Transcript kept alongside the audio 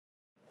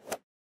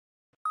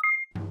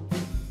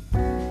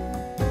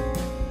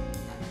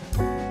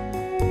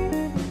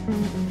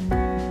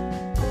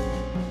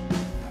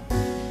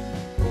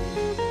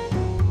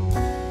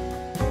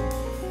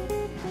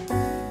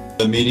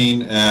the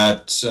meeting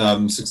at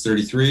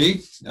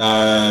 6:33.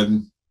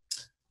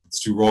 Let's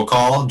do roll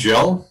call.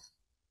 Jill?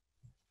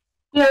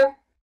 Here.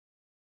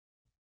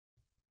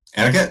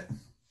 Aniket?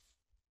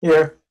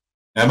 Here.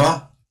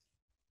 Emma?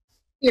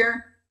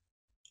 Here.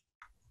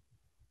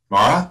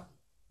 Mara?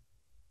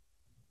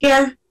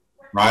 Here.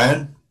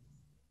 Ryan?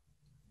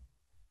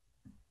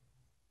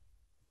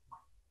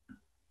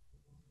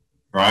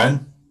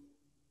 Ryan?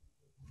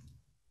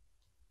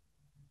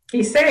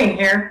 He's saying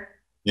here.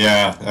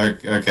 Yeah,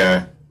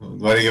 okay.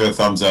 Why don't you give a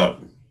thumbs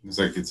up? Looks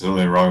like it's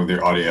something wrong with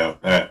your audio.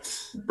 All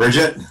right.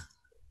 Bridget?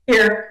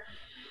 Here.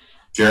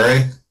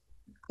 Jerry?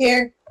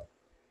 Here.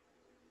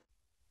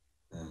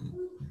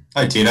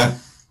 Hi, Tina.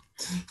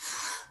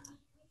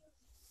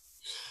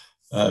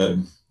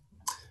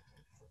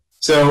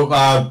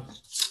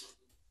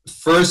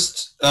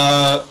 First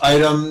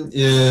item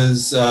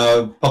is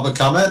public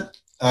comment.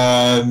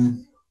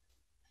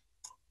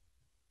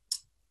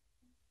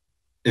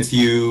 If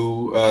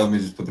you, let me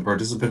just put the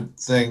participant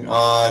thing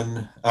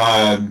on.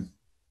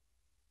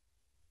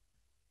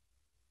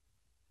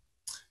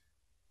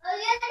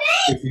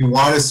 If you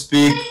want to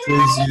speak,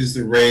 please use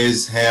the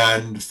raise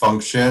hand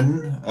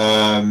function.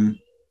 I'm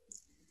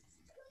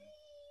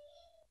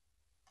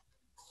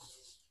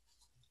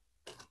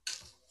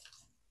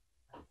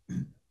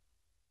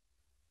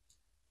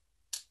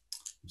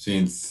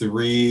seeing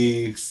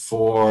 3,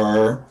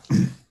 4.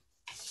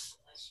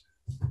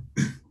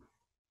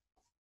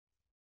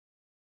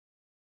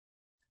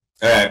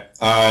 All right.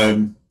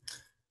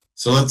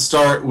 So let's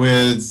start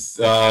with,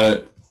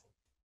 I've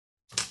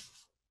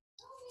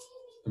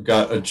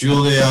got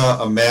Julia,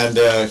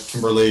 Amanda,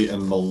 Kimberly,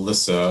 and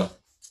Melissa.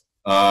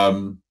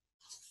 So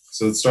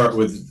let's start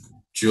with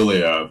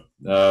Julia.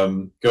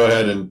 Go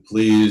ahead and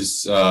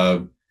please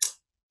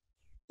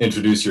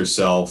introduce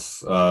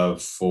yourself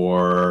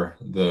for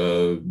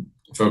the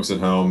folks at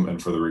home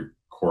and for the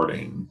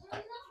recording.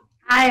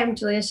 Hi, I'm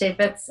Julia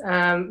Shapitz,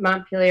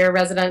 Montpelier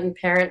resident and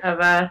parent of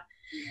a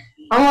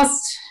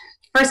almost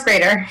first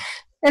grader.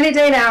 Any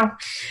day now.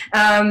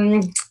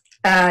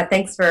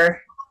 Thanks for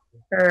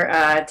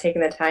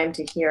taking the time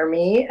to hear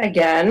me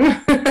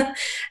again.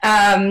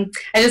 I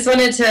just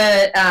wanted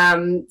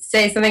to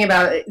say something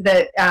about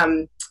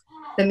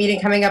the meeting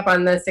coming up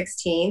on the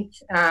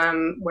 16th,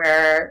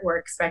 where we're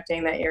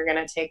expecting that you're going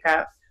to take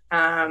up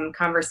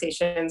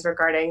conversations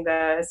regarding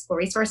the school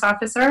resource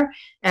officer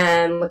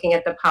and looking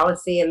at the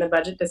policy and the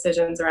budget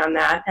decisions around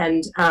that.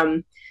 And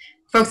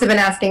folks have been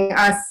asking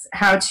us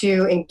how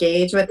to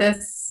engage with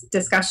this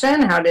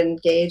discussion, how to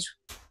engage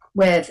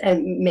with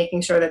and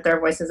making sure that their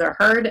voices are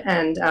heard,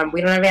 and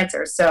we don't have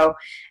answers. So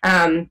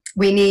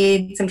we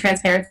need some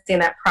transparency in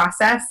that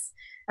process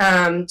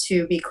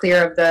to be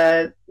clear of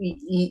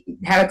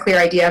have a clear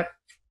idea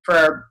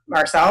for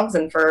ourselves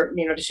and for,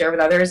 to share with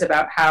others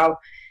about how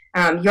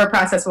your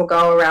process will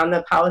go around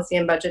the policy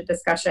and budget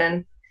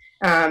discussion,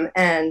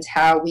 and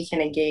how we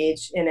can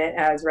engage in it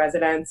as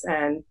residents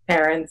and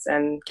parents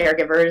and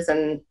caregivers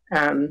and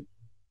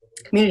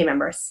community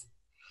members.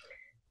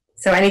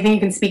 So anything you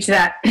can speak to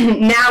that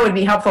now would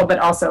be helpful, but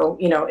also,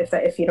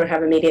 if you don't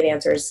have immediate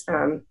answers,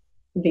 would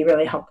be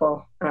really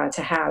helpful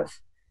to have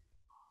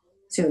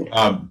soon.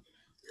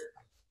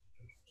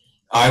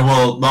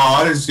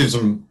 I'll just give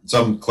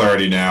some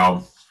clarity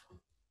now,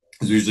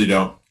 because we usually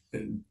don't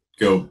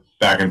go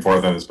back and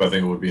forth on this, but I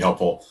think it would be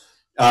helpful.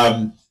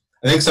 I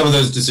think some of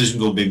those decisions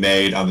will be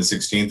made on the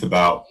 16th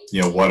about,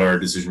 what our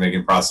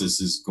decision-making process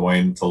is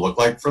going to look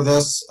like for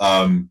this,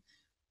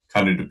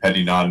 kind of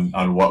depending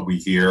on what we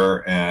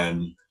hear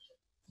and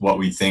what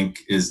we think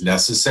is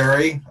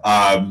necessary.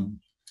 Right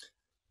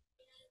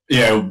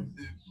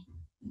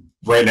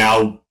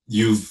now,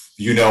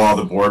 all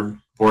the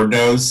board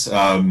knows.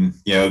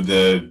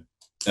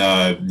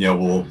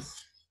 We'll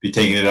be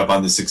taking it up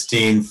on the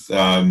 16th.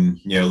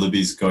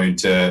 Libby's going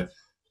to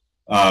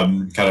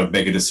kind of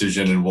make a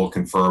decision, and we'll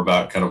confer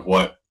about kind of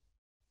what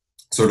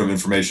sort of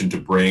information to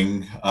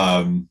bring,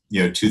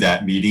 to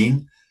that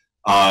meeting.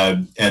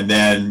 And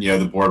then,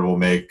 the board will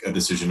make a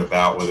decision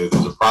about whether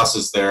there's a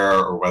process there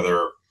or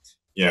whether,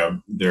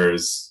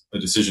 there's a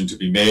decision to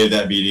be made at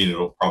that meeting.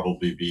 It'll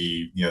probably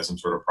be, some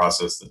sort of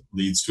process that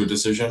leads to a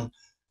decision.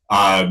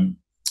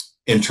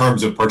 In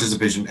terms of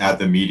participation at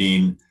the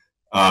meeting,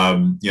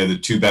 the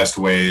two best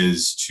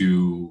ways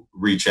to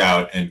reach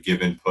out and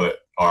give input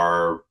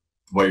are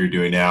what you're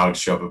doing now, to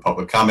show up a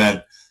public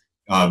comment,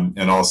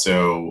 and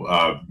also,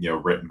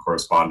 written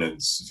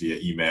correspondence via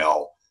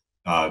email,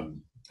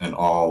 and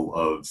all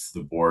of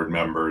the board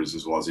members,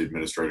 as well as the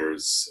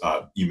administrators'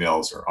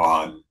 emails are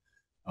on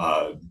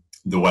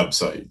the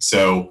website.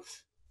 So,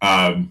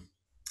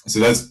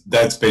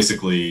 that's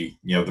basically,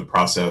 the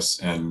process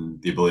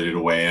and the ability to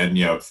weigh in.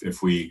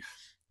 If we,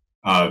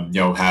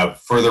 have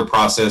further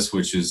process,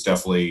 which is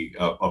definitely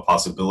a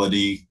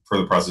possibility,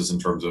 further process in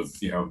terms of,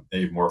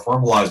 a more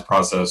formalized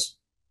process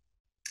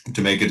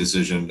to make a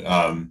decision,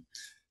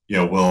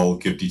 we'll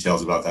give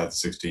details about that the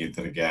 16th.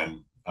 And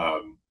again,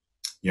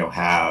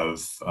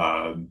 have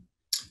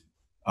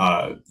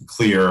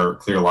clear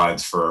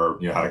lines for,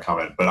 how to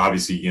comment. But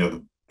obviously,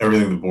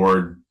 everything the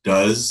board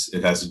does.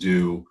 It has to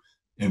do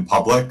in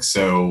public.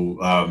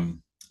 So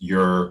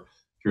you're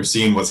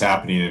seeing what's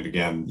happening, and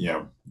again,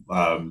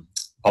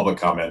 public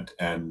comment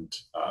and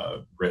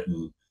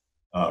written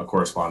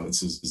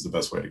correspondence is the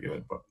best way to get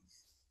input.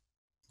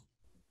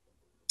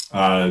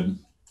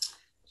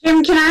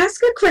 Jim, can I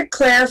ask a quick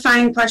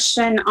clarifying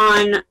question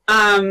on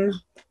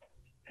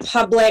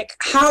public?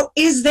 How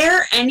is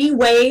there any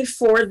way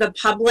for the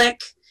public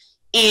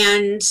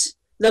and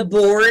the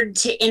board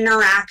to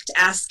interact,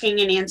 asking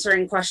and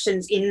answering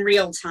questions in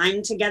real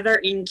time together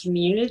in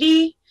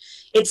community?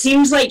 It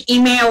seems like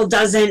email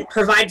doesn't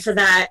provide for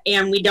that,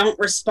 and we don't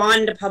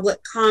respond to public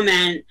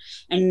comment.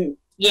 And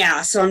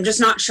yeah, so I'm just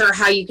not sure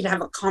how you could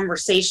have a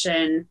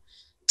conversation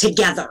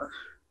together.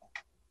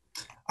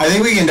 I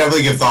think we can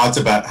definitely give thoughts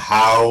about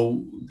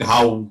how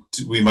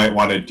we might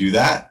want to do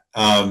that.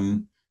 I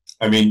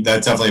mean,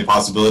 that's definitely a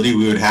possibility.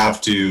 We would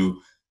have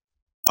to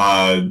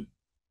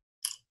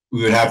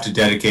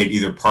dedicate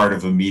either part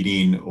of a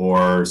meeting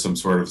or some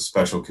sort of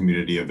special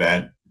community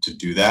event to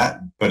do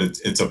that, but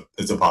it's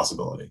a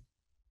possibility.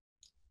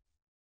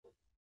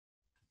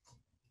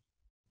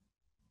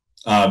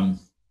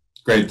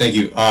 Great, thank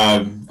you.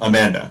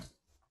 Amanda.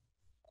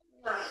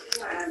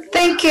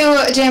 Thank you,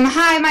 Jim.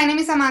 Hi, my name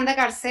is Amanda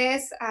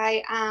Garces.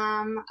 I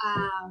am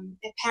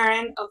a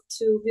parent of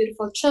two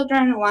beautiful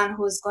children, one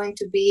who's going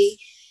to be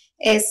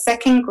a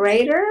second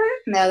grader,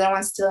 and the other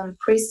one's still in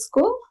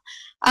preschool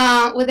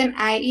with an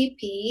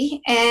IEP.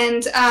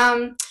 And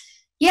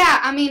yeah,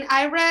 I mean,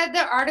 I read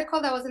the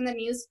article that was in the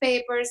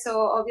newspaper,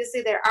 so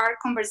obviously there are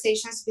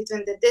conversations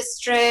between the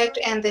district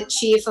and the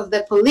chief of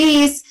the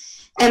police.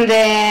 And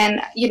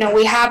then, you know,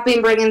 we have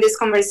been bringing these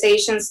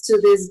conversations to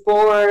this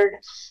board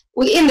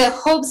in the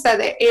hopes that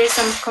there is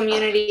some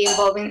community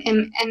involvement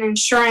and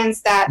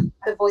insurance that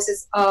the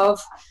voices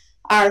of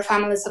our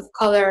families of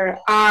color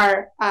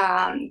are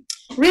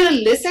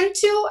really listened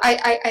to.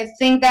 I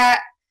think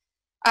that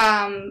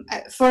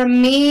for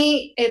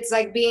me, it's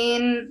like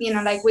being, you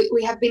know, like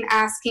we have been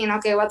asking,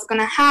 okay, what's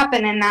going to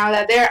happen? And now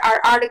that there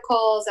are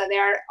articles, that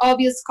there are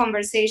obvious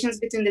conversations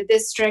between the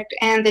district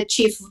and the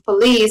chief of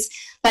police,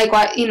 like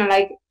what, you know,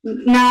 like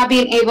not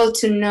being able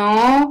to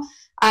know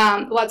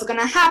what's going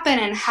to happen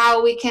and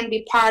how we can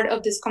be part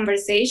of this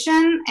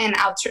conversation and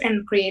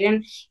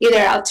creating either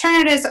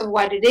alternatives of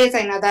what it is.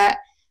 I know that,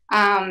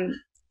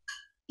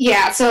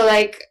 yeah, so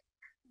like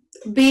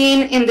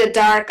being in the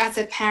dark as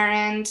a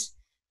parent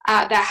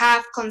that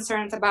have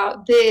concerns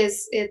about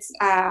this, it's,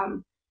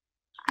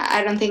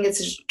 I don't think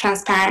it's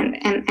transparent.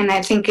 And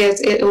I think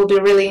it will be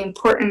really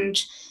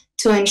important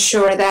to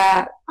ensure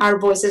that our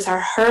voices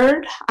are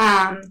heard,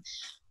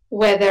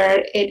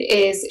 whether it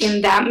is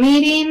in that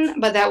meeting,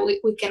 but that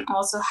we can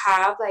also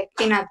have like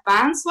in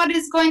advance what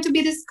is going to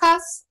be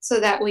discussed so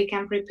that we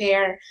can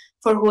prepare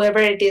for whoever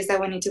it is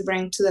that we need to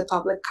bring to the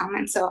public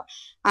comment. So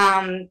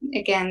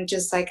again,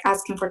 just like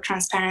asking for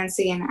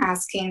transparency and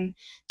asking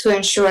to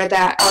ensure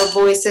that our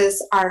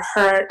voices are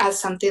heard as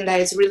something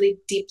that is really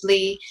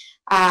deeply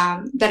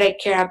that I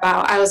care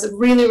about. I was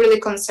really, really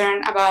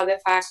concerned about the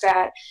fact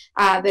that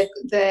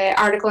the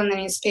article in the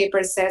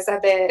newspaper says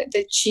that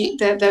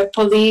the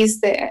police,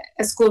 the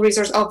school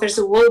resource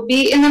officer will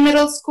be in the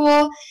middle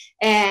school,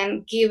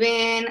 and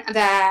given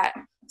that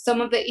some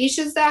of the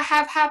issues that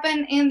have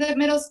happened in the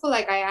middle school,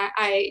 like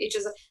it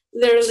just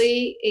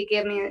literally, it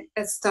gave me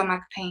a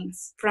stomach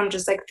pains from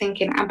just like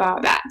thinking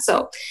about that.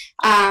 So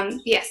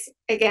yes,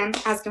 again,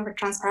 asking for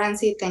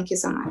transparency. Thank you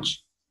so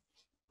much.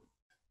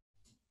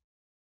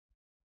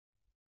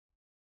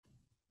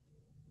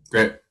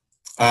 Great.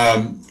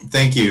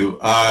 Thank you.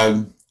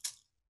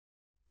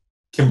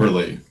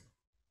 Kimberly.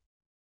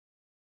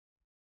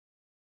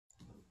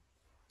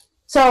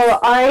 So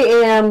I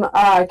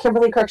am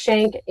Kimberly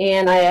Cruikshank,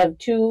 and I have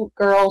two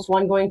girls,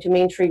 one going to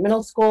Main Street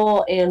Middle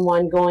School and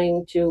one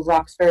going to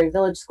Roxbury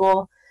Village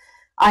School.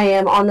 I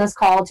am on this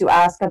call to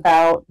ask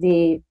about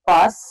the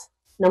bus,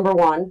 number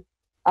one,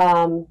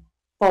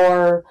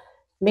 for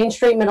Main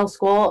Street Middle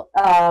School.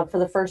 For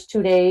the first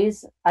 2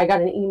 days, I got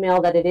an email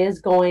that it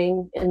is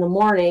going in the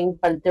morning,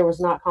 but there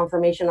was not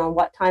confirmation on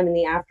what time in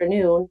the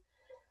afternoon.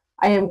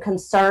 I am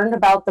concerned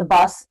about the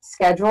bus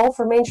schedule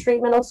for Main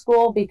Street Middle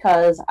School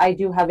because I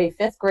do have a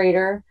 5th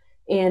grader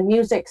and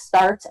music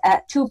starts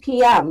at 2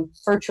 p.m.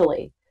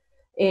 virtually.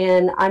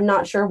 And I'm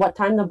not sure what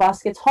time the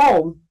bus gets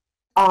home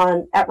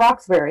at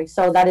Roxbury.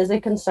 So that is a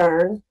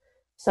concern.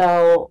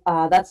 So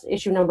that's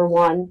issue number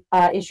one.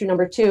 Issue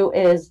number two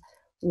is,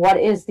 what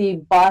is the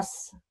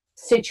bus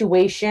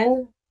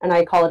situation, and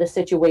I call it a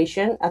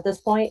situation at this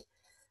point,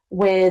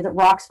 with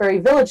Roxbury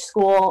Village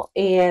School?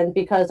 And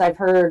because I've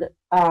heard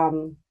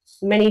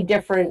many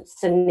different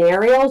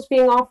scenarios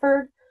being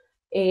offered,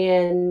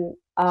 and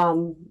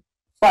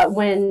but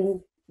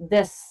when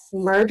this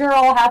merger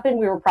all happened,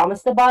 we were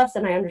promised the bus,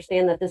 and I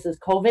understand that this is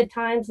COVID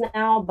times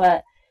now,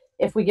 but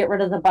if we get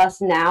rid of the bus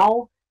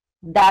now,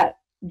 that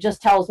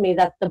just tells me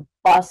that the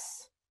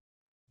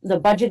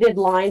budgeted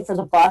line for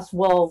the bus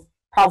will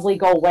probably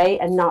go away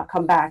and not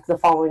come back the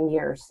following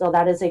years. So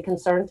that is a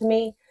concern to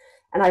me.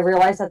 And I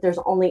realize that there's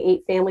only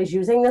 8 families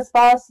using this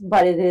bus,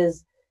 but it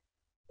is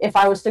if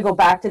I was to go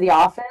back to the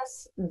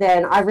office,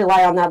 then I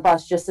rely on that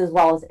bus just as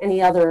well as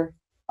any other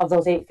of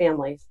those 8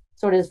 families.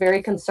 So it is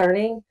very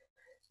concerning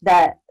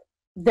that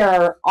there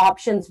are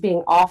options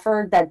being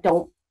offered that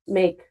don't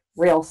make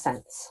real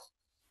sense.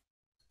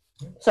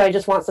 So I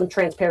just want some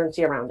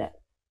transparency around it.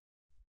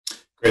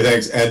 Great,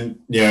 thanks. And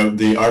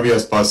the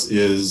RVS bus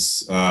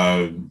is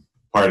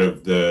part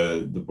of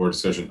the board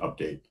discussion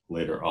update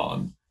later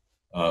on.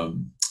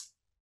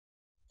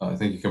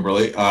 Thank you,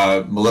 Kimberly.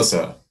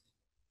 Melissa.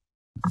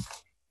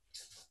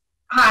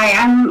 Hi,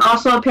 I'm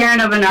also a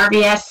parent of an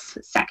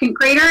RVS second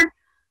grader,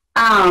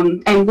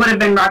 and would have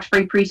been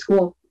Roxbury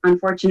preschool.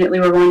 Unfortunately,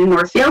 we're going to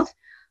Northfield.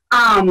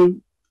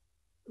 Again,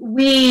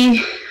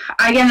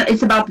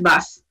 it's about the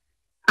bus.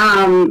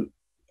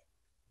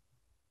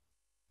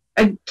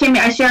 Kimmy,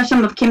 I share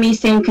some of Kimmy's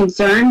same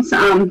concerns.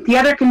 The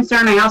other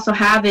concern I also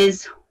have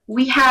is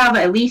we have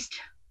at least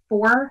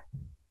 4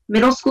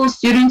 middle school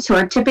students who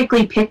are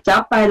typically picked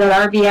up by the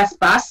RVS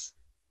bus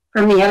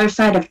from the other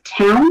side of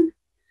town,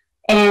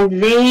 and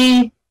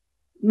they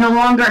no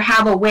longer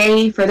have a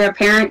way for their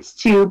parents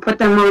to put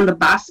them on the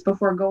bus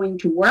before going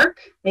to work.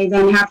 They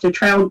then have to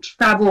travel,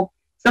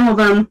 some of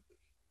them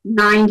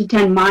 9 to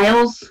 10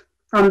 miles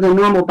from the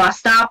normal bus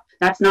stop.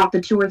 That's not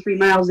the 2 or 3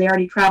 miles they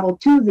already traveled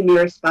to the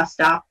nearest bus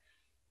stop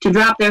to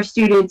drop their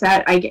students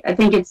at, I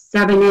think it's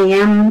 7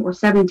 a.m. or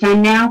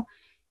 7:10 now.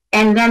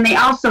 And then they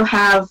also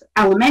have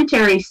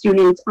elementary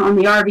students on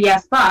the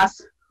RVS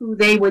bus who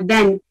they would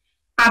then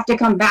have to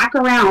come back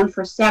around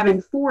for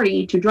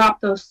 7:40 to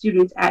drop those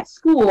students at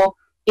school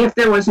if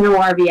there was no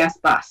RVS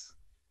bus.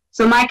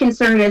 So my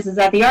concern is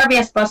that the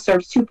RVS bus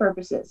serves 2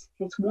 purposes.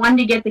 It's one,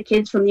 to get the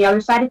kids from the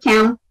other side of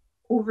town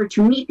over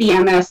to meet the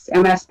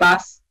MS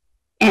bus,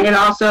 and it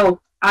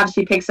also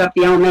obviously picks up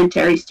the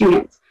elementary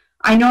students.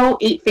 I know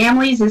 8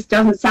 families, this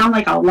doesn't sound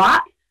like a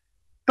lot,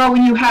 but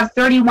when you have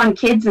 31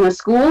 kids in a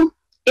school,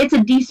 it's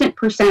a decent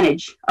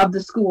percentage of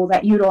the school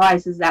that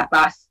utilizes that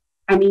bus.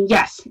 I mean,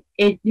 yes,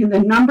 in the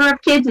number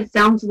of kids, it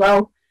sounds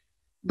low,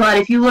 but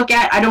if you look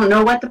at, I don't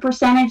know what the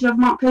percentage of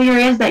Montpelier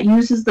is that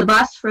uses the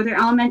bus for their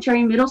elementary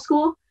and middle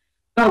school,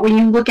 but when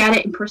you look at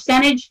it in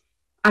percentage,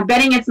 I'm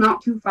betting it's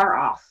not too far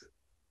off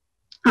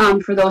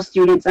for those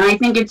students. And I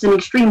think it's an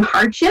extreme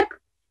hardship,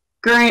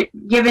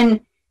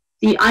 given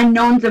the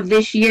unknowns of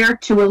this year,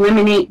 to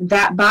eliminate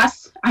that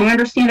bus. I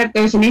understand if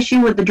there's an issue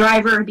with the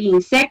driver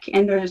being sick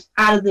and there's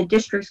out of the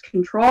district's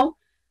control,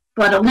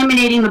 but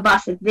eliminating the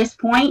bus at this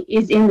point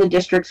is in the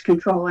district's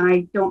control, and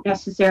I don't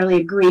necessarily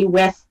agree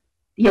with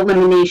the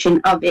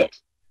elimination of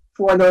it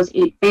for those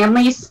 8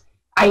 families.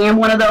 I am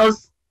one of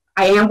those.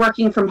 I am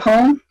working from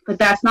home, but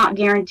that's not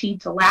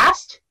guaranteed to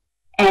last.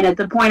 And at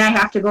the point I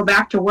have to go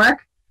back to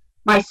work,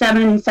 my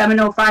 7 and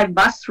 7:05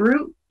 bus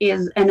route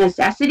is a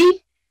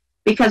necessity,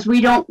 because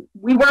we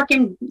work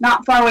in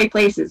not far away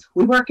places.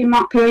 We work in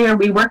Montpelier,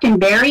 we work in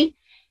Barrie,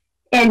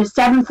 and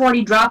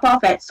 7:40 drop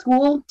off at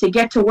school to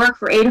get to work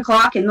for 8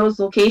 o'clock in those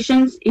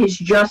locations is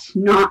just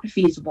not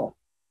feasible.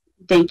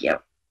 Thank you.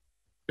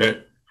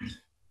 Okay.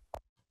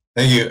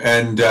 Thank you.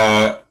 And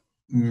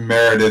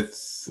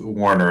Meredith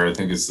Warner, I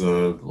think is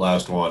the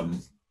last one.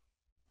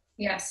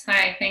 Yes,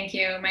 hi, thank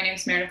you. My name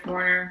is Meredith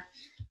Warner.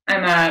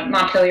 I'm a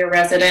Montpelier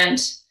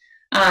resident.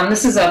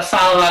 This is a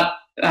follow-up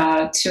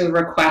to a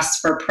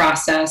request for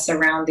process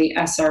around the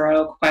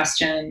SRO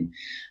question.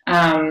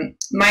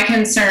 My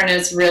concern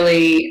is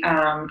really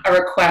a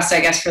request,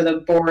 I guess, for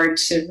the board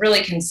to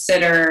really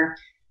consider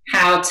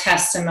how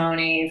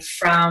testimony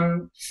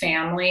from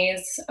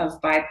families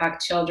of BIPOC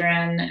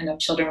children and of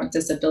children with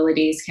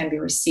disabilities can be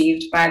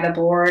received by the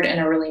board in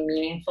a really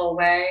meaningful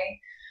way,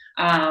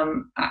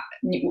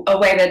 a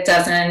way that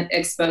doesn't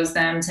expose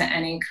them to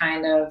any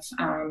kind of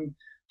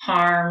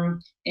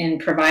harm in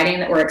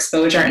providing, or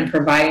exposure in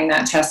providing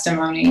that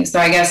testimony. So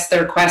I guess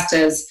the request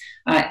is,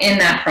 in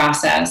that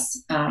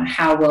process,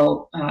 how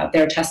will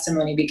their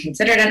testimony be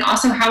considered, and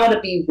also how will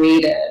it be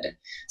weighted?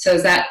 So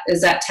is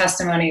that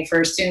testimony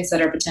for students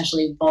that are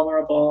potentially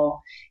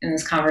vulnerable in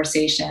this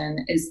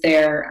conversation? Is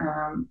their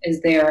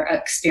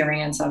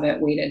experience of it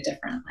weighted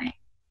differently?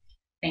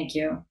 Thank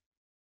you.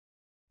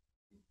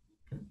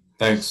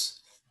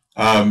 Thanks.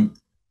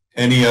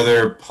 Any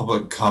other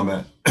public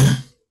comment?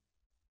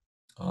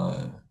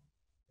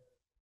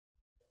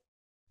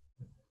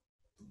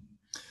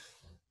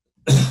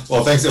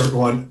 Well, thanks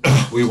everyone.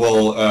 We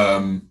will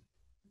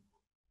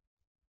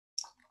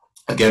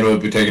again, we'll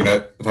be taking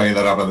that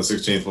up on the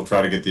 16th. We'll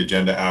try to get the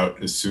agenda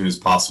out as soon as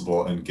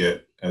possible and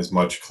get as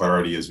much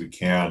clarity as we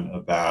can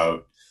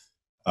about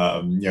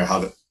how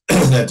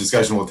that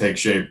discussion will take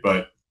shape.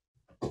 But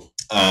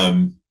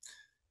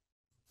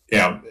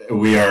yeah,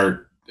 we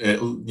are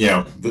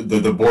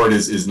the board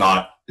is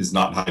not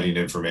hiding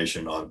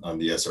information on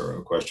the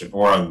SRO question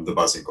or on the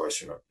busing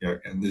question.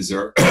 And these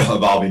are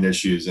evolving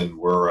issues, and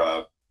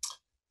we're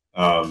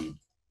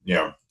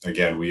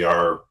again, we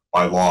are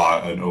by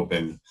law an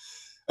open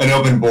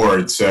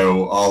board,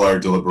 so all our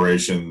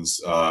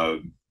deliberations are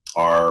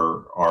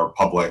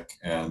public,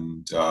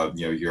 and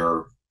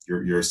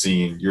you're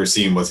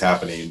seeing what's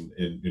happening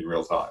in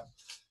real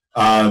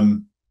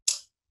time.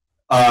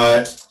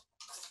 The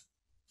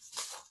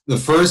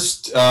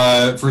first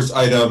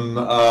item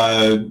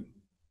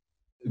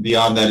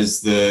beyond that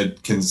is the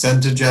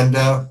consent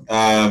agenda.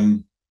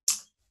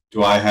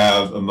 Do I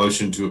have a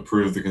motion to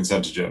approve the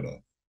consent agenda?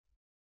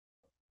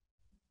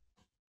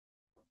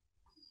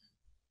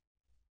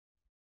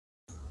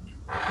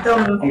 Don't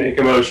I'll move. make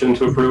a motion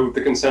to approve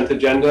the consent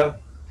agenda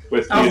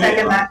with I'll the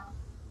second that.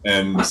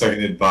 And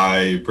seconded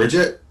by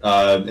Bridget.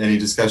 Any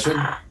discussion?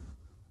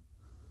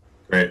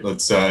 Great.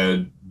 Let's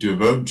do a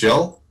vote.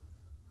 Jill?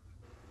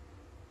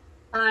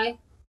 Aye.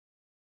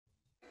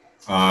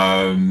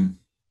 Anniket?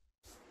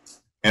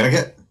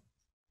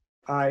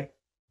 Aye.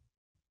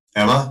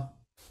 Emma?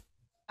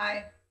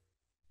 Aye.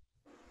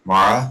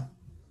 Mara?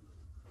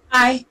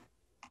 Aye.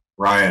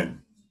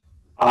 Ryan?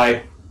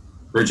 Aye.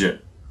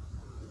 Bridget?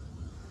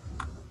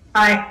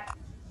 Aye.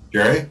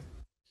 Jerry?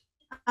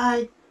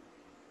 Aye.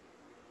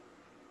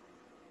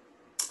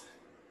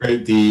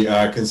 Great.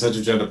 The consent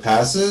agenda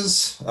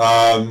passes.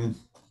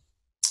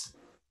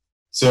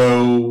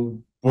 So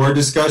board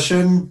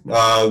discussion.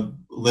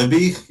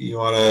 Libby, you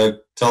want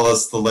to tell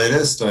us the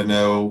latest? I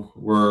know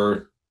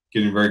we're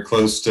getting very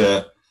close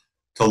to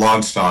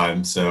launch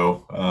time.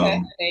 So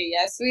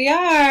yes, we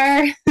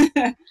are.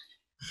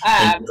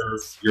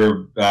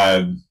 you're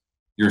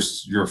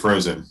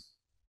frozen.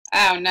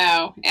 Oh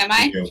no, am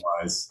I?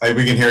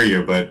 We can hear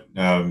you, but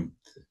Hold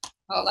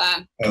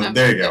on.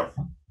 there you go.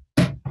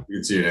 We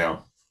can see you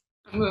now.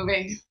 I'm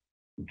moving.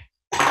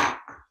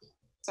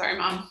 Sorry,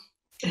 Mom.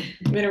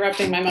 I'm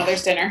interrupting my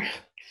mother's dinner.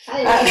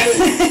 Am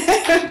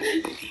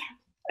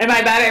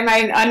I better? Am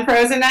I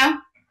unfrozen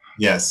now?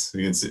 Yes,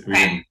 we can see. We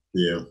can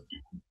see you.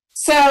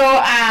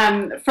 So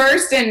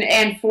first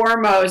and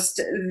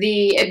foremost,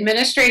 the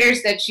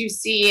administrators that you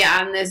see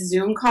on this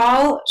Zoom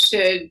call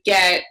should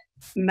get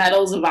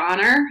medals of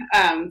honor.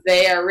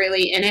 They are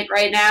really in it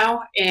right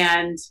now.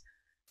 And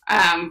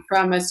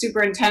from a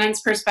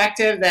superintendent's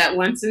perspective, that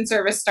once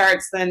in-service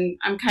starts, then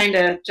I'm kind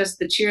of just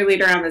the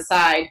cheerleader on the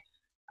side.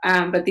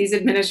 But these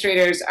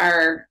administrators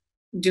are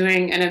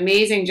doing an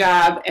amazing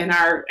job and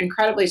are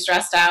incredibly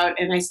stressed out.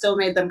 And I still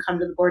made them come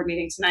to the board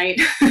meeting tonight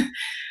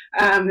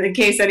in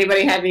case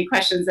anybody had any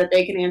questions that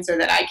they can answer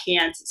that I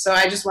can't. So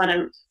I just want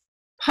to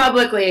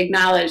publicly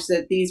acknowledge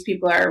that these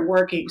people are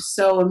working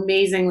so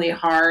amazingly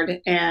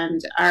hard,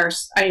 and I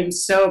am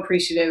so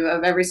appreciative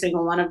of every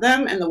single one of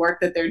them and the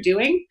work that they're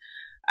doing.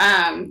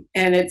 And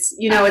it's,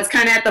 it's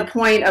kind of at the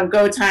point of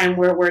go time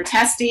where we're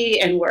testy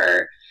and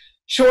we're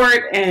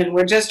short and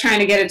we're just trying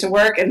to get it to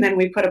work, and then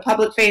we put a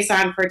public face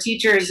on for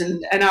teachers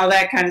and all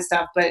that kind of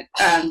stuff. But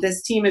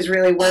this team is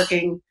really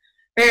working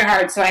very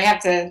hard, so I have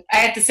to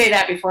say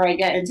that before I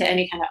get into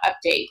any kind of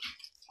update.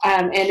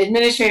 And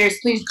administrators,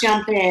 please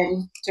jump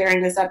in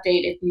during this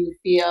update if you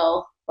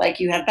feel like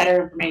you have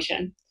better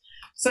information.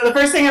 So the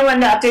first thing I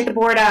wanted to update the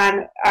board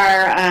on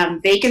are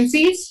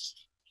vacancies.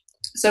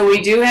 So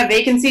we do have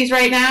vacancies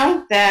right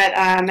now that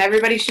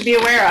everybody should be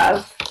aware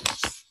of.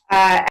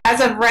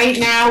 As of right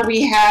now,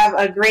 we have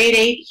a grade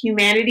 8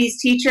 humanities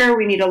teacher.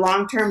 We need a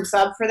long-term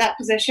sub for that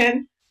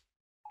position.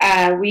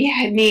 We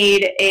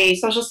need a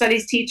social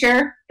studies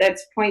teacher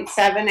that's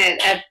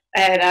 0.7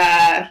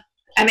 at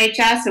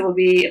MHS. It will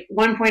be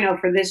 1.0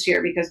 for this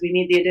year because we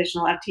need the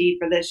additional FTE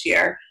for this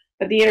year.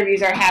 But the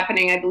interviews are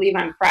happening, I believe,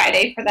 on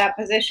Friday for that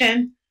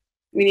position.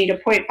 We need a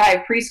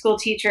 0.5 preschool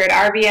teacher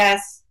at RVS.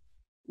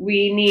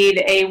 We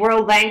need a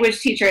world language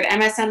teacher at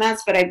MSMS,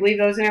 but I believe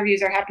those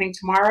interviews are happening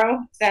tomorrow.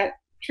 Is that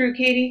true,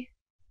 Katie?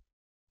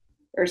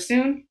 Or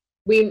soon?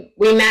 We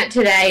met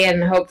today,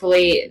 and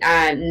hopefully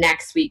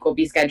next week we'll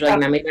be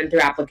scheduling them. We went through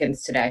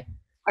applicants today.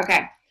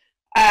 Okay.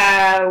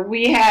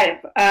 We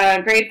had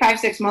a grade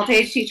 5-6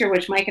 multi-age teacher,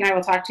 which Mike and I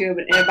will talk to you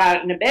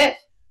about in a bit.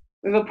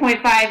 We have a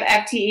 0.5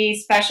 FTE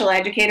special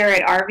educator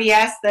at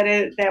RVS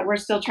that we're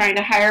still trying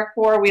to hire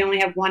for. We only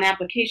have one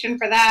application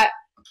for that.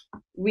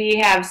 We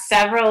have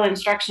several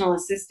instructional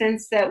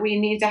assistants that we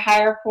need to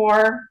hire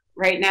for.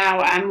 Right now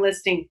I'm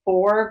listing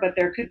 4, but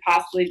there could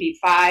possibly be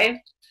 5.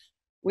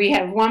 We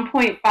have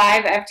 1.5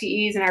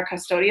 FTEs in our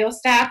custodial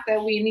staff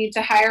that we need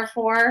to hire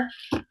for.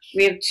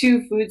 We have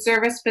 2 food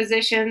service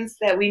positions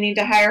that we need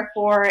to hire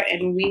for,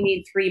 and we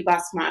need 3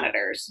 bus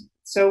monitors.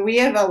 So we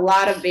have a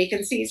lot of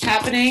vacancies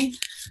happening.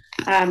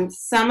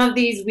 Some of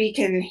these we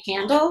can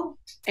handle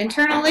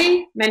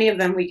internally. Many of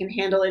them we can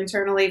handle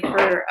internally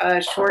for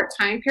a short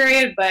time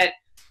period, but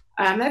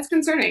that's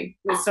concerning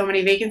with so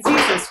many vacancies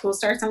and school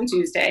starts on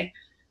Tuesday.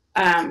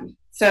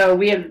 So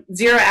we have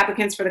 0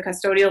 applicants for the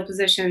custodial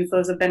positions.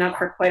 Those have been up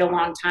for quite a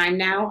long time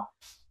now.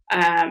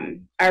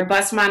 Our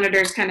bus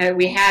monitors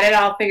we had it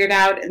all figured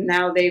out, and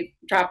now they've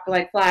dropped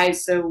like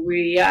flies. So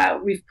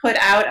we've put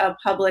out a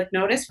public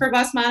notice for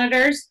bus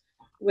monitors,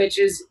 which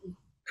is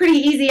pretty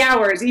easy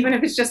hours, even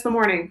if it's just the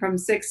morning from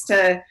 6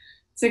 to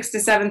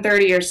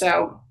 7:30 or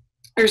so,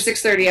 or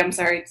 6:30. I'm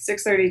sorry,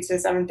 6:30 to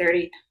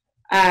 7:30.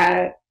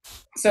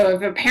 So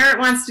if a parent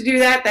wants to do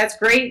that, that's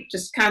great.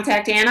 Just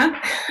contact Anna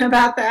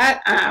about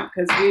that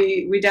because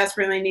we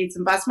desperately need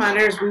some bus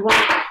monitors.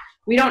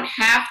 We don't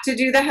have to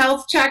do the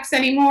health checks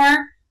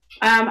anymore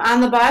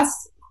on the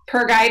bus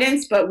per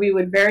guidance, but we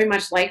would very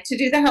much like to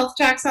do the health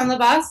checks on the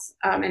bus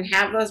and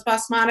have those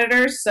bus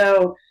monitors.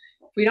 So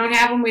if we don't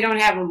have them, we don't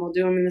have them. We'll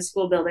do them in the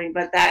school building,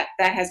 but that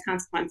has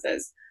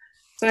consequences.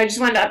 So I just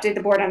wanted to update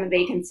the board on the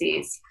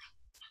vacancies.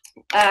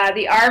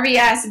 The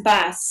RVS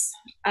bus.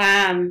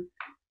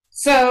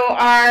 So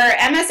our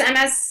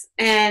MSMS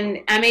and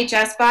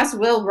MHS bus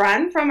will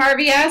run from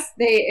RVS.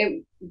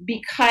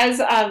 Because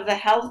of the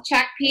health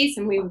check piece,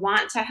 and we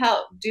want to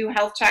do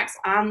health checks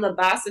on the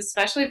bus,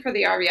 especially for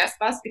the RVS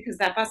bus, because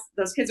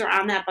those kids are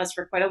on that bus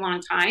for quite a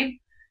long time.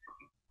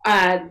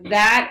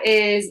 That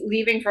is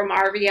leaving from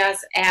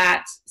RVS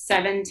at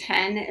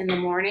 7:10 in the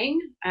morning.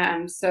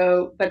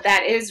 But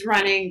that is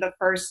running the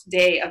first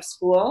day of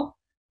school.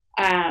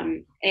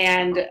 And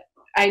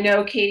I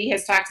know Katie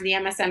has talked to the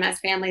MSMS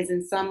families,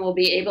 and some will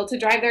be able to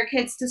drive their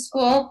kids to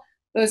school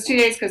those 2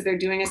 days because they're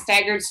doing a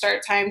staggered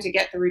start time to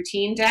get the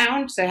routine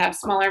down, to have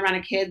smaller amount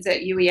of kids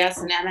at UES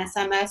and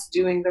MSMS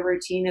doing the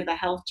routine of the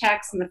health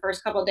checks in the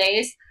first couple of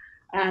days.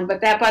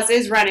 But that bus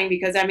is running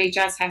because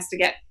MHS has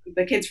to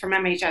the kids from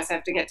MHS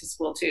have to get to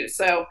school too.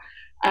 So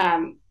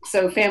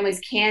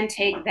families can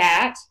take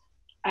that.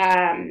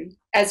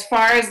 As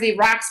far as the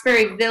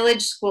Roxbury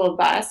Village School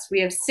bus,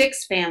 we have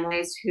 6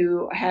 families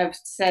who have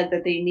said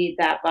that they need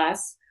that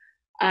bus.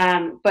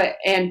 And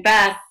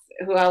Beth,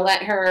 who I'll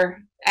let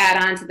her add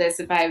on to this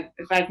if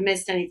I've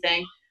missed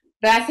anything.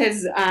 Beth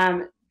has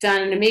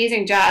done an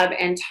amazing job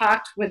and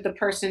talked with the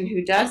person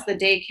who does the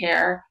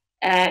daycare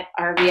at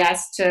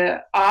RVS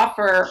to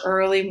offer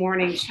early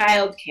morning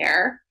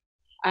childcare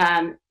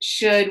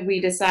should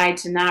we decide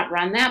to not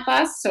run that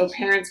bus. So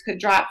parents could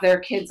drop their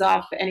kids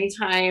off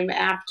anytime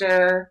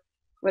after,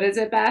 what is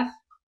it, Beth?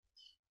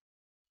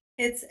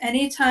 It's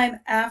anytime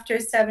after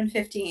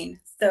 7:15.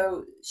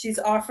 So she's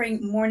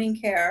offering morning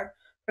care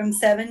from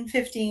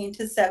 7:15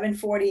 to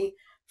 7:40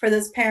 for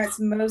those parents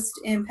most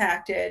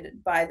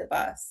impacted by the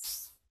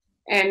bus.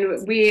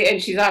 And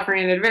she's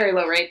offering it at a very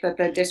low rate that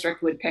the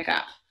district would pick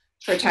up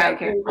for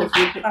childcare.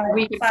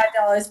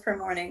 $5 per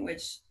morning,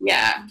 which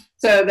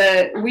so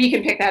we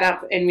can pick that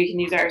up and we can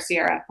use our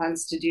CRF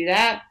funds to do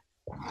that.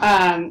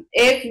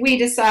 If we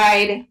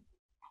decide,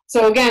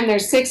 so again,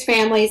 there's 6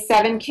 families,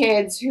 7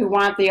 kids who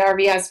want the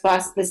RVS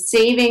bus. The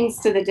savings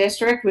to the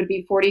district would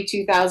be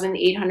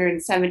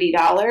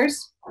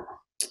 $42,870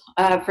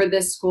 for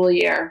this school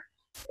year,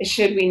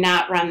 should we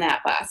not run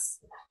that bus.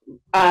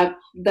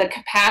 The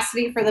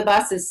capacity for the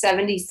bus is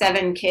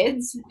 77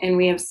 kids, and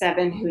we have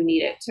 7 who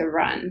need it to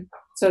run.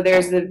 So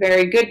there's the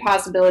very good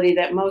possibility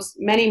that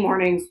many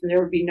mornings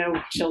there would be no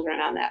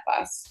children on that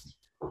bus.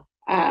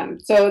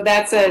 So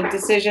that's a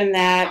decision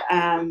that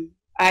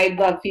I'd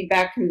love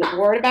feedback from the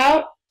board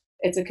about.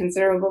 It's a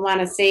considerable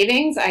amount of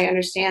savings. I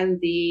understand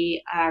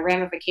the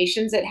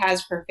ramifications it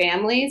has for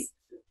families.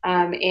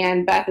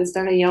 And Beth has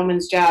done a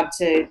yeoman's job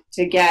to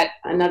get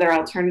another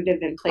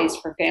alternative in place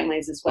for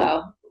families as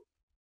well.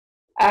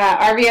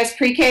 RVS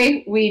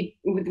pre-K, we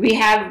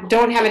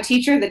don't have a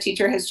teacher. The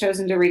teacher has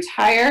chosen to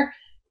retire.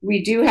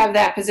 We do have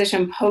that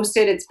position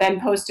posted. It's been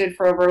posted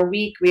for over a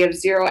week. We have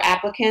 0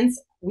 applicants.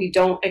 We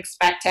don't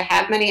expect to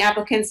have many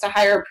applicants to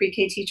hire a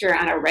pre-K teacher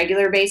on a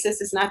regular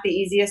basis. It's not the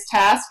easiest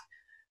task.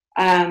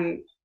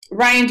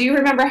 Ryan, do you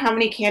remember how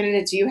many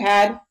candidates you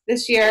had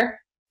this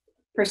year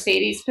for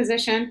Sadie's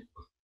position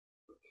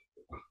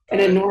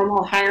in a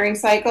normal hiring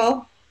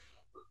cycle?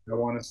 I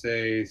want to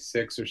say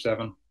 6 or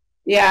 7.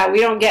 Yeah, we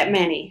don't get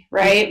many,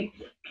 right?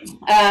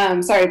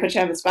 Sorry to put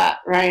you on the spot,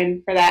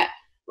 Ryan, for that.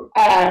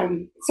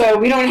 So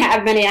we don't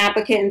have many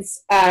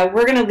applicants.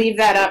 We're going to leave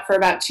that up for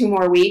about 2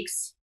 more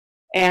weeks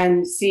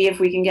and see if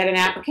we can get an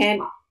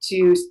applicant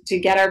to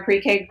get our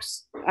pre-K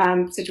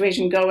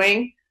situation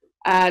going.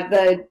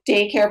 The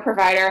daycare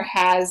provider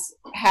has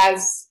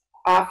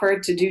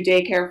offered to do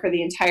daycare for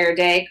the entire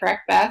day,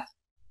 correct, Beth?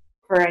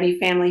 For any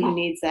family who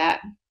needs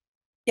that.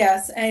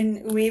 Yes,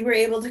 and we were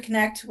able to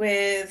connect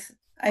with,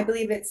 I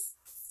believe it's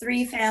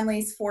 3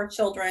 families, 4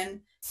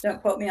 children,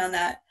 don't quote me on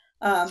that,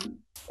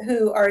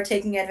 who are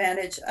taking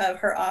advantage of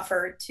her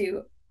offer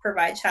to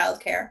provide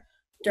childcare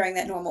during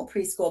that normal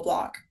preschool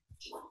block.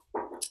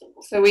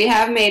 So we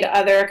have made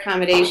other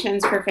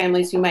accommodations for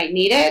families who might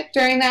need it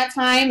during that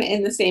time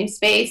in the same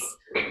space,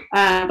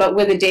 but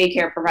with a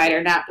daycare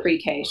provider, not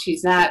pre-K.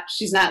 She's not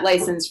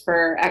licensed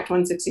for Act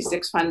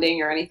 166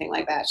 funding or anything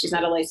like that. She's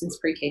not a licensed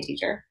pre-K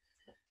teacher.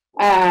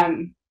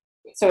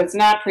 So it's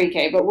not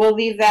pre-K, but we'll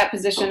leave that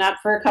position up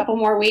for a couple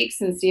more weeks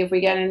and see if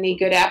we get any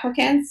good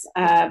applicants.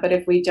 But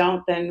if we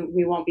don't, then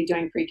we won't be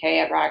doing pre-K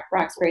at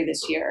Roxbury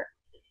this year.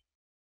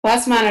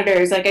 Bus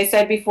monitors, like I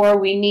said before,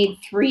 we need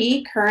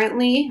 3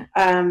 currently,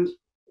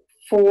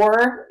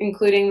 4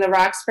 including the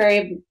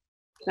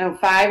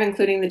 5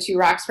 including the 2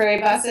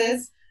 Roxbury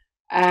buses.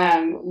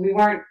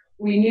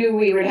 We knew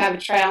we would have a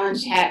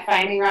challenge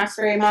finding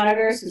Roxbury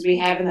monitors because we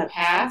have in the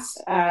past,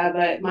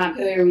 but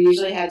Montpelier we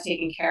usually had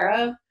taken care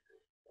of.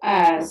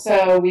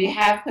 So we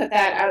have put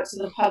that out to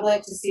the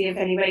public to see if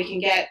anybody can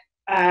get,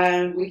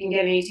 we can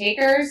get any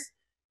takers.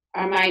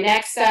 My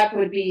next step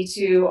would be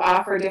to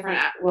offer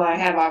I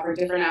have offered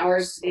different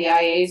hours to the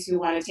IAs who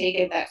want to take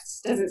it. That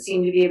doesn't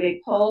seem to be a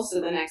big pull,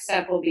 so the next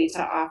step will be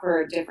to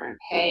offer different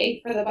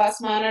pay for the bus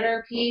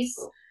monitor piece,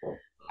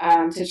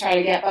 to try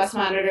to get bus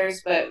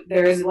monitors, but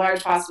there is a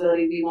large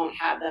possibility we won't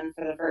have them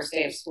for the first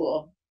day of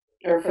school,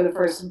 or for the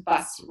first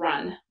bus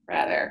run,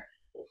 rather.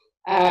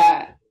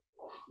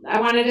 I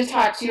wanted to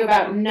talk to you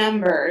about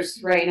numbers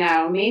right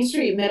now. Main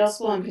Street Middle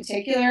School in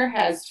particular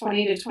has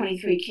 20 to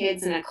 23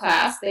 kids in a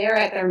class. They are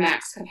at their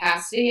max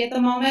capacity at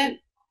the moment.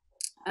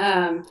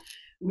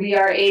 We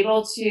are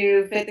able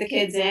to fit the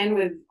kids in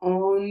with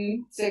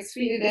own 6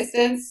 feet of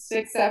distance,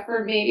 except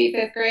for maybe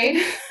 5th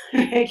grade.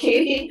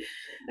 Katie,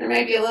 there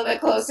might be a little bit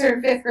closer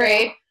in 5th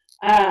grade,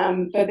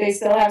 but they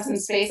still have some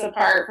space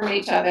apart from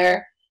each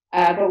other.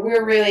 But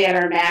we're really at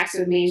our max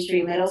with Main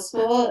Street Middle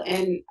School,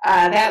 and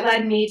that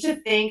led me to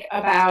think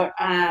about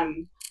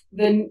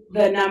the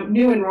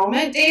new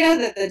enrollment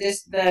data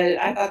that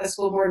I thought the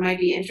school board might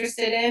be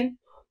interested in.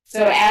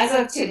 So as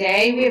of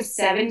today, we have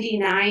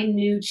 79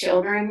 new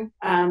children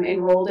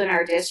enrolled in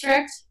our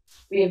district.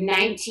 We have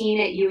 19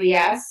 at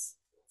UES,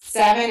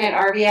 7 at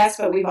RVS,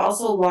 but we've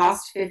also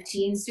lost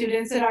 15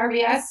 students at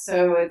RVS,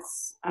 so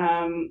it's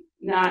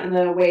not in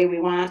the way we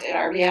want at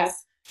RVS.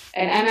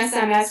 At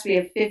MSMS, we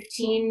have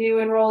 15 new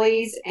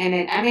enrollees, and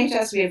at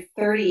MHS, we have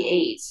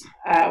 38,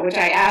 which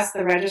I asked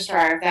the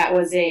registrar if that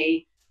was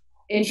a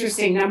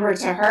interesting number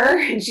to her,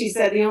 and she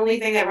said the only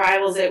thing that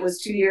rivals it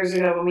was 2 years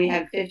ago when we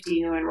had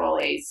 50 new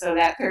enrollees, so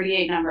that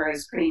 38 number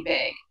is pretty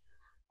big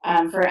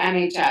for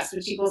MHS,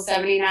 which equals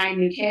 79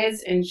 new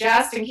kids. And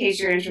just in case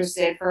you're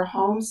interested, for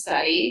home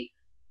study,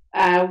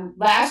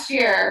 last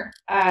year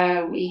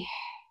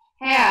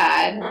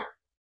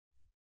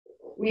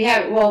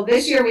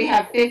this year we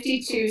have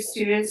 52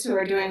 students who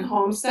are doing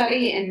home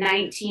study, and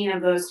 19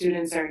 of those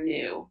students are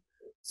new.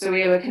 So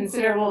we have a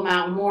considerable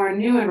amount more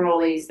new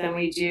enrollees than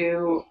we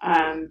do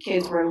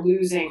kids we're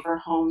losing for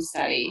home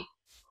study.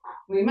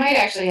 We might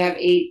actually have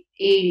 80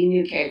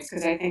 new kids,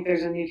 because I think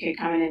there's a new kid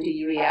coming into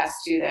UES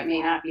too that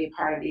may not be a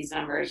part of these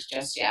numbers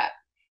just yet.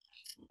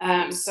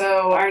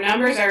 So our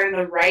numbers are in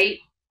the right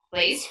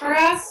place for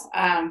us,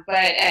 but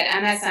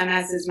at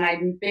MSMS is my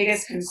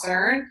biggest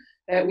concern,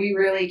 that we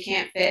really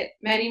can't fit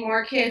many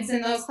more kids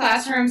in those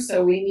classrooms,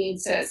 so we need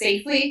to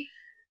safely.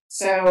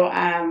 So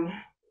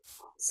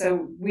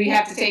we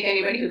have to take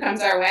anybody who comes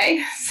our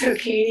way. So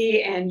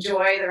Katie and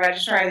Joy, the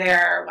registrar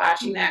there, are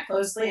watching that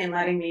closely and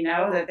letting me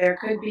know that there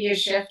could be a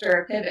shift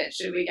or a pivot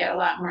should we get a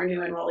lot more new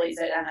enrollees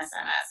at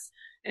MSMS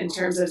in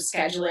terms of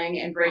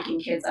scheduling and breaking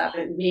kids up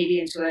and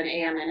maybe into an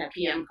AM and a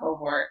PM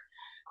cohort.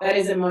 That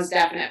is a most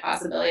definite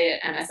possibility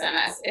at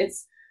MSMS.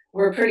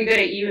 We're pretty good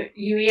at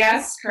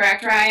UES,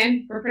 correct,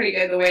 Ryan? We're pretty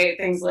good the way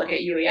things look at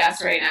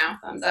UES right now.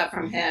 Thumbs up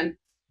from him.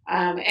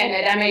 And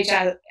at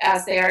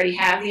MHS, they already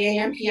have the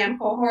AM PM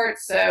cohort,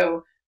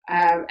 so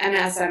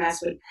MSMS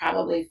would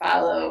probably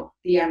follow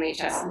the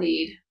MHS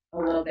lead a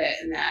little bit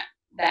in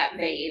that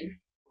vein.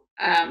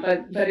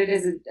 But it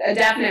is a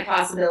definite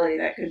possibility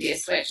that could be a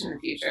switch in the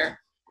future.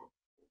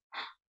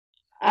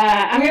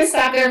 I'm going to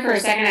stop there for a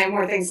second. I have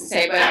more things to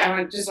say, but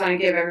I just want to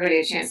give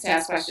everybody a chance to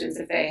ask questions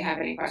if they have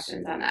any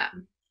questions on that.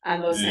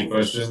 Any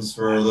questions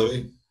for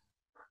Libby?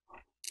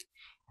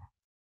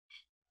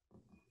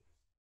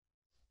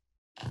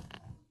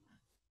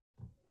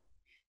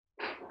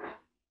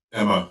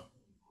 Emma.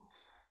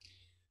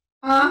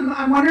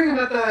 I'm wondering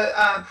about the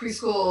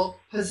preschool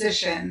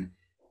position.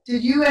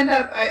 Did you end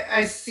up,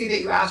 I see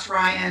that you asked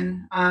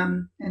Ryan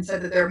and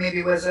said that there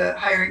maybe was a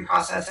hiring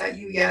process at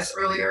UES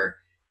earlier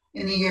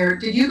in the year.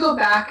 Did you go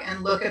back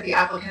and look at the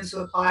applicants who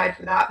applied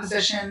for that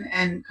position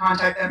and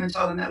contact them and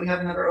tell them that we have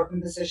another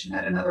open position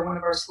at another one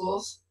of our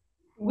schools?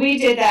 We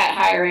did that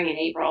hiring in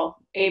April,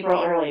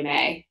 early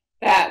May.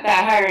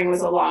 That hiring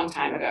was a long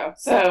time ago.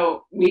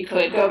 So we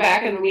could go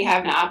back, and we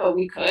have not, but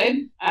we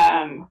could.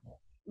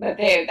 But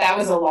that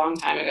was a long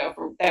time ago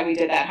that we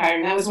did that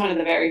hiring. That was one of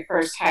the very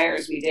first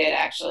hires we did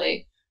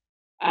actually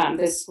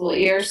this school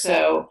year.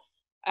 So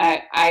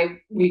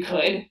we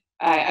could.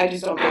 I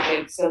just don't think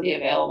they'd still be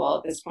available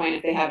at this point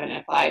if they haven't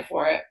applied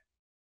for it.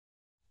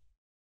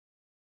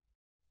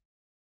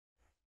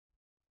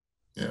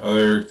 Yeah,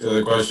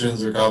 other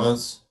questions or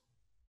comments?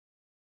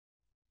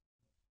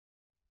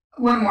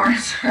 One more,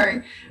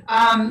 sorry.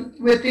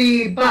 With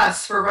the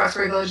bus for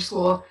Roxbury Village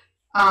School,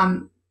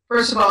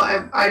 first of all,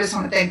 I just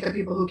want to thank the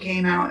people who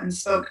came out and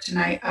spoke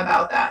tonight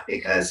about that,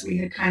 because we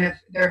had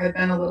there had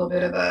been a little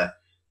bit of a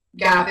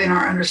gap in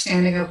our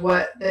understanding of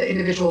what the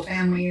individual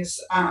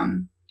families,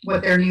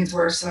 what their needs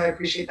were. So I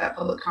appreciate that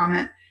public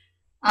comment.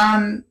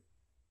 I'm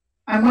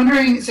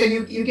wondering, so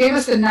you gave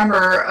us the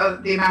number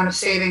of the amount of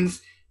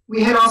savings.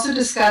 We had also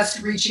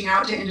discussed reaching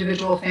out to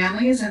individual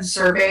families and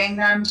surveying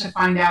them to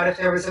find out if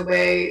there was a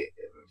way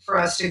for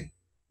us to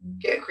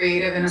get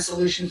creative in a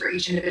solution for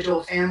each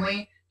individual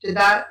family. Did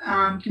that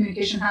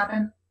communication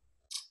happen?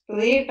 I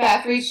believe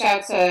Beth reached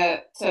out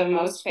to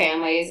most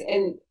families,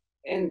 and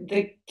and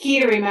the key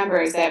to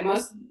remember is that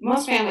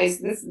most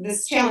families,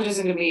 this challenge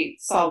isn't going to be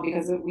solved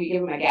because we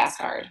give them a gas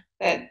card.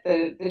 That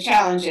the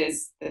challenge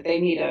is that they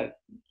need a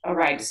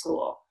ride to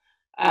school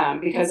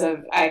because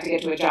of I have to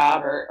get to a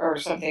job or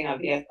something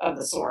of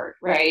the sort,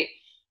 right?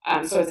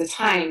 So it's a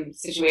time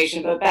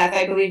situation. But Beth,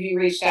 I believe you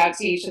reached out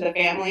to each of the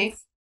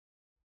families.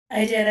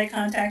 I did. I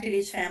contacted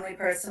each family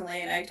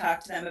personally and I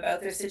talked to them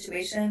about their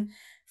situation.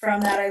 From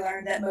that, I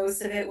learned that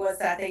most of it was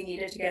that they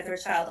needed to get their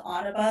child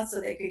on a bus so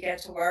they could get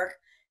to work.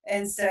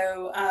 And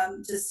so,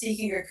 just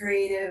seeking a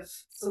creative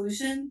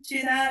solution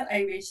to that,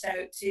 I reached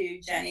out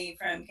to Jenny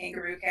from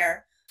Kangaroo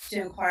Care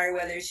to inquire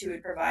whether she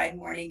would provide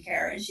morning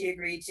care, and she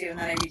agreed to. And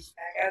then I reached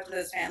back out to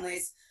those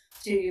families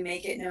to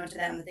make it known to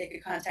them that they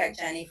could contact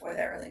Jenny for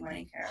their early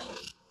morning care.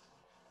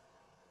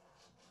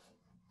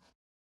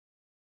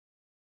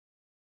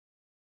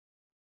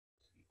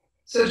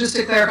 So just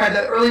to clarify,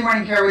 the early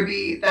morning care would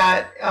be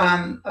that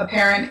a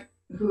parent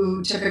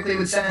who typically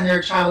would send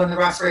their child on the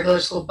Roxbury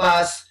Village School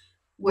bus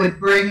would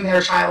bring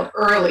their child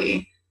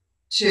early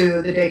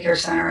to the daycare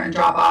center and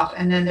drop off.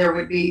 And then there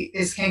would be,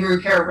 is Kangaroo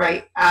Care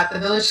right at the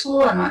village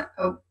school? I'm not,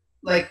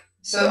 okay.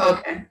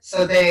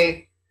 So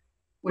they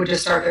would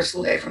just start their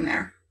school day from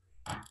there.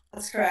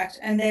 That's correct.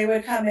 And they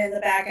would come in the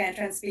back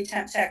entrance, be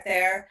temp check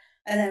there.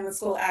 And then when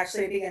school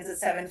actually begins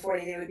at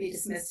 7:40, they would be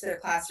dismissed to their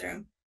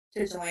classroom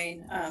to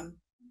join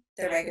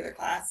their regular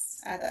class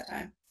at that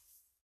time.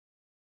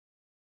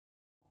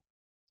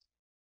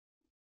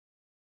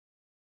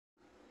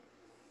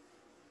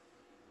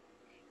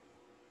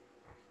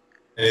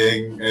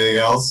 Anything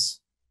else?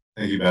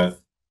 Thank you,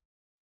 Beth.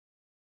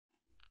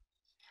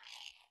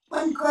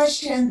 One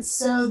question.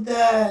 So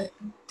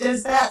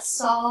does that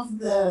solve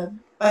the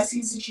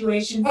busing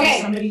situation for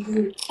somebody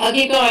who? I'll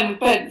keep going,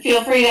 but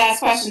feel free to ask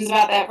questions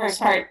about that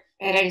first part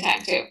at any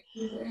time too.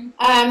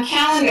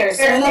 Calendars.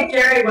 I think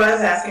Jerry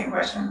was asking a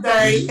question.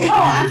 Sorry.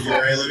 I'm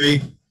sorry,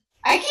 Libby.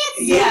 I can't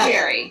see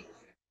Jerry.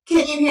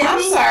 Can you hear me?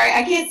 I'm sorry.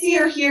 I can't see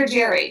or hear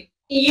Jerry.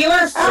 You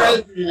are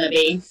frozen,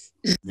 Libby.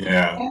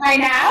 Yeah. Am I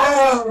now?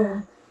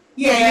 Oh.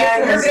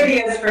 Yeah, your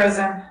video is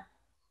frozen.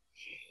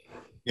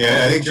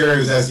 Yeah, I think Jerry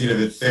was asking if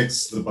it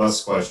fixed the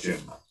bus question.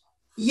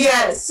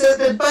 Yeah, so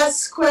the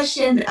bus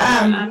question.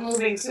 I'm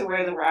moving to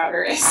where the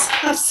router is.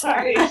 I'm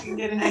sorry. You can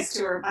get a nice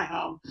tour of my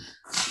home.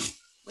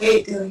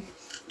 Wait,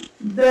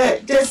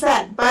 does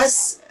that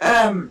bus?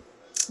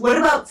 What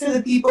about for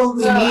the people who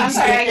need? I'm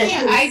sorry.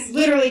 I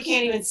literally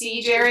can't even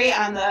see Jerry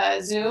on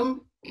the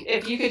Zoom.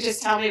 If you could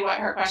just tell me what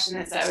her question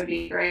is, that would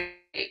be great.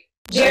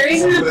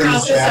 Jerry's in the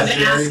process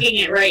of asking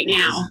it right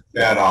now.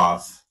 That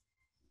off.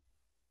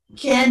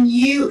 Can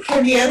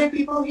the other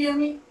people hear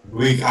me?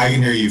 I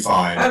can hear you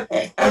fine.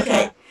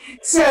 Okay.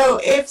 So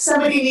if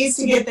somebody needs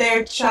to get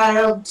their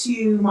child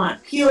to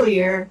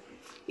Montpelier,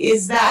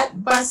 is that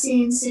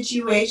busing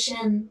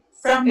situation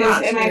from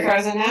Roxbury? Am I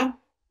frozen now?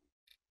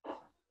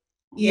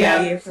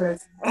 Yeah, you're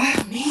frozen.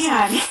 Oh,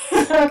 man.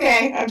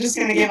 Okay, I'm just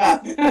gonna give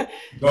up. Go ahead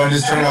and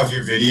just turn off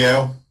your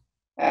video.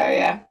 Oh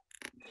yeah.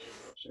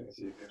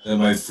 That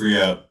might free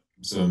up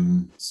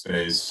some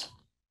space.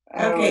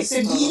 Okay,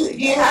 so do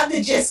you have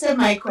the gist of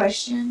my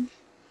question?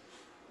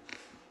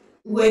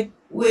 Would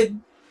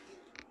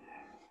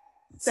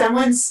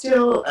someone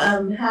still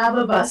have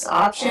a bus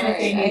option if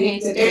they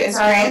needed to get Is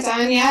Grant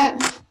on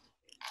yet?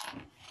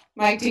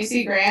 Mike, do you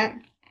see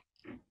Grant?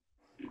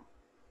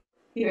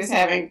 He was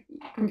having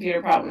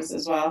computer problems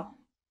as well.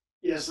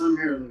 Yes, I'm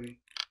here, Libby.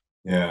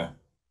 Yeah.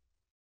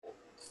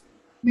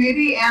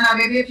 Maybe, Anna,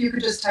 if you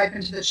could just type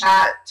into the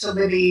chat to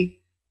Libby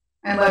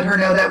and let her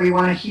know that we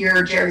want to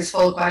hear Jerry's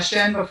full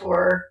question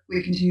before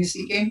we continue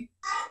speaking.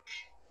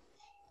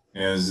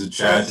 Yeah, is the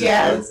chat?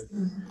 Yeah.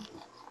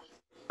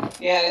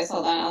 Yeah, it is.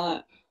 Hold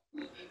on.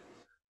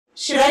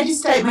 Should I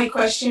just type my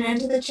question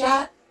into the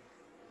chat?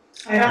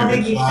 I don't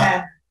think you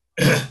can.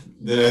 I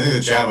think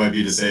the chat might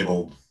be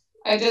disabled.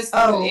 I just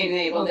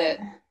enabled it.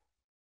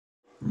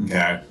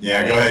 Okay.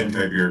 Yeah, go ahead and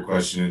type your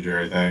question in,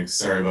 Jerry. Thanks.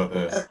 Sorry about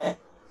this. Okay.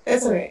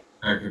 That's all right.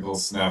 Technical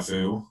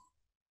snafu.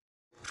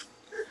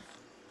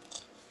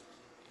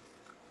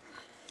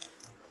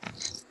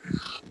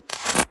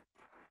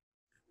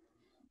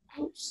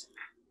 Oops.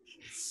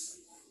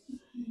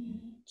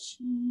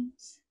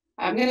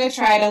 I'm going to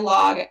try to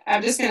log.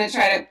 I'm just going to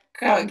try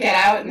to get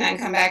out and then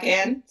come back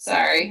in.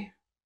 Sorry.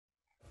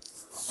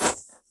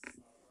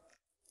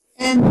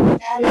 And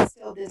that is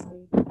still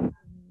disabled.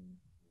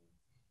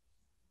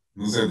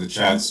 Looks like the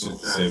chat's still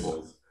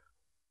disabled.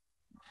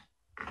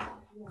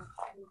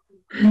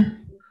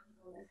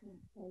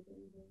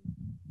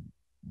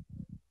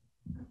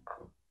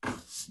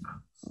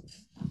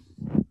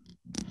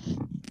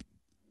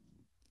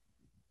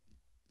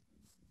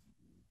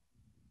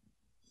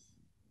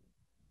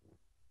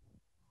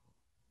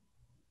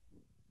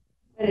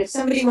 But if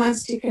somebody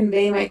wants to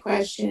convey my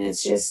question,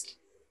 it's just,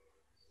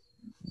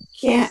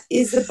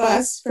 is the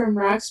bus from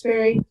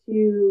Roxbury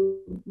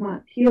to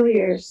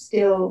Montpelier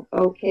still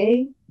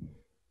okay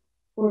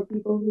for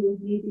people who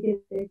need to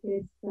get their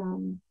kids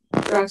from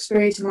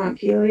Roxbury to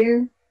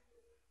Montpelier?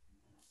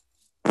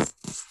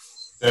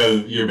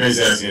 So you're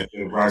basically asking if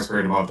the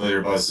Roxbury to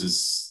Montpelier bus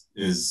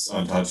is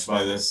untouched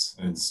by this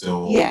and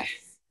still. Yeah.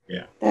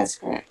 Yeah. That's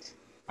correct.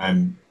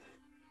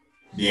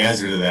 The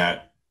answer to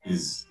that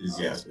is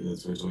yes, but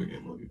let's wait till we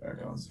get Libby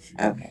back on. So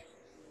Okay.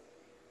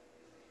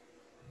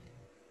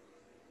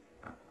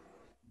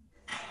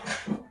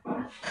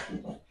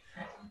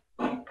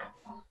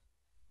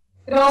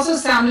 It also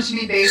sounded to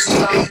me, based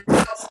on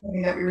the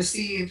testimony that we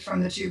received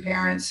from the two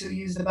parents who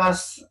used the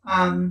bus,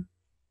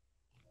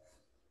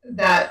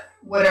 that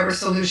whatever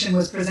solution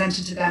was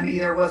presented to them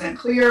either wasn't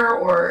clear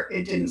or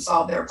it didn't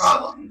solve their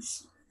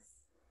problems.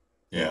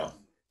 Yeah.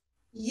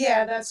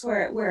 Yeah, that's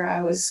where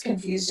I was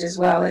confused as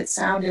well. It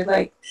sounded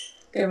like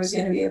there was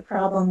going to be a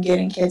problem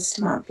getting kids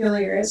to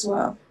Montpelier as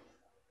well.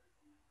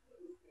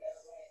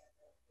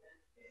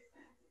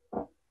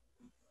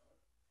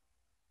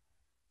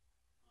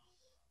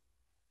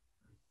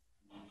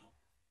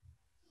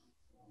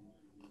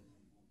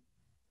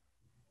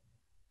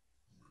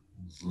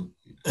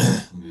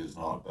 He is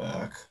not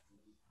back.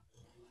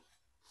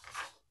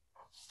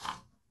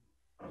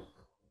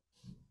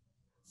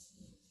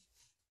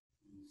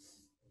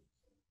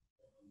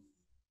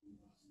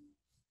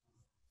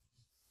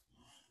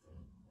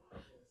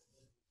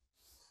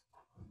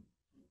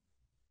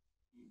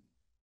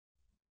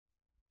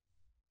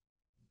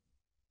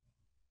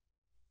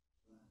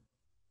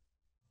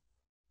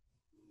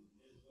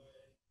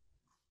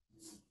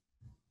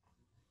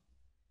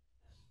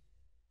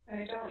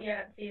 I don't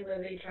yet see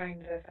Lily trying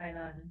to sign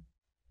on.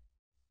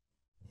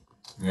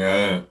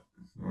 Yeah,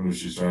 I wonder if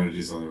she's trying to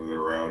do something with her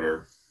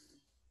router.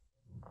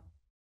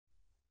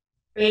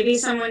 Maybe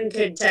someone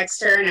could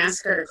text her and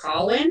ask her to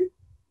call in.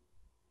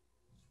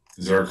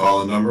 Is there a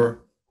call-in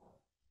number?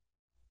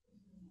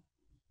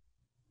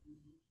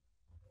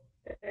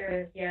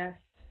 There is, yes.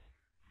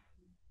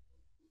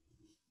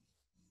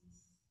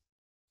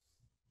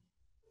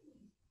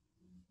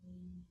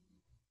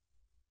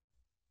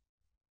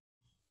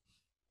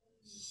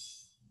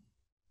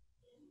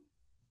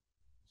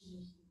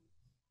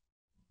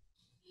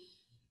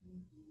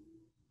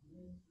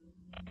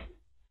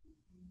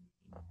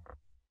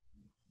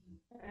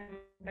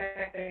 I'm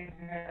back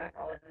there that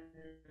call in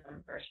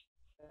number,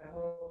 so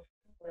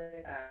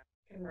hopefully that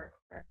can work.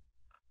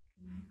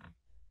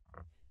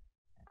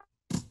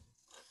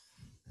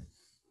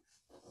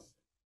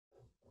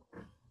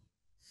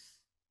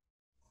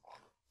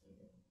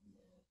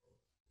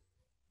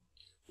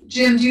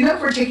 Jim, do you know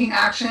if we're taking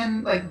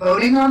action, like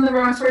voting on the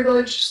Roxbury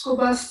Village school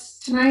bus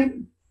tonight?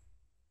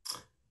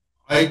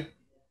 She's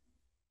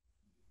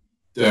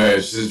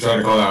trying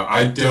to call out.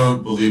 I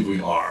don't believe we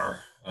are.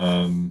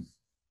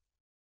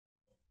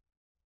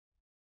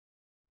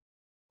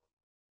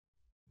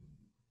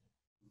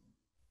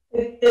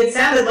 It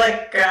sounded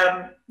like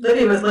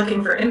Libby was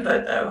looking for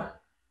input, though.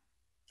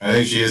 I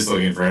think she is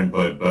looking for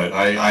input, but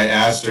I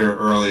asked her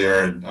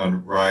earlier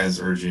on Ryan's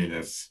urging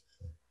if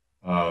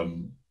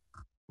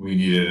we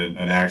needed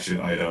an action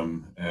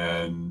item,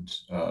 and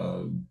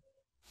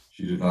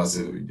she did not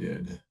say that we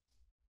did.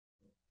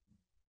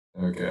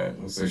 Okay,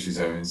 looks like she's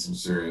having some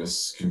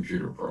serious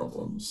computer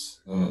problems.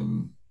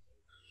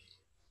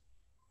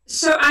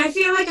 So I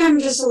feel like I'm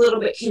just a little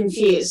bit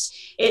confused.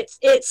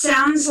 It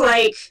sounds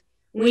like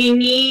we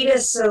need a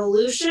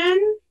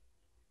solution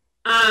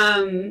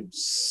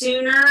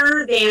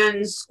sooner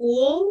than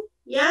school,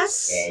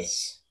 yes?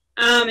 Yes.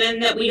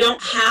 And that we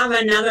don't have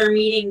another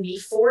meeting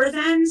before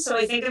then. So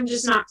I think I'm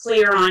just not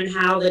clear on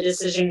how the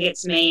decision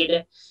gets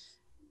made,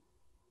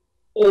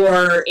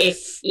 or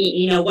if,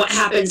 you know, what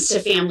happens to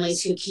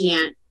families who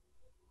can't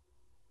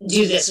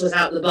do this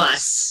without the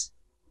bus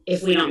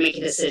if we don't make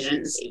a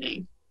decision this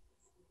evening.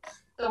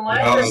 So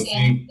my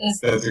understanding is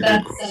that's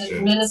an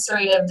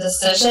administrative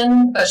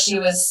decision, but she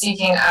was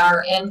seeking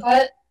our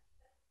input.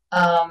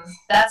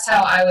 That's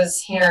how I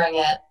was hearing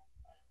it.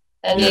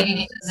 And maybe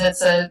because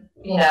it's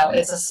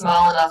a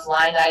small enough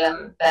line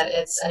item that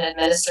it's an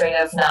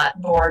administrative,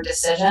 not board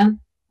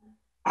decision.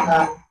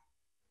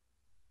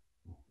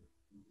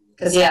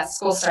 Because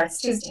school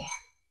starts Tuesday.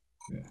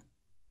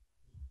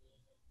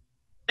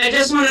 I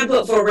just want to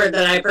put forward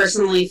that I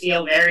personally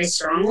feel very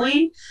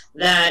strongly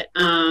that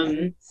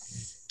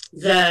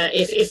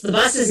if the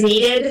bus is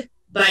needed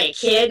by a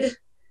kid,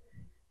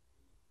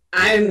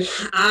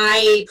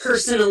 I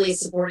personally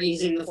support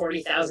using the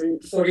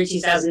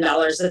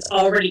 $42,000 that's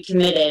already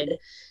committed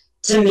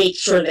to make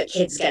sure that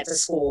kids get to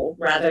school,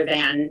 rather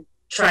than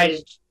try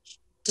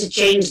to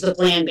change the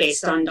plan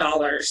based on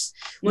dollars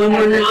when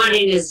we're not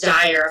in as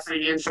dire a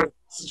financial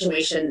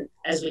situation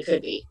as we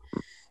could be.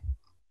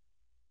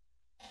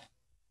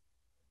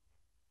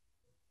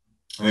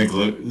 I think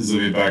Liz will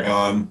be back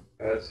on.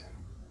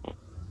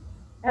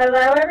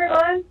 Hello,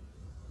 everyone.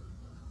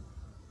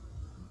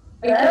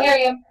 We can hear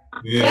you.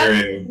 We can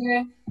hear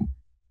you.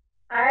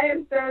 I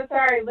am so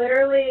sorry.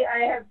 Literally, I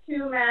have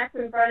two Macs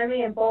in front of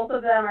me, and both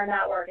of them are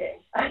not working.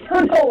 I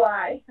don't know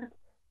why.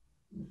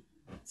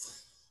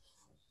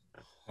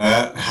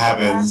 That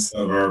happens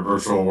of our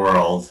virtual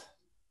world.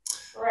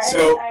 Right.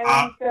 So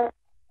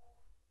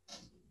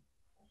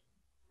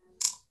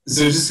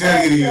just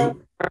kind of give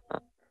you.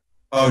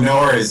 Oh, no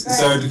worries.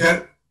 So to kind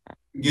of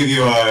give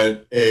you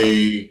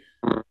an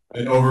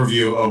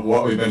overview of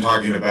what we've been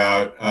talking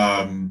about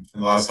in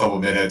the last couple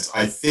of minutes,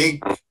 I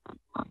think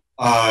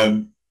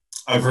I've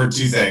heard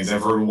two things.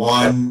 I've heard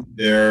one,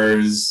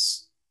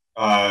 there's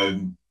I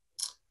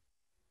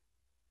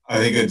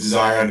think a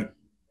desire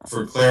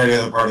for clarity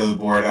on the part of the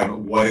board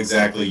on what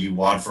exactly you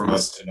want from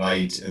us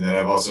tonight, and then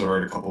I've also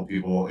heard a couple of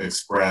people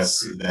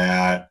express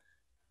that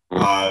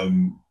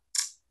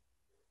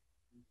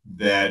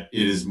that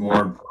it is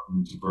more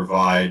important to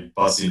provide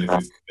busing if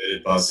we've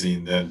committed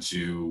busing than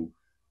to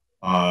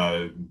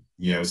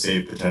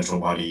save potential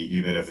money,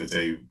 even if it's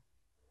a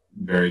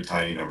very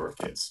tiny number of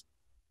kids.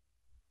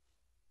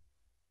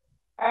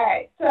 All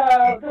right. So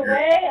the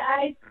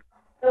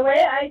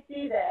way I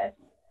see this,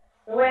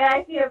 the way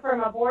I see it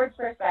from a board's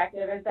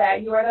perspective is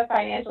that you are the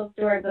financial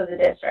stewards of the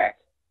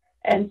district,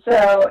 and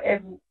so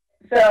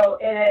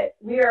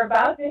we are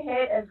about to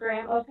hit, as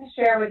Grant will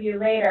share with you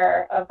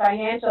later, a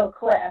financial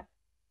cliff.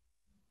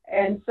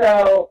 And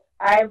so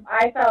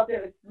I felt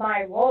it was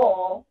my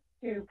role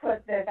to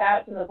put this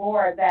out to the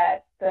board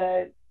that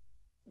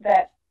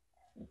that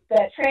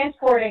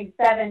transporting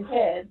 7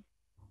 kids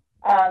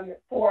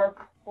for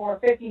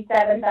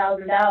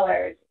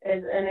 $57,000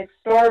 is an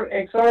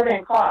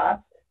exorbitant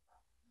cost.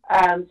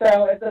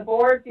 So if the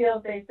board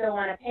feels they still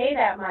want to pay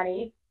that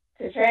money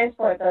to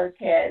transport those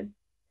kids,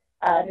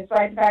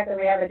 despite the fact that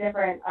we have a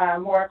different,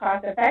 more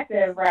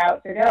cost-effective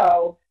route to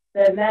go,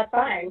 then that's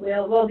fine.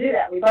 We'll do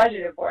that. We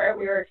budgeted for it.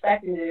 We were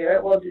expecting to do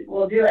it.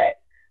 We'll do it.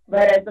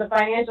 But as the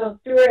financial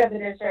steward of the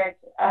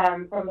district,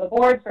 from the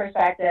board's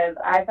perspective,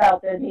 I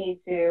felt the need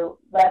to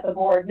let the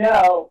board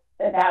know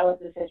that that was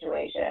the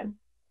situation.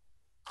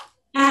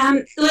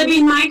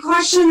 Libby, my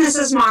question, this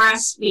is Mara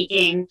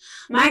speaking.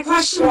 My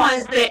question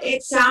was that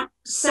it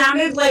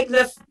sounded like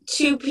the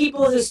 2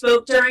 people who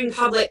spoke during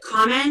public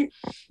comment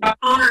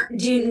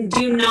do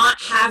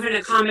not have an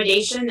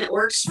accommodation that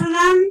works for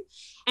them.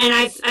 And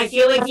I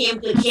feel like the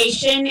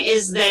implication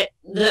is that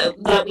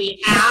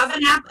we have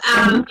a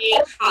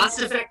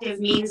cost-effective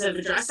means of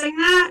addressing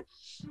that,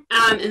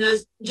 and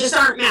those just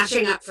aren't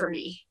matching up for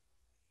me.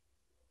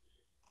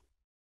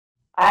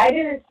 I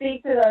didn't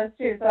speak to those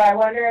 2, so I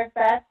wonder if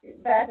Beth,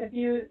 if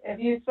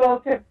you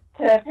spoke to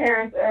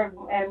parents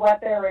and what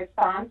their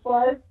response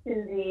was to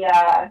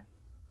the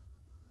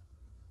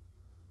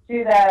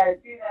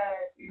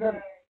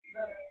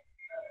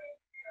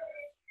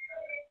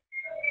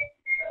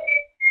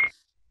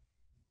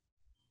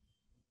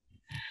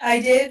I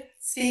did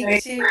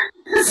speak to.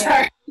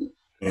 Sorry.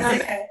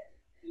 Okay.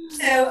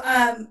 So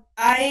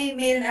I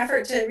made an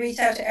effort to reach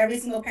out to every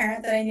single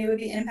parent that I knew would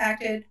be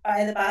impacted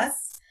by the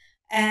bus,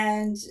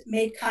 and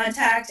made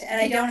contact. And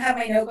I don't have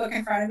my notebook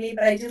in front of me,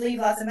 but I did leave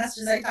lots of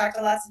messages. I talked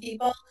to lots of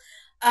people.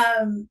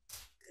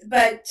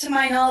 But to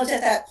my knowledge,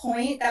 at that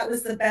point, that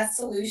was the best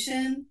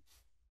solution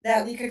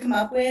that we could come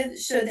up with,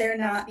 should there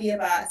not be a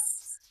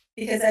bus,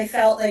 because I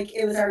felt like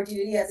it was our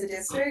duty as a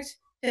district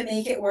to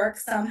make it work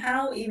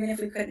somehow, even if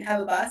we couldn't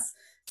have a bus.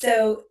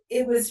 So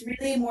it was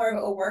really more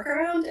of a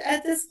workaround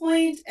at this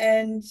point,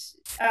 and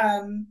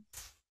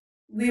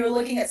we were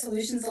looking at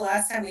solutions the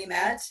last time we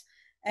met,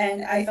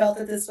 and I felt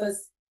that this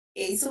was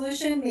a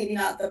solution, maybe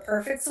not the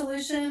perfect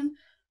solution,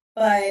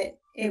 but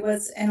it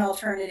was an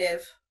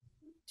alternative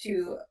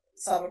to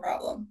solve a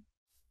problem.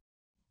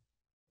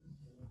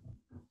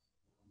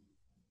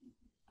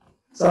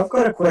 So I've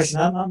got a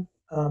question.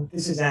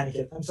 This is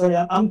Aniket. I'm sorry,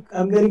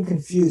 I'm getting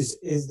confused.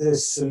 Is the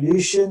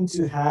solution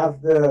to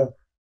have the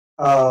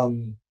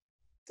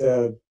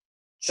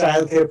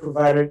childcare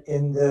provider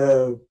in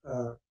the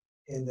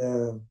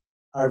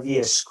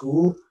RVS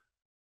school,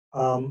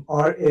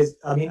 or is,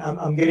 I mean,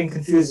 I'm getting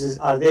confused.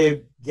 Are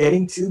they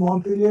getting to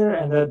Montpelier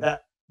and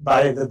that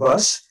by the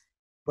bus,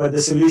 but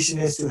the solution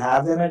is to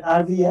have them at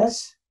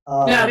RVS?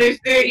 No,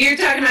 you're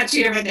talking about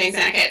 2 different things,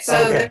 Aniket. So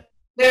okay.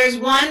 There's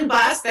one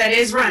bus that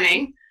is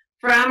running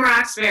from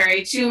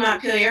Roxbury to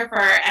Montpelier for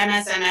our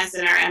MSMS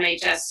and our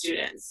MHS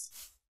students.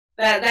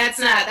 That's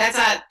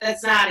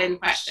not in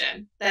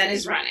question. That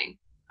is running.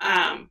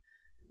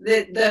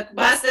 The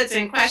bus that's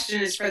in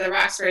question is for the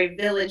Roxbury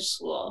Village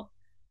School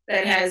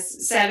that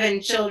has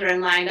 7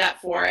 children lined up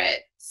for it,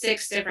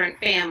 6 different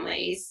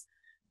families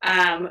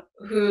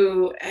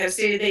who have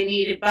stated they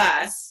need a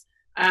bus.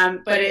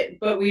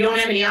 But we don't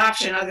have any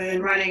option other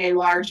than running a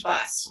large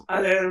bus,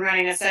 other than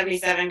running a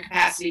 77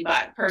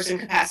 person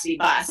capacity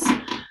bus.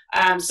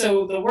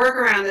 So the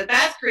workaround that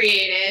Beth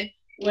created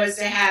was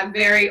to have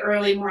very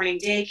early morning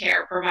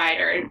daycare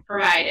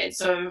provided.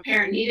 So if a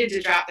parent needed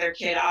to drop their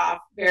kid off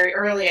very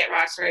early at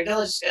Roxbury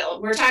Village School,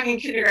 we're talking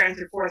kindergarten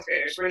through 4th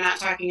graders. We're not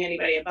talking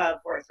anybody above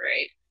 4th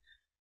grade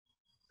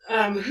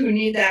who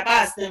need that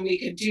bus, then we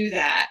could do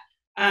that.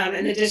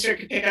 And the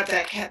district could pick up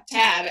that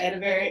tab at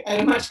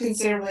a much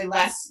considerably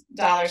less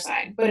dollar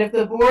sign. But if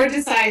the board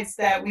decides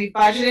that we've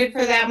budgeted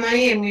for that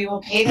money and we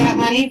will pay that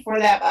money for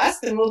that bus,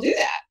 then we'll do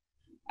that.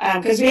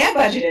 Because we have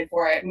budgeted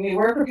for it and we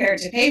were prepared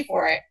to pay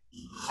for it.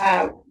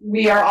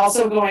 We are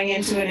also going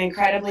into an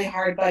incredibly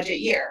hard budget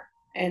year.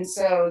 And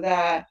so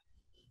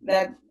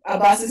that a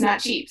bus is not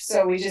cheap.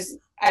 So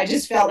I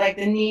just felt like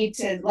the need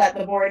to let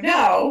the board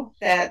know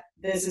that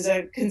this is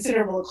a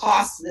considerable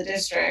cost to the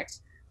district,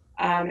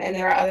 and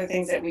there are other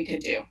things that we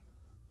could do.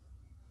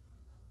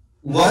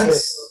 What? Okay,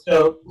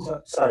 so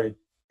sorry.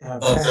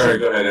 Sorry,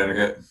 go ahead,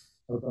 Etiquette.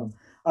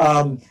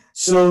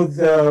 So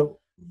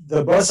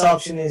the bus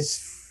option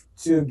is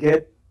to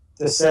get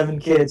the 7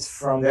 kids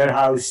from their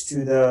house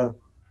to the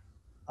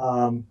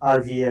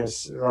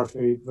RVS,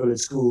 Roxbury Village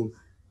School,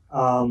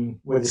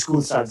 where the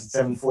school starts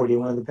at 7:40.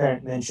 One of the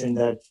parents mentioned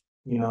that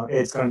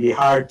it's going to be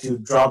hard to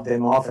drop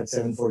them off at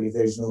 7:40 if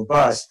there's no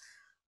bus.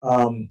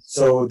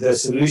 So the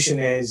solution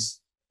is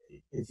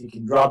if you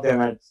can drop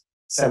them at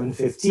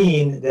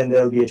 7:15, then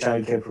there'll be a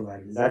child care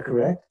provider. Is that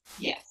correct?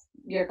 Yes,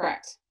 you're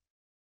correct.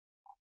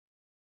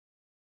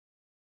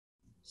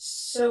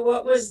 So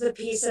what was the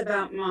piece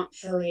about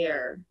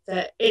Montpelier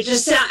that it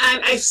just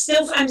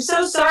I'm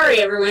so sorry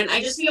everyone.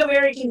 I just feel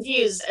very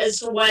confused as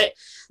to what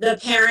the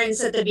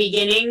parents at the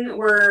beginning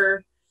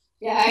were.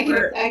 Yeah,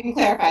 I can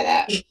clarify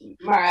that,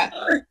 Mara.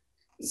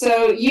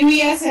 So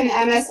UES and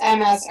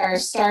MSMS are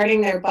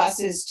starting their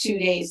buses 2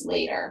 days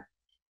later.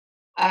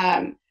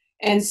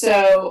 And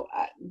so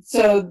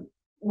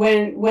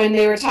when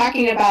they were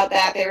talking about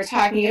that, they were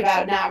talking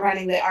about not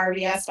running the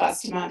RVS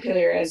bus to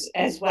Montpelier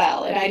as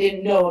well. And I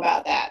didn't know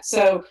about that.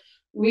 So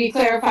we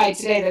clarified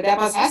today that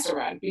bus has to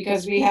run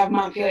because we have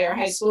Montpelier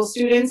high school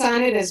students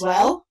on it as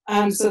well.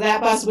 So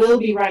that bus will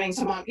be running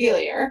to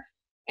Montpelier,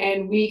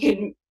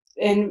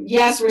 and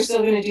yes, we're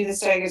still going to do the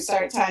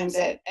start times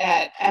at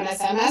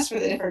MSMS for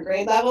the different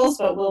grade levels,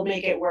 but we'll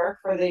make it work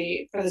for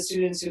the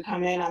students who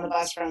come in on the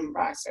bus from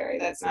Roxbury.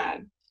 That's not,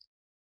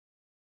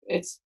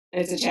 it's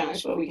a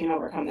challenge, but we can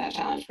overcome that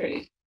challenge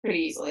pretty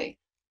easily.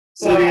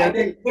 So I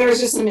think there's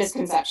just some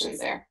misconceptions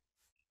there.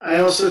 I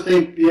also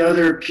think the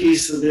other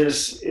piece of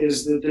this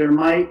is that there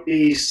might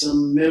be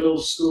some middle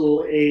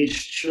school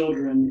aged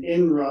children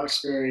in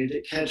Roxbury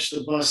that catch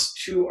the bus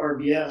to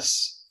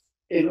RBS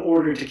in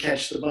order to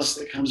catch the bus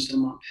that comes to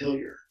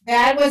Montpelier.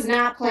 That was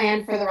not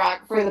planned for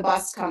the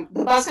bus company.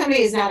 The bus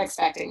company is not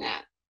expecting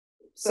that.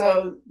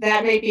 So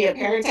that may be a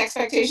parent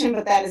expectation,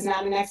 but that is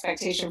not an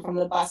expectation from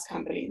the bus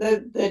company.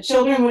 The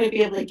children wouldn't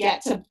be able to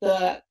get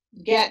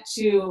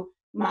to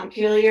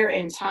Montpelier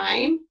in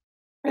time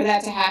for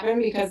that to happen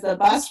because the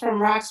bus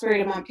from Roxbury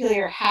to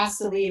Montpelier has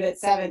to leave at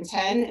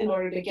 7:10 in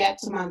order to get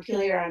to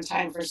Montpelier on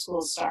time for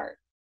school start.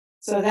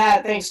 So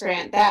thanks,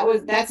 Grant.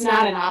 That's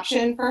not an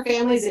option for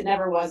families. It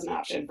never was an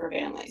option for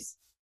families.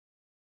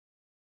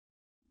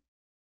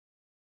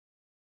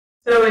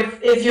 So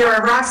if you're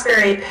a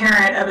Roxbury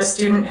parent of a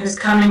student who's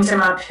coming to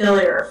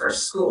Montpelier for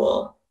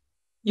school,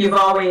 you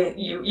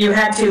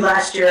had to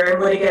last year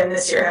and would again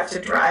this year have to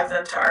drive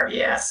them to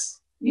RVS.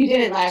 You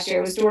didn't last year.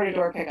 It was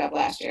door-to-door pickup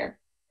last year.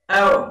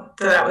 Oh,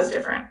 so that was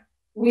different.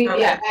 Okay.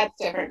 Yeah, that's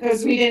different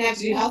because we didn't have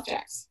to do health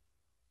checks.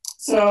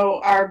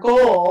 So our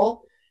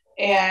goal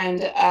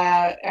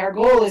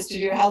is to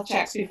do health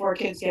checks before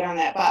kids get on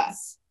that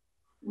bus.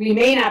 We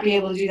may not be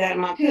able to do that in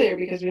Montpelier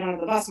because we don't have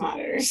the bus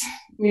monitors.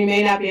 We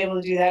may not be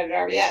able to do that at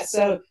RVS.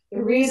 So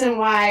the reason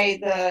why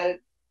the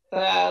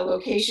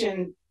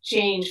location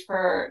changed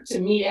to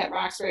meet at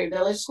Roxbury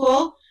Village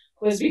School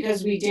was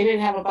because we didn't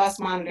have a bus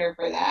monitor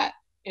for that,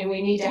 and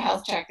we need to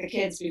health check the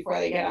kids before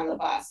they get on the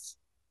bus.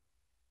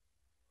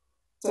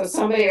 So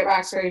somebody at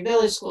Roxbury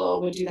Village School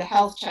would do the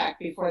health check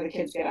before the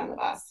kids get on the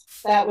bus.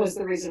 That was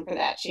the reason for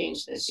that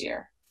change this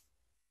year.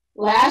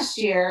 Last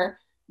year,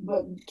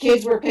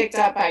 kids were picked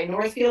up by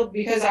Northfield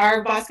because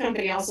our bus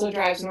company also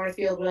drives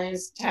Northfield,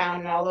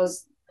 Williamstown, and all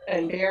those,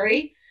 and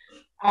Barry.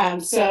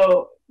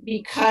 So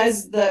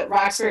because the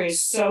Roxbury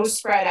is so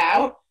spread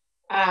out,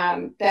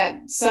 that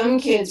some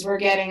kids were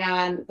getting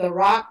on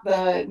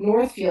the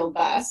Northfield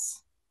bus,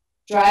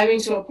 driving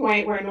to a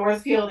point where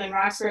Northfield and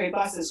Roxbury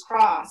buses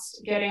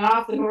crossed, getting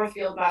off the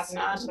Northfield bus and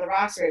onto the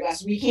Roxbury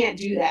bus. We can't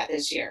do that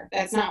this year.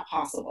 That's not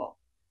possible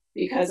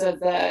because of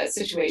the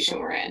situation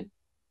we're in.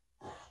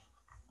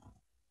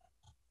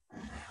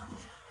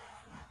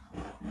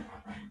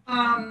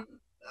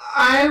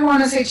 I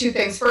want to say two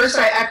things. First,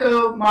 I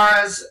echo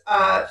Mara's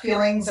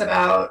feelings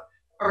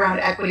around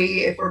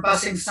equity. If we're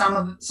busing some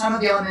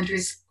of the elementary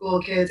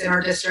school kids in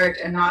our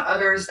district and not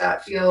others,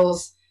 that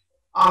feels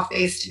off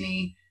base to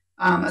me,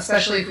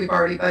 especially if we've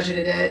already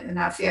budgeted it and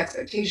that's the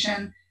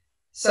expectation.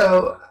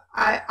 So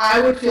I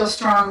would feel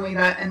strongly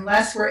that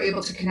unless we're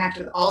able to connect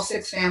with all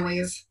 6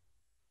 families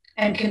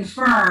and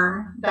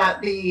confirm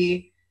that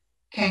the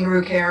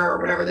kangaroo care or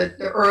whatever,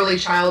 the early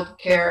child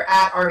care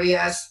at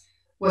RVS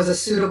was a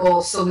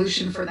suitable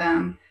solution for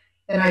them,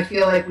 then I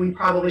feel like we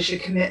probably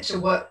should commit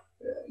to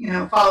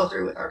follow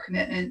through with our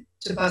commitment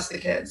to bus the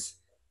kids.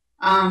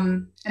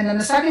 And then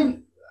the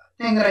second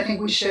thing that I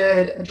think we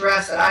should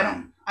address that I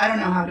don't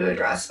know how to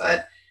address,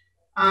 but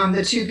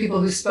the 2 people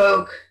who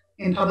spoke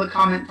in public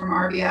comment from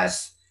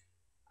RVS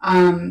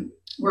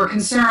were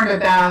concerned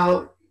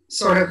about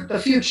sort of the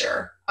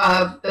future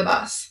of the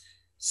bus.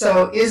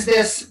 So is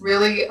this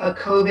really a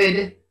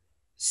COVID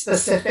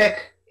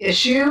specific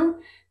issue?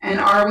 And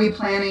are we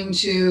planning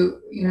to,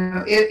 you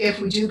know, if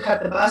we do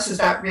cut the bus, is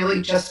that really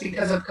just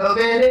because of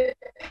COVID?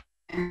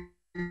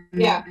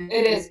 Yeah,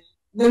 it is.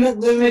 The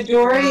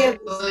majority of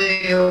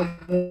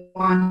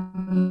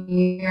 1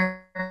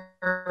 year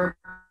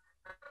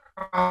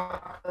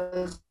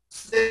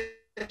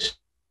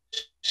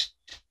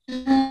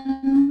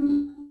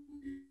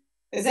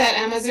Is that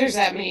Emma's or is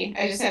that me?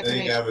 I just have to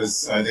make sure.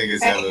 I think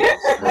it's Emma's.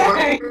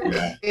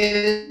 Yeah.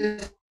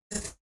 Is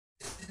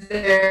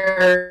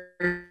there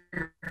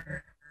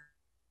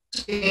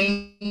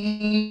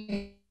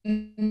danger?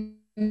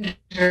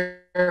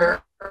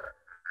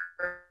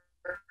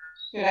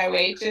 Should I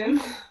wait, Jim?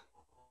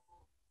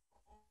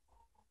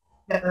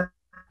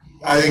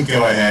 I think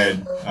go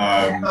ahead.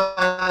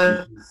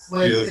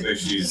 She looks like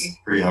she's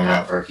pretty hung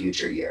up for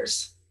future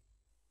years.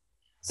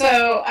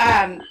 So,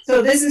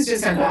 so this is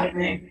just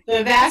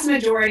the vast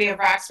majority of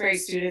Roxbury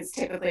students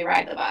typically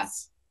ride the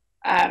bus.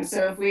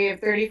 So if we have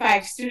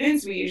 35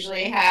 students, we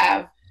usually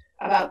have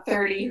about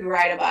 30 who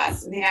ride a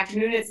bus. In the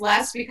afternoon, it's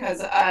less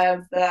because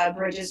of the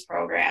Bridges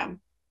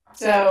program.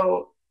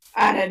 So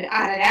on an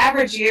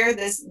average year,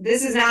 this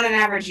is not an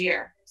average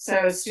year.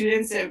 So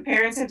students and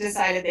parents have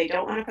decided they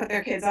don't want to put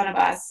their kids on a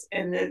bus,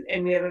 and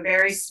we have a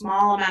very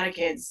small amount of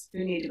kids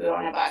who need to go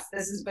on a bus.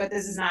 But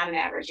this is not an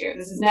average year.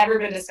 This has never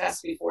been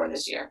discussed before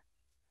this year.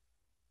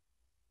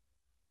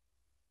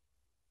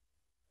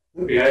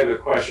 Libby, I have a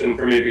question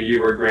for maybe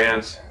you or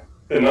Grant.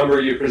 The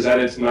number you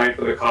presented tonight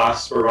for the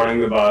costs for running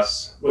the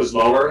bus was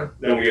lower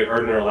than we had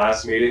heard in our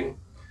last meeting.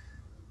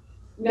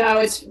 No,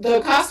 it's the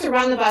cost to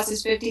run the bus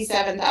is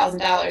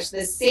 $57,000.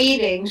 The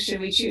savings,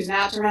 should we choose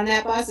not to run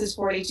that bus, is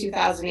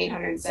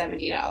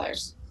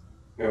 $42,870.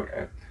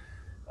 Okay.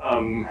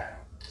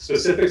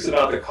 Specifics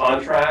about the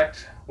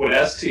contract. Would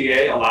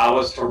STA allow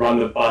us to run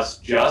the bus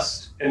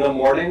just in the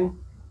morning?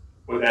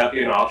 Would that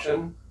be an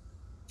option?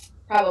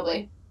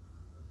 Probably.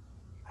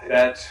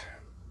 That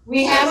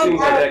seems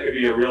like that could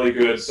be a really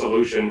good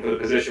solution for the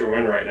position we're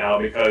in right now,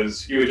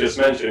 because you had just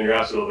mentioned, and you're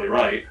absolutely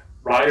right,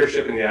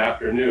 ridership in the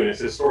afternoon is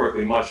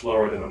historically much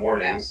lower than the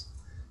mornings.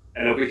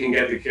 And if we can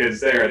get the kids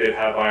there, they'd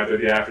have either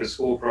the after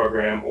school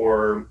program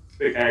or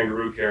the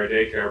kangaroo care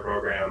daycare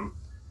program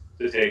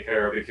to take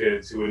care of the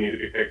kids who would need to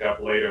be picked up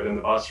later than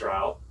the bus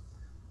route.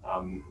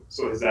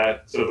 So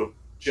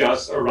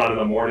just a run in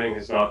the morning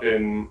has not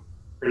been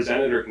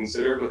presented or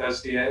considered with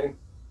STA?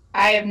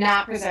 I have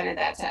not presented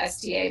that to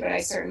STA, but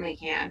I certainly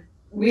can.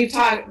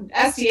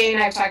 STA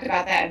and I have talked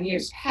about that in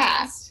years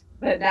past,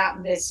 but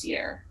not this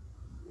year.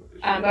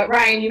 But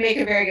Ryan, you make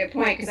a very good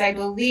point, because I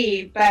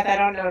believe, Beth, I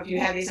don't know if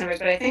you have these numbers,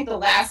 but I think the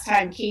last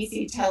time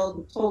Casey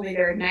told me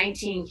there were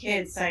 19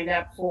 kids signed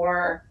up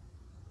for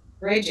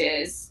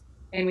Bridges,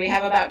 and we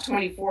have about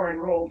 24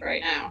 enrolled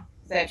right now.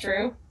 Is that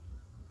true?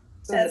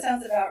 That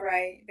sounds about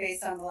right,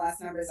 based on the last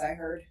numbers I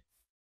heard.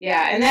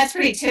 Yeah, and that's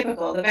pretty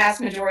typical. The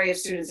vast majority of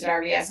students at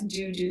RVS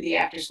do the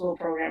after-school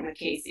program with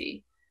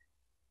Casey.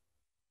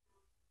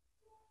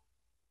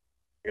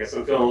 I guess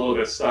I'm feeling a little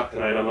bit stuck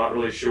tonight. I'm not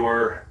really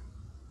sure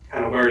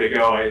kind of where to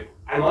go.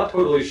 I'm not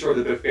totally sure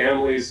that the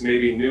families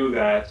maybe knew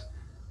that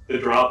the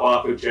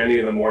drop-off with Jenny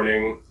in the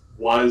morning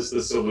was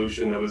the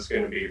solution that was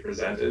going to be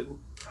presented.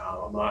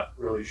 I'm not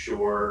really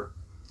sure.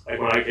 Like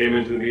when I came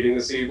into the meeting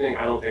this evening,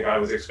 I don't think I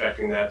was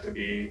expecting that to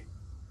be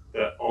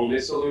the only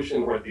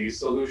solution or the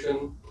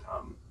solution.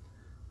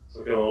 So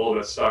I'm feeling a little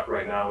bit stuck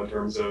right now in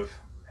terms of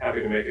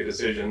having to make a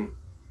decision.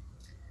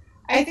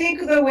 I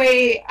think the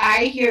way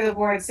I hear the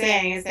board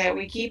saying is that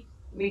we keep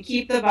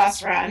the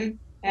bus run,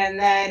 and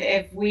then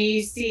if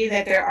we see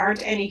that there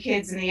aren't any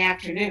kids in the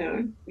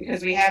afternoon,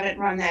 because we haven't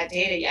run that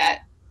data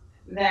yet,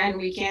 then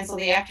we cancel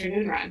the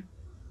afternoon run.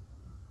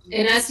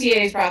 And STA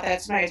has brought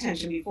that to my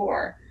attention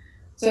before.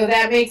 So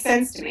that makes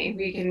sense to me.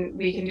 We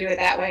can do it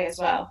that way as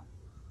well.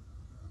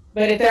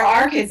 But if there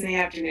are kids in the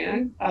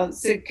afternoon, a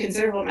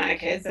considerable amount of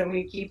kids, then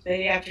we keep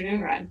the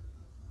afternoon run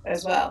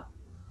as well.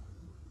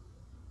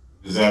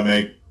 Does that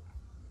make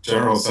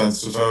general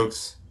sense to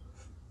folks?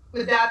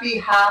 Would that be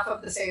half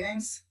of the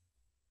savings?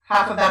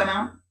 Half of that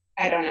amount?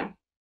 I don't know.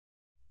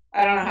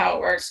 I don't know how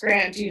it works.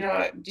 Grant, do you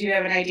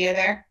have an idea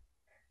there?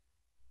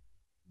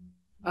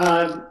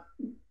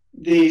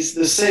 The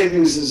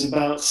savings is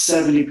about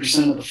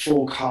 70% of the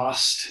full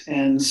cost,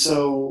 and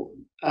so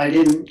I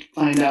didn't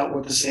find out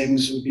what the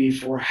savings would be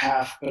for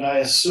half, but I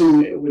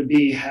assume it would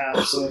be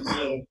half. So instead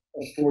of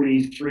a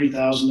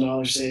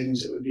 $43,000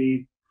 savings, it would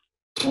be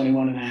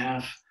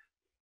 21.5.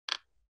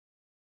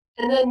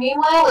 And then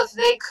meanwhile, if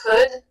they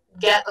could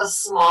get a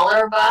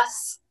smaller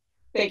bus,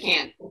 they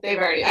can't. I've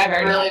already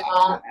really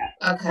won't.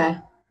 Okay.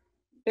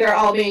 They're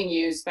all being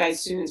used by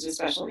students with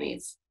special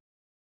needs.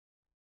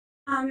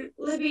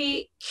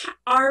 Libby,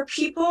 are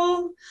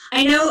people,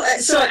 I know,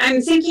 so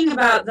I'm thinking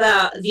about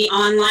the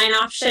online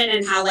option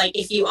and how, like,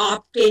 if you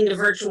opt into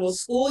virtual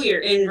school, you're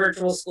in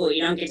virtual school,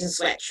 you don't get to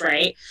switch,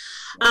 right?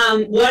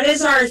 What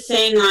is our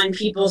thing on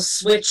people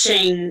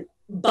switching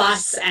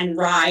bus and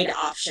ride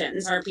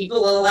options? Are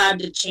people allowed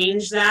to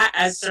change that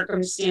as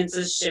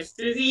circumstances shift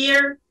through the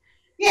year?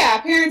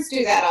 Yeah, parents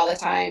do that all the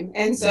time.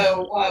 And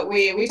so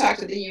we talked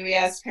to the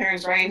UES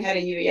parents. Ryan had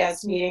a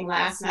UES meeting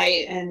last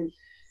night, and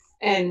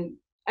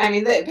I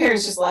mean, the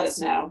parents just let us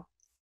know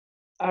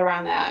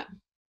around that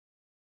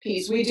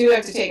piece. We do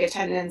have to take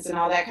attendance and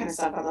all that kind of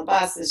stuff on the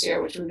bus this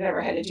year, which we've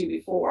never had to do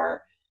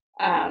before.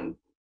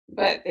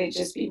 But they'd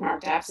just be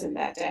marked absent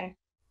that day.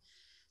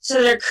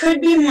 So there could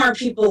be more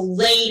people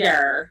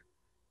later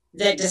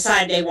that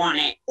decide they want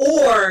it,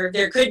 or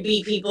there could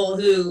be people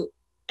who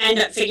end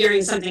up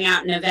figuring something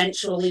out and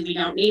eventually we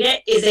don't need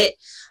it. Is it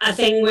a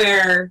thing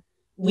where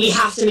we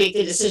have to make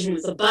the decision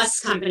with the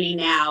bus company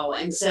now,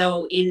 and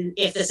so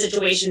if the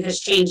situation has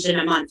changed in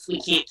a month,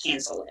 we can't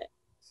cancel it?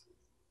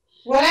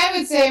 What I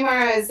would say,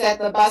 Mara, is that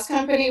the bus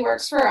company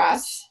works for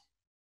us.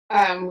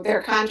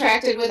 They're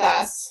contracted with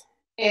us,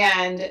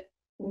 and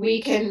we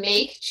can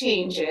make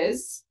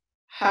changes.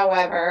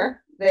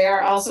 However, they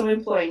are also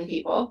employing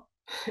people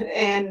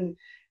and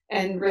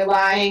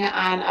relying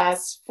on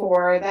us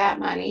for that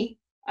money.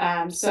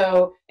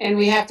 And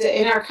we have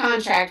to, in our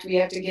contract, we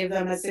have to give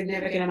them a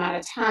significant amount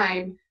of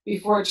time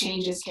before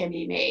changes can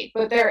be made.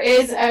 But there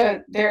is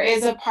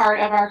a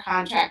part of our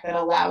contract that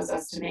allows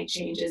us to make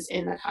changes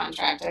in the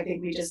contract. I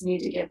think we just need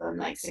to give them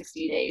like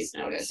 60 days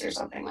notice or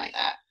something like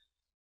that.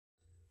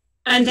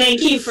 And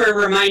thank you for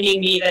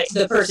reminding me that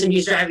the person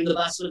who's driving the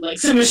bus would like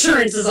some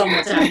assurances on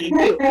what's happening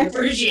too. I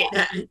appreciate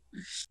that.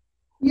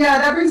 Yeah,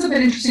 that brings up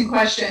an interesting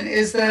question.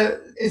 Is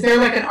there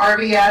like an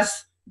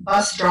RVS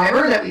bus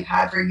driver that we've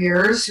had for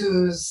years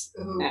who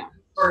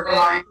are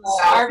relying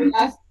on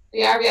the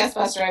RVS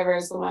bus driver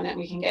is the one that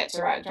we can get to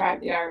drive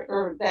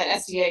or that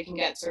SDA can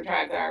get to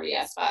drive the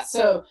RVS bus.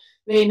 So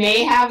they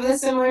may have the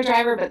similar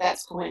driver, but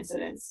that's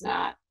coincidence,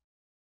 not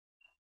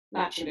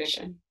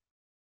tradition.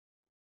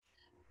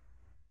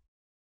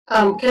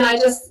 Can I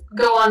just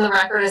go on the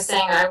record as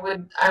saying I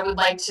would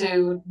like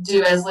to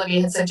do as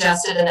Libby had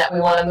suggested, and that we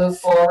want to move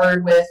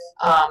forward with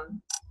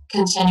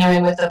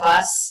continuing with the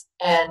bus,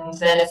 and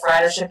then if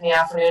ridership in the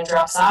afternoon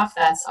drops off,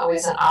 that's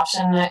always an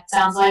option, it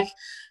sounds like.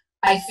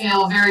 I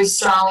feel very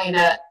strongly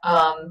that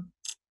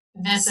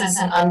this is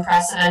an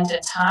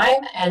unprecedented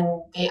time,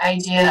 and the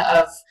idea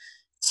of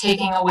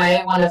taking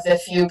away one of the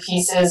few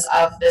pieces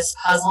of this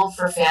puzzle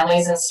for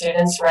families and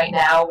students right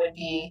now would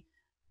be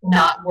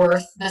not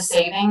worth the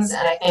savings.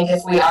 And I think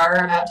if we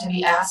are about to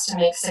be asked to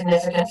make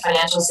significant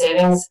financial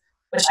savings,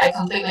 which I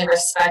completely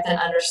respect and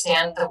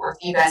understand the work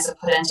you guys have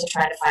put into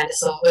trying to find a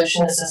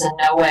solution, this is in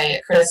no way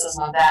a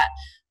criticism of that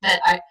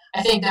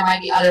I think there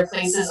might be other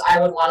places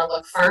I would want to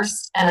look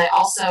first. And I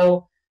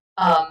also,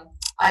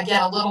 I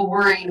get a little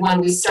worried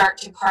when we start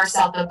to parse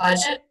out the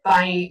budget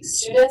by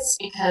students,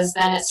 because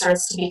then it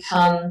starts to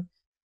become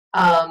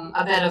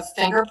a bit of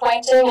finger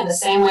pointing, in the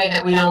same way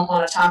that we don't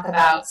want to talk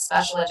about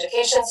special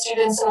education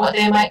students and what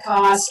they might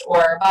cost,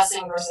 or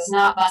busing versus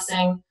not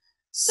busing.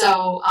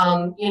 So,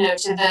 you know,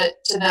 to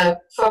the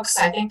folks,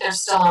 I think they're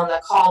still on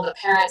the call, the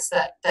parents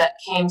that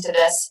came to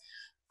this,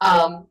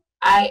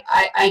 I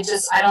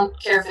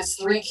don't care if it's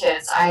 3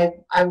 kids.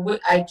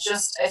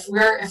 If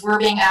we're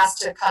being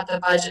asked to cut the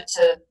budget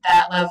to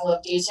that level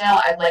of detail,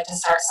 I'd like to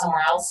start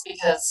somewhere else,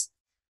 because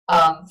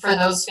for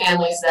those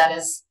families, that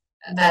is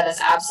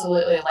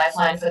absolutely a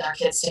lifeline for their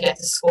kids to get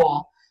to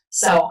school.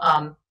 So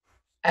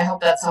I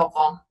hope that's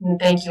helpful. And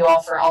thank you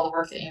all for all the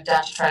work that you've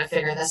done to try to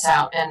figure this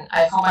out. And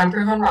I hope I'm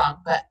proven wrong,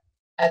 but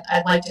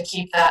I'd like to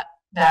keep that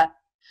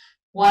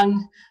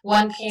one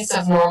piece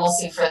of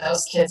normalcy for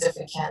those kids if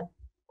we can.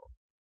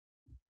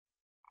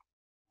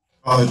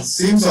 Well, it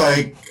seems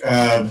like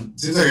a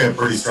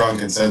pretty strong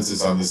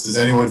consensus on this. Does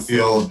anyone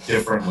feel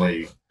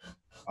differently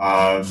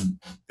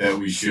that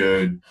we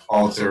should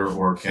alter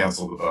or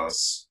cancel the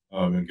bus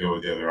and go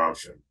with the other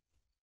option?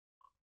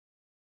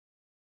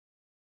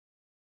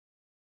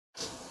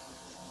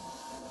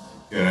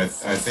 Good.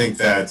 I think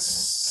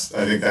that's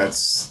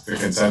the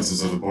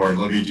consensus of the board.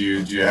 Libby, do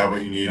you have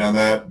what you need on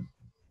that?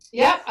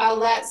 Yep, I'll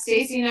let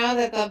Stacy know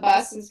that the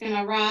bus is going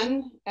to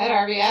run at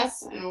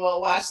RVS, and we'll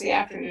watch the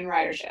afternoon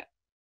ridership.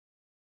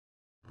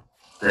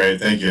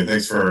 Great, thank you.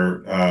 Thanks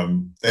for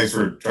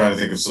trying to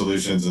think of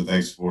solutions, and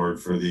thanks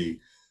board for the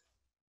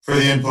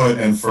input,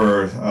 and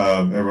for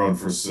everyone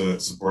for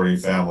supporting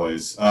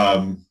families.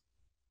 There's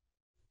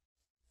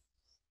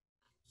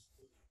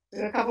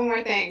a couple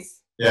more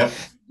things. Yep.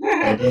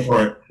 Go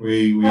for it.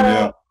 We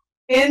know.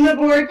 In the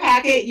board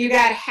packet, you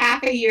got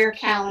half a year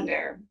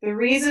calendar. The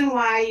reason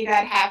why you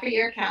got half a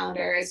year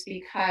calendar is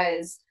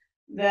because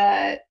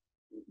the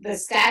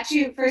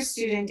statute for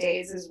student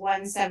days is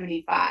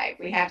 175.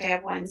 We have to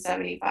have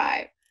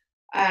 175.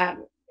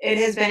 It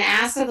has been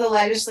asked of the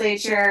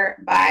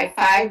legislature by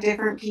 5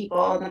 different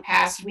people in the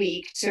past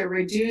week to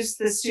reduce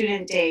the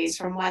student days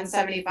from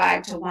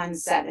 175 to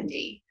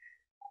 170.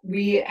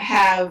 We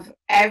have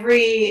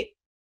every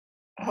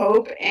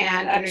hope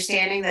and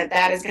understanding that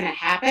that is going to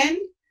happen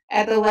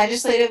at the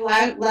legislative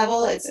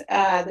level. It's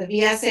the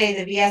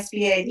VSA, the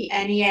VSBA, the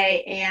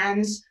NEA,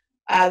 and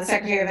the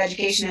Secretary of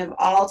Education have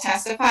all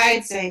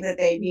testified saying that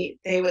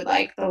they would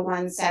like the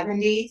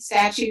 170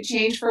 statute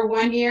change for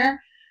 1 year.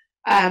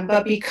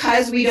 But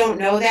because we don't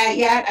know that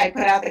yet, I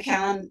put out the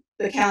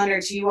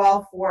calendar to you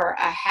all for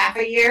a half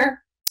a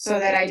year so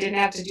that I didn't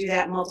have to do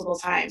that multiple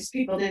times.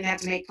 People didn't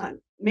have to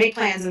make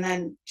plans and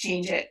then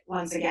change it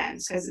once again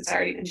because it's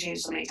already been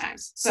changed so many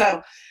times.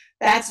 So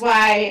that's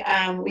why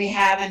we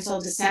have until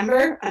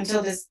December,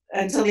 until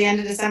the end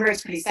of December.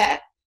 It's pretty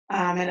set,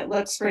 and it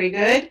looks pretty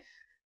good.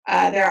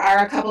 There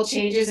are a couple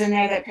changes in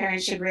there that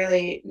parents should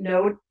really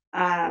note,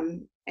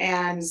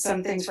 and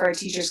some things for our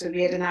teachers because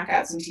we had to knock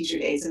out some teacher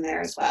days in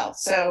there as well.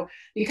 So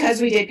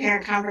because we did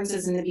parent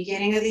conferences in the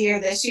beginning of the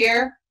year this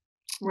year,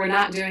 we're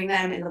not doing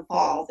them in the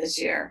fall this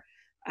year.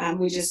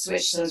 We just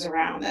switched those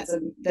around. That's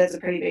a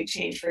pretty big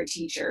change for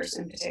teachers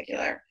in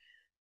particular.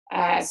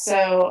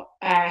 So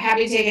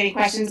happy to take any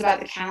questions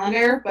about the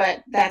calendar,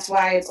 but that's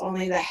why it's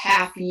only the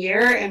half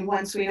year. And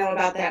once we know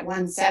about that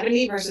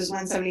 170 versus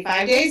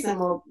 175 days, then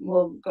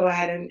we'll go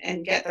ahead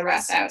and get the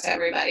rest out to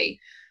everybody.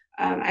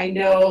 I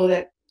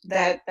know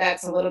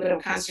that's a little bit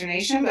of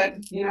consternation, but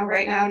you know,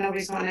 right now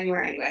nobody's going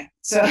anywhere anyway.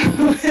 So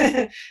go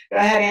ahead,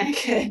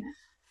 Anakin.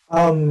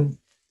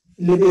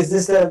 Libby, is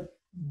this the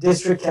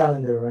district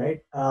calendar, right?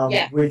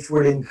 Yeah. Which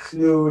would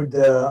include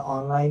the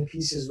online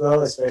piece as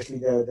well, especially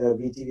the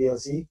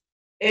VTVLC?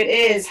 It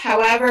is.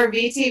 However,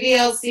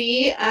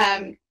 VTVLC,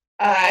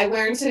 I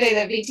learned today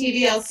that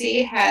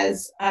VTVLC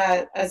has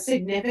a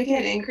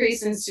significant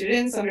increase in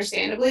students,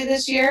 understandably,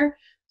 this year.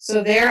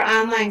 So their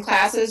online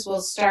classes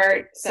will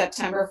start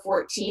September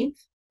 14th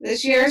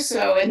this year.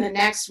 So in the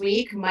next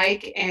week,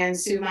 Mike and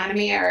Sue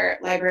Monami, our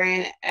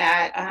librarian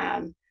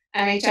at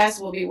MHS,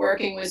 will be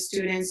working with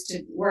students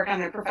to work on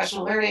their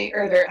professional learning,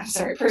 or their,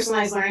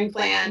 personalized learning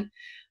plan,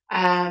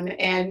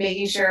 and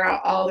making sure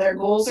all their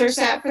goals are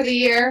set for the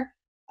year.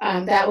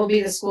 That will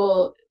be the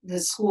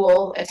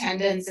school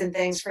attendance and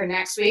things for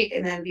next week,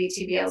 and then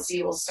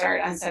VTVLC will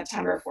start on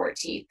September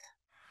 14th.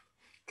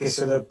 Okay,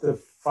 so the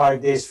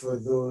 5 days for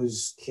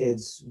those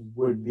kids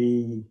would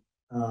be,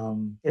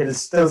 it'll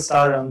still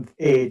start on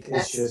 8.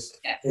 Yes.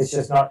 It's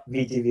just not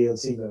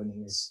VTVLC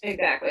learning.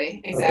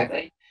 Exactly.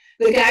 Okay.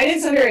 The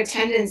guidance under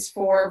attendance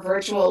for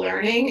virtual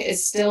learning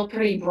is still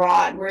pretty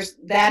broad.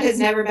 That has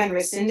never been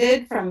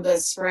rescinded from the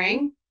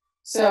spring.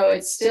 So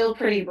it's still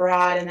pretty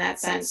broad in that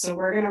sense. So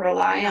we're going to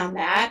rely on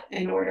that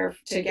in order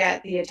to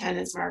get the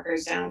attendance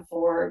markers down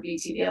for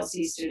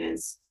VTVLC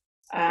students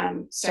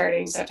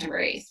starting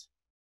September 8th.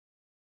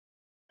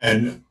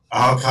 And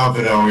how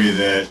confident are we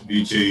that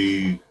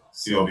VTCLB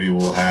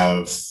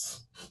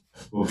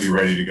will be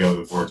ready to go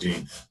the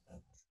 14th?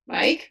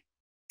 Mike?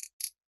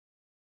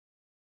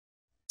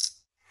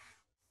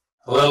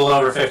 A little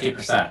over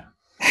 50%.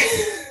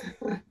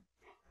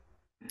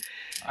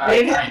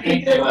 I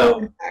think they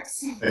will.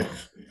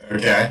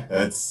 Okay,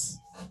 that's.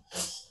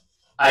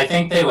 I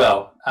think they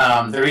will.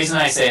 The reason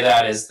I say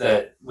that is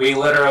that we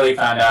literally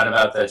found out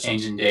about the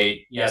change in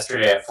date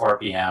yesterday at 4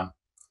 p.m.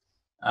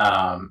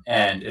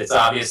 And it's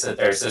obvious that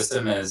their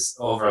system is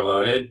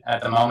overloaded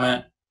at the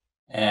moment.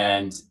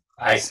 And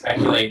I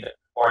speculate that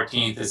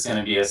 14th is going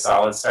to be a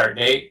solid start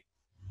date.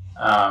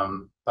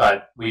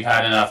 But we've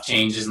had enough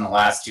changes in the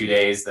last 2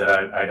 days that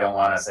I don't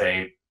want to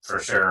say for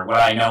sure. What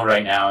I know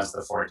right now is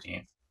the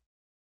 14th.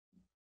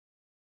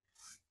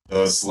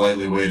 A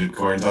slightly weighted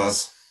coin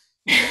toss.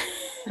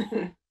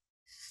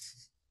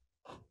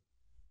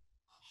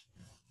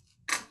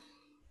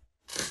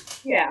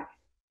 Yeah.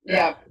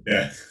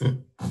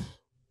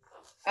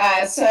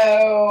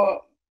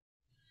 So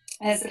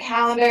as the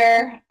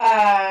calendar,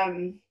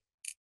 and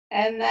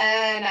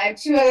then I have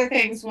 2 other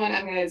things. One,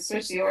 I'm going to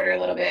switch the order a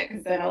little bit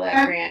because then I'll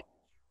let Grant.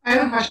 I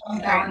have a question on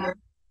the calendar.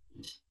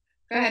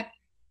 Go ahead.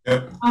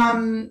 Yep.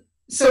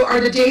 So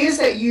are the days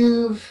that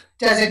you've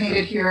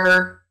designated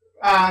here,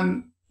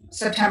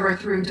 September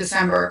through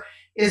December,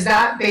 is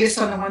that based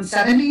on the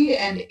 170?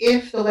 And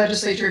if the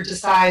legislature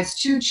decides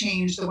to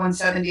change the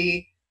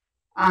 170,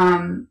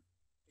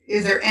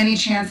 is there any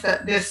chance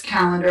that this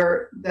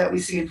calendar that we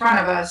see in front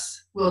of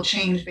us will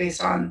change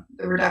based on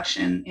the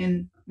reduction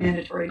in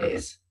mandatory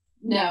days?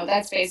 No,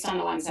 that's based on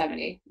the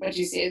 170. What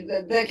you see,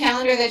 the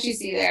calendar that you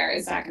see there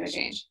is not going to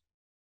change.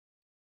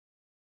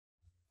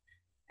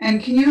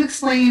 And can you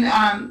explain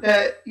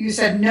that you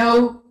said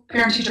no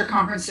parent-teacher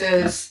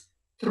conferences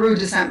through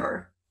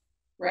December?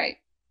 Right.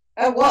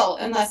 Well,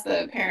 unless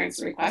the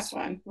parents request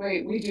one,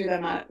 we do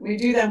them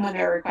when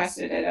they're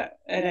requested at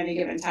any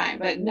given time,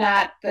 but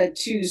not the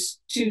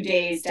two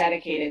days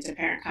dedicated to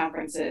parent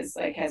conferences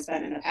like has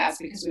been in the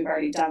past because we've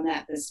already done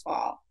that this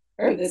fall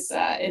or this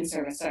in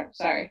service.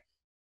 Sorry.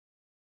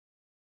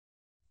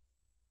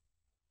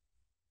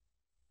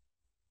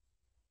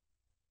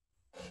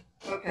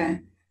 Okay,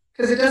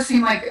 because it does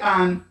seem like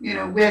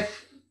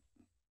with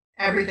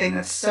everything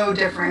that's so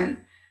different,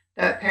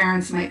 that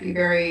parents might be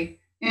very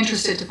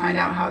interested to find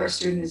out how their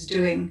student is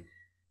doing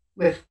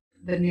with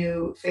the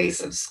new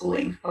face of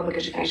schooling, public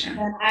education.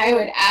 And I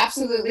would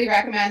absolutely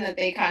recommend that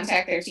they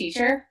contact their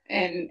teacher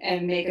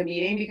and make a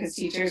meeting because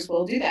teachers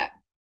will do that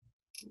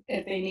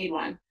if they need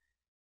one.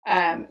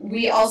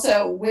 We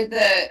also, with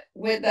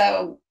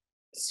the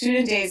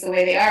student days the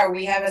way they are,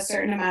 we have a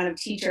certain amount of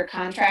teacher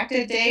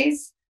contracted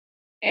days.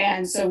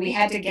 And so we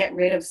had to get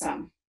rid of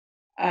some.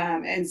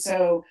 And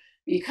so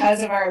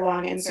because of our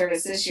long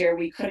in-service this year,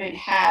 we couldn't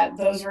have,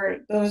 those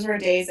were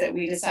days that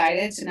we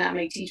decided to not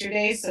make teacher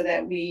days so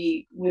that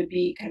we would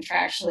be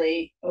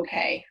contractually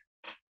okay.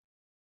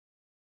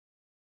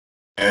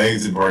 I think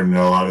it's important to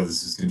know a lot of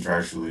this is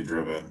contractually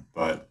driven,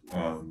 but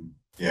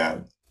yeah,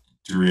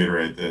 to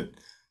reiterate that,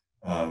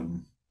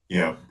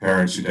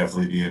 parents should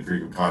definitely be in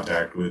frequent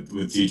contact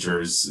with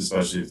teachers,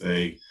 especially if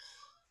they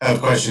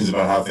have questions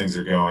about how things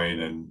are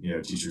going, and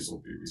teachers will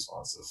be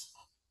responsive.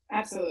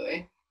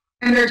 Absolutely.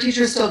 And are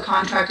teachers still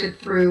contracted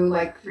through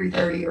like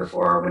 3:30 or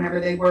 4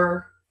 whenever they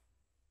were?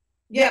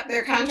 Yep,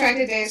 their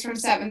contracted days from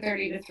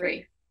 7:30 to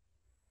 3.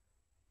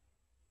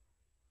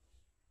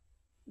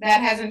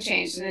 That hasn't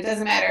changed, and it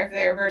doesn't matter if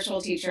they're a virtual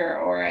teacher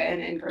or an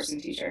in-person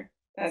teacher.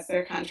 That's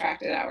their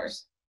contracted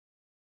hours.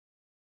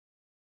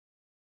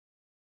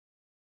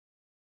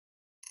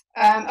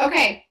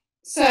 Okay,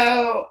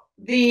 so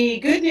the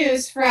good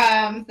news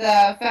from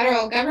the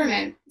federal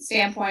government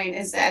standpoint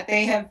is that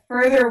they have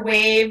further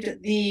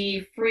waived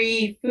the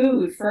free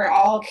food for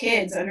all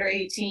kids under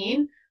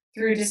 18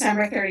 through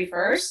December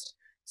 31st.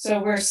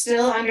 So we're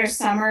still under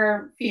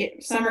summer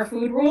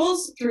food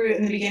rules through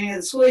in the beginning of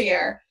the school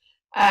year,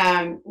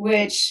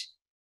 which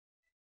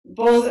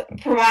both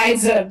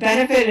provides a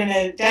benefit and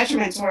a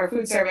detriment to our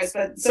food service.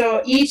 But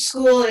so each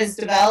school is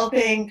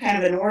developing kind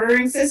of an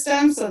ordering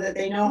system so that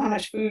they know how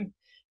much food,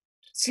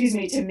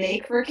 to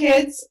make for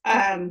kids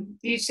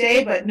each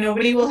day, but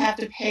nobody will have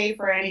to pay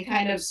for any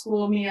kind of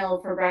school meal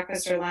for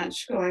breakfast or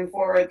lunch going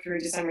forward through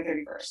December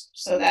 31st.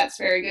 So that's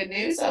very good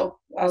news. I'll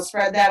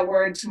spread that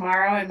word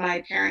tomorrow in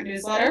my parent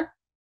newsletter.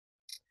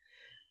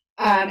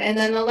 And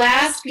then the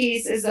last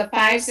piece is the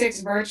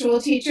 5-6 virtual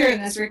teacher,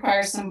 and this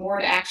requires some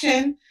board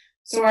action.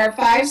 So our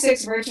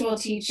 5-6 virtual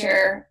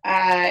teacher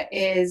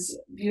is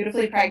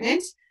beautifully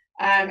pregnant.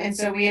 And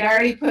so we had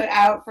already put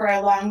out for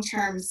a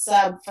long-term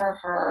sub for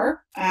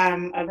her,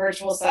 a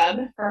virtual sub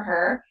for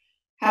her.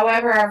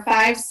 However, our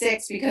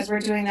 5-6, because we're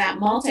doing that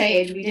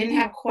multi-age, we didn't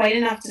have quite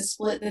enough to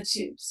split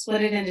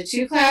it into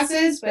 2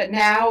 classes. But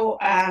now,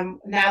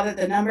 now that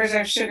the numbers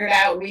are sugared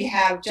out, we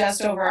have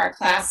just over our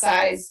class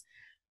size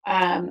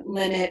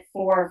limit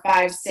for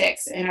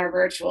 5-6 in our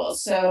virtual.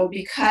 So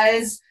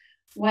because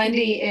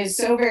Wendy is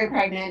so very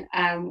pregnant,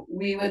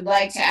 we would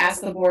like to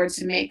ask the board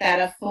to make that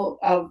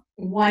a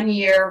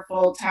 1-year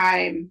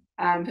full-time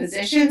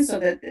position so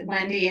that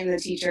Wendy and the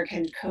teacher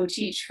can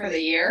co-teach for the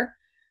year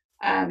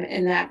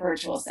in that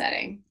virtual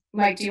setting.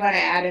 Mike, do you want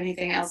to add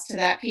anything else to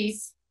that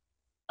piece?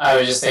 I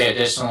would just say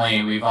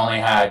additionally, we've only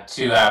had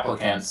 2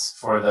 applicants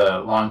for the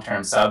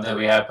long-term sub that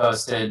we had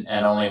posted,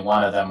 and only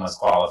one of them was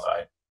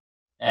qualified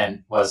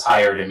and was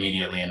hired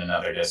immediately in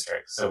another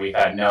district. So we've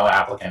had no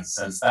applicants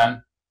since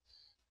then.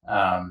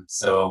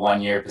 So a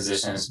 1-year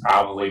position is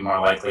probably more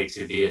likely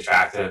to be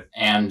attractive,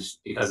 and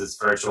because it's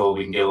virtual,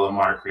 we can get a little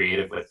more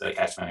creative with the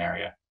catchment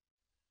area.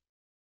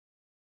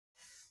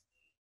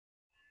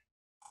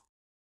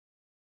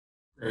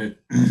 Great.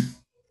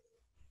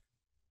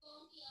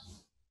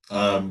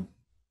 So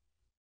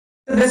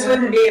this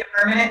wouldn't be a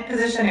permanent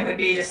position, it would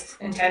be just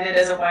intended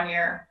as a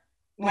 1-year.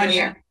 1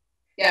 year.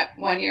 Yep,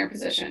 1-year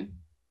position.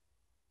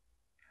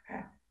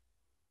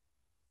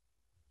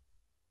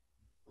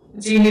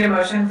 Do you need a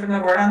motion from the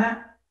board on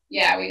that?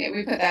 Yeah,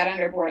 we put that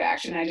under board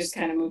action. I just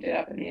kind of moved it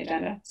up in the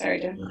agenda. Sorry,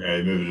 Jim.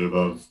 Okay, moved it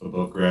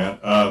above Grant.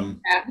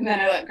 Yeah, and then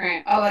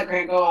I'll let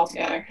Grant go all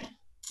together.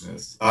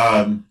 Yes.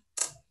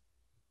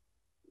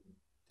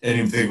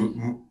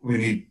 Anything we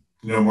need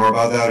to know more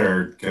about that,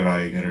 or can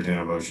I entertain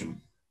a motion?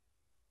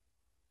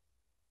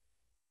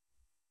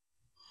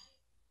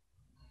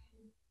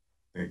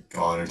 I think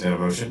I'll entertain a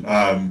motion.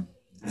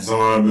 Does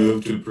someone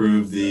move to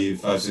approve the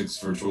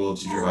 5-6 virtual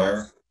teacher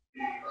hire?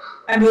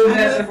 I move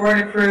that the board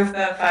approve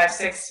the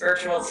 5-6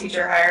 virtual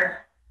teacher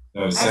hire.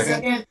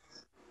 Second?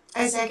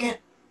 I second.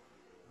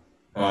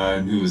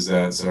 And who was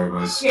that?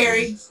 Sorry,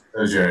 Jerry.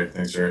 Oh, Jerry.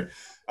 Thanks, Jerry.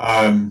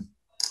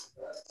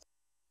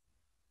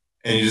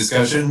 Any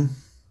discussion?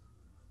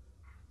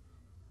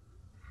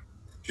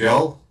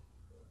 Jill?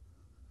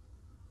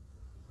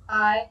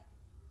 Aye.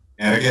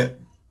 Aniket?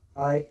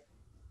 Aye.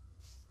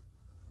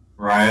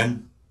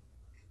 Ryan?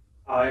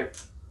 Aye.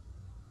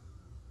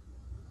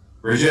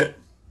 Bridget?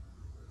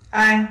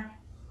 Aye.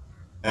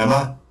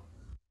 Emma?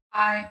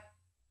 Aye.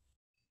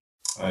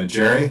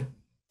 Jerry?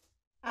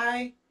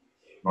 Aye.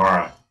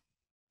 Mara?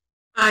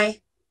 Aye.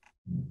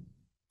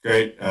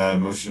 Great.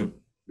 Motion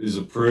is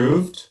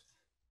approved.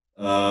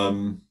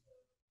 And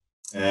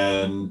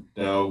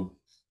now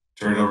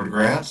turn it over to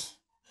Grant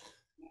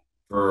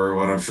for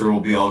what I'm sure will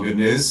be all good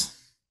news.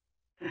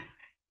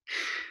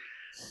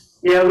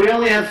 Yeah, we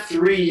only have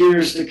 3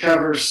 years to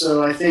cover,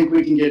 so I think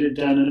we can get it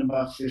done in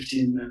about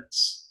 15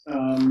 minutes.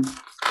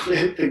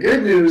 The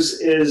good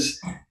news is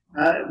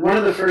one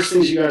of the first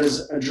things you got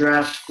is a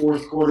draft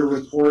 4th quarter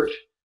report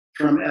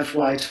from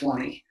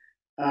FY20.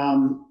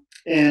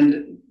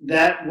 And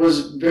that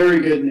was very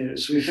good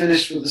news. We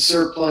finished with a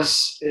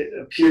surplus, it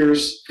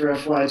appears, for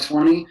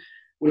FY20,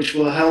 which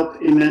will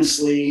help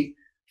immensely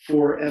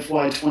for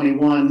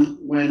FY21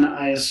 when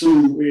I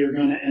assume we are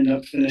going to end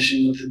up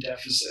finishing with a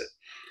deficit.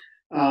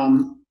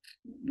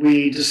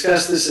 We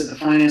discussed this at the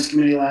Finance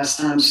Committee last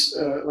time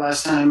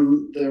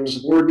there was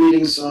a board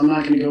meeting, so I'm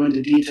not going to go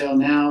into detail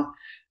now,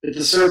 but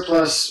the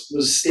surplus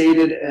was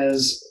stated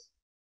as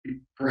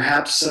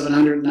perhaps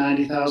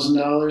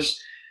 $790,000.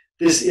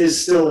 This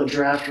is still a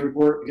draft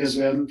report because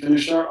we haven't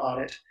finished our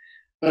audit,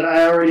 but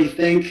I already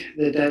think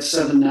that that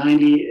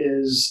 790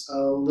 is a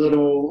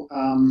little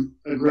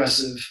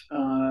aggressive.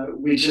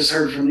 We just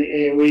heard from the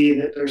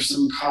AOE that there's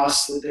some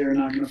costs that they're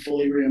not going to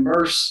fully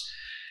reimburse.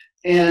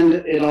 And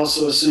it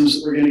also assumes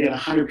that we're going to get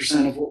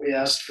 100% of what we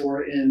asked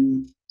for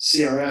in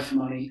CRF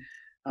money,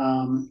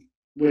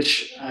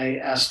 which I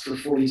asked for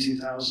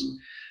 $42,000.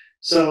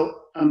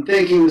 So I'm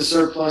thinking the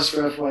surplus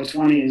for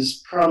FY20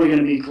 is probably going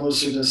to be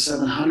closer to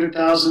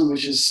 $700,000,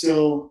 which is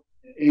still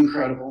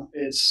incredible.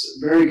 It's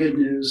very good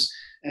news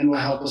and will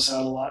help us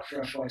out a lot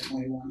for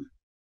FY21.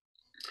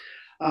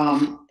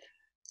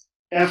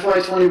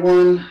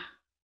 FY21,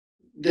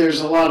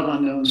 there's a lot of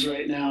unknowns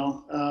right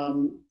now.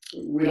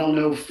 We don't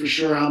know for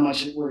sure how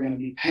much we're going to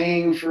be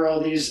paying for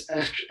all these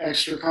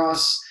extra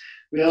costs.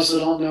 We also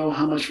don't know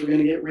how much we're going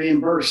to get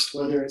reimbursed,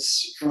 whether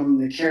it's from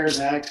the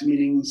CARES Act,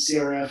 meaning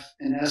CRF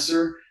and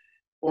ESSER,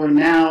 or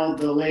now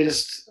the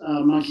latest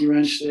monkey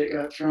wrench that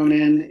got thrown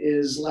in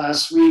is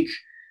last week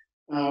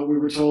we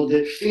were told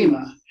that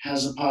FEMA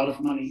has a pot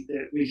of money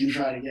that we can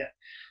try to get.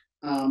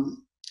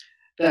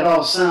 That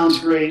all sounds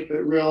great,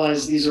 but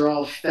realize these are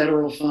all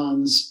federal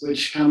funds,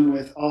 which come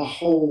with a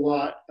whole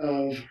lot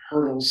of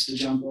hurdles to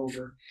jump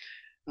over.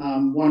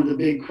 One of the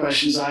big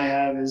questions I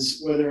have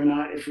is whether or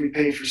not if we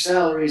pay for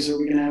salaries, are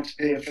we going to have to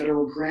pay a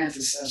federal grant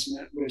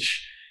assessment,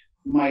 which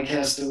Mike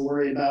has to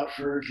worry about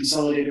for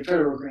consolidated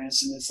federal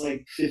grants, and it's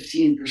like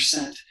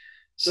 15%.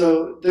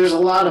 So there's a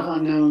lot of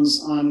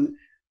unknowns on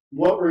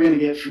what we're going to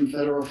get from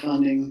federal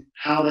funding,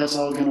 how that's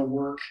all going to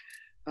work,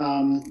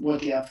 what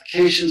the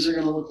applications are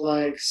going to look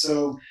like.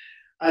 So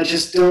I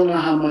just don't know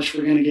how much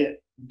we're going to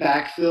get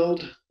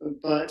backfilled,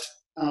 but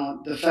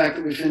the fact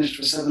that we finished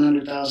with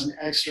 $700,000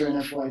 extra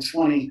in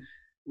FY20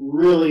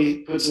 really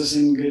puts us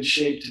in good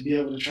shape to be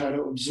able to try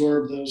to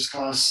absorb those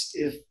costs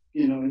if,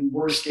 in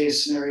worst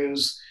case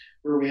scenarios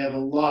where we have a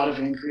lot of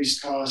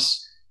increased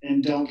costs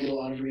and don't get a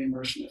lot of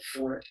reimbursement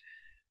for it.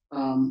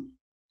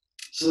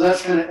 So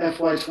that's kind of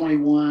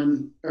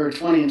FY21 or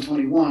 20 and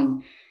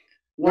 21.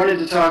 Wanted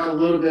to talk a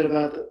little bit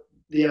about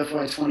the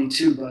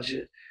FY22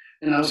 budget.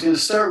 And I was going to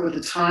start with the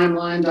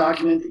timeline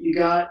document that you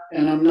got,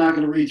 and I'm not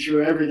going to read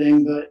through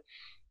everything, but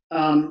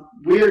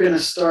we are going to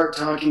start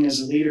talking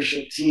as a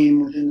leadership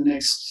team within the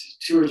next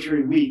 2 or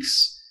 3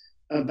 weeks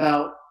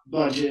about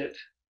budget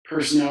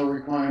personnel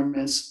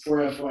requirements for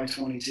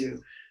FY22.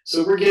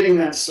 So we're getting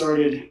that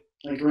started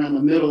like around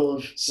the middle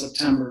of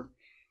September.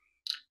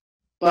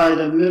 By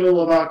the middle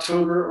of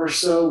October or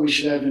so, we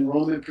should have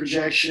enrollment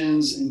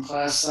projections and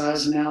class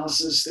size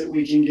analysis that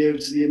we can give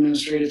to the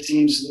administrative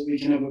team so that we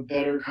can have a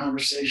better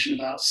conversation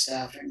about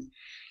staffing.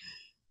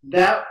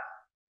 That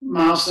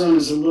milestone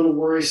is a little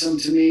worrisome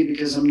to me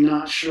because I'm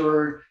not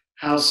sure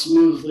how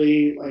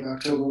smoothly like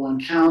October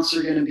 1 counts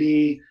are going to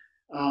be,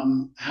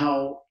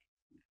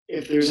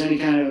 if there's any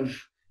kind of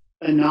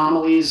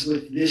anomalies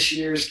with this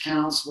year's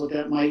counts, what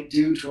that might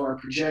do to our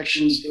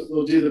projections, but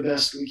we'll do the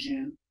best we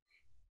can.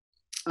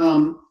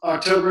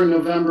 October and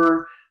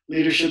November,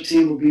 leadership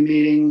team will be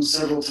meeting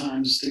several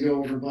times to go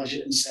over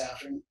budget and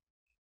staffing.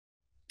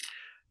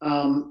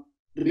 The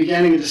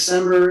beginning of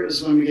December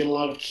is when we get a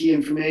lot of key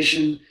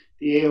information.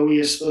 The AOE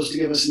is supposed to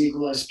give us an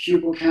equalized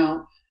pupil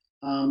count.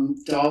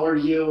 Dollar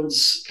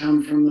yields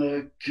come from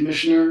the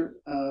Commissioner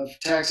of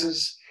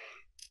Taxes.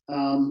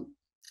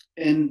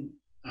 And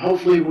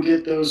hopefully we'll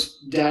get those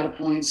data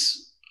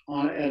points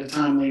in a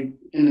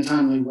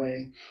timely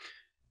way.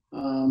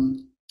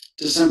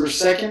 December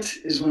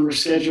 2nd is when we're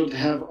scheduled to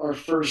have our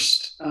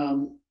first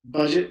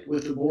budget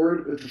with the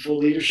board, with the full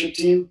leadership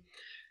team.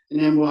 And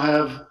then we'll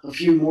have a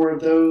few more of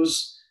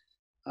those.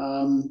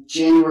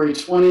 January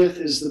 20th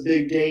is the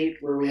big date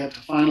where we have to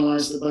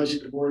finalize the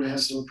budget. The board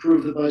has to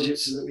approve the budget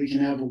so that we can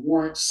have a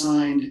warrant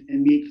signed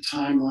and meet the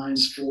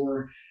timelines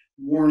for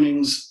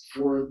warnings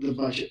for the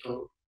budget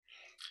vote.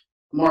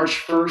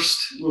 March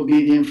 1st will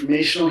be the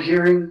informational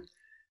hearing,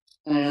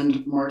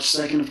 and March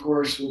 2nd, of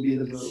course, will be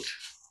the vote.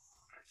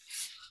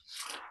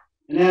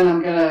 And then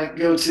I'm going to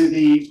go to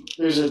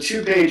there's a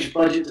 2-page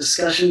budget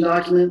discussion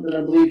document that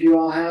I believe you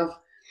all have.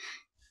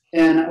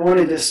 And I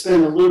wanted to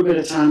spend a little bit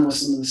of time with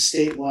some of the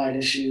statewide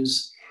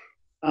issues.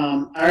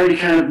 I already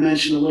kind of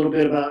mentioned a little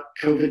bit about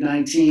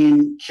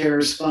COVID-19,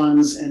 CARES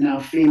funds, and now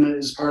FEMA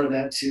is part of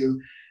that too.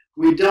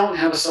 We don't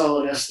have a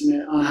solid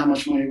estimate on how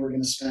much money we're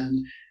going to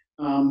spend.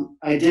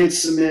 I did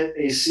submit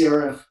a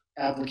CRF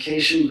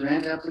application,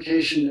 grant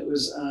application that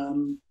was, I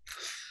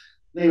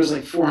think it was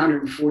like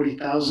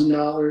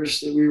 $440,000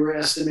 that we were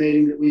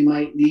estimating that we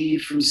might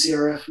need from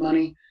CRF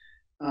money.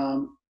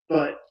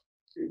 But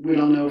we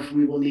don't know if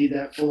we will need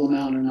that full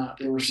amount or not.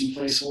 There were some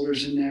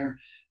placeholders in there,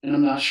 and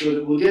I'm not sure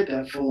that we'll get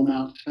that full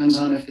amount. Depends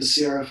on if the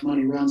CRF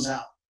money runs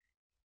out.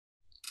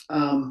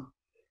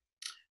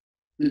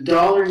 The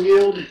dollar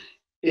yield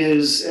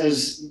is,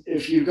 as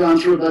if you've gone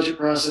through a budget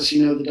process,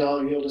 you know the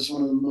dollar yield is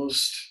one of the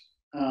most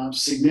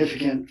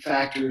significant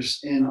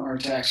factors in our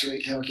tax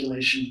rate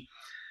calculation.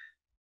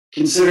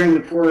 Considering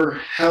the poor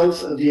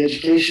health of the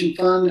education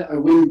fund, I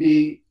wouldn't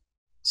be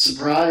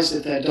surprised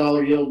if that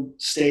dollar yield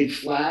stayed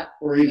flat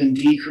or even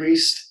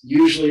decreased.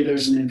 Usually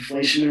there's an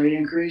inflationary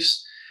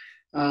increase.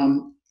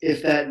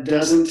 If that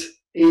doesn't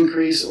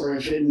increase, or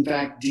if it in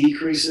fact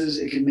decreases,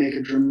 it can make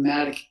a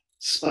dramatic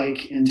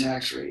spike in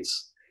tax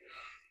rates.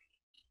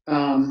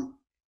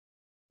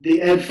 The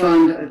ed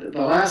fund,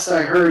 the last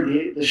I heard,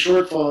 the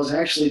shortfall is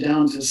actually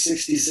down to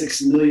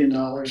 $66 million,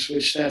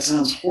 which that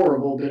sounds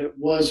horrible, but it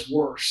was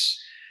worse.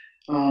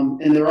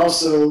 And they're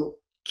also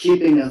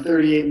keeping a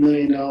 $38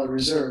 million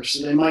reserve,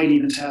 so they might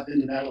even tap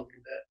into that a little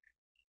bit.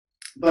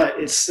 But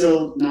it's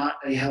still not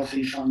a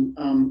healthy fund,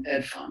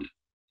 ed fund.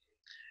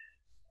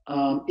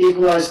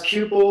 Equalized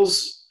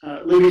pupils,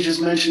 Libby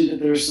just mentioned that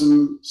there's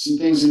some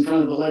things in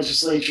front of the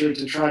legislature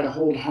to try to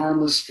hold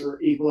harmless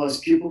for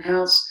equalized pupil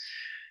counts.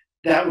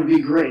 That would be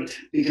great,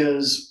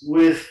 because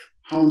with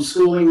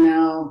homeschooling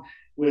now,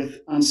 with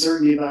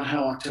uncertainty about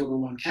how October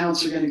 1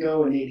 counts are going to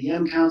go and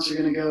ADM counts are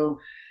going to go,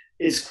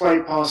 it's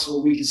quite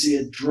possible we could see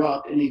a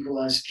drop in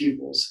equalized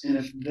pupils. And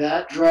if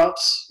that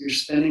drops, your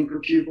spending per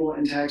pupil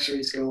and tax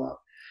rates go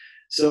up.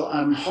 So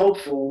I'm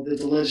hopeful that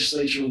the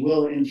legislature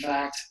will, in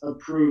fact,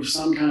 approve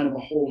some kind of a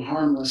hold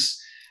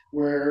harmless,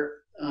 where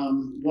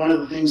one of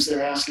the things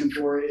they're asking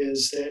for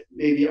is that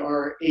maybe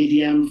our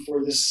ADM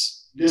for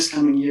this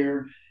coming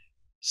year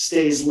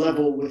stays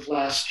level with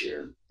last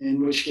year,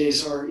 in which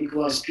case our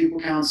equalized pupil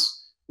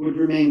counts would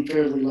remain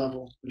fairly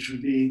level, which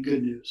would be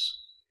good news.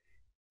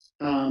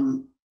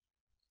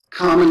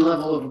 Common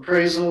level of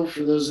appraisal,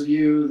 for those of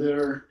you that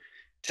are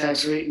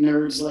tax rate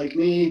nerds like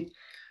me,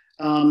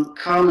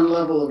 common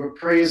level of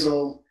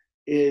appraisal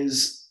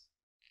is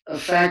a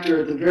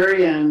factor at the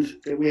very end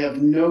that we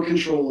have no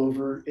control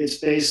over. It's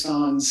based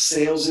on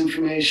sales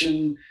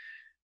information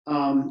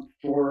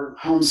for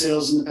home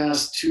sales in the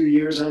past 2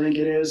 years, I think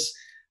it is.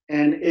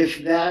 And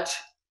if that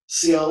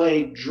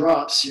CLA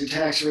drops, your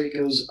tax rate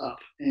goes up,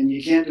 and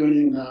you can't do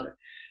anything about it.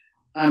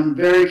 I'm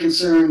very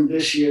concerned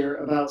this year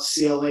about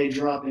CLA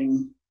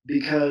dropping,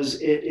 because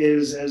it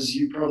is, as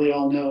you probably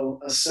all know,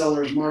 a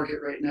seller's market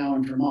right now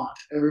in Vermont.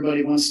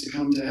 Everybody wants to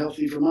come to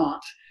healthy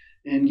Vermont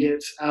and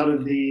get out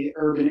of the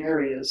urban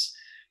areas.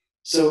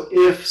 So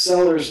if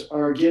sellers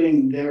are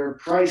getting their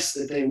price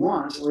that they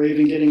want, or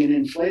even getting an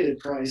inflated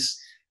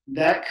price,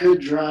 that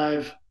could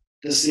drive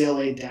the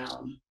CLA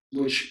down,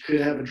 which could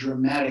have a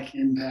dramatic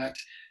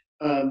impact.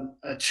 A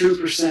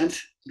 2%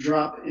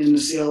 drop in the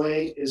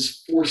CLA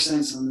is 4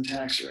 cents on the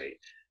tax rate.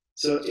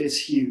 So it's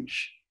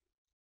huge.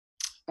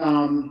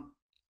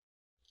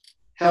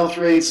 Health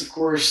rates, of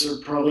course, are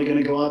probably going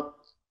to go up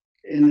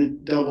in the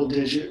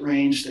double-digit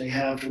range they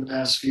have for the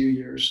past few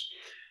years.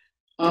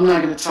 I'm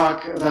not going to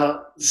talk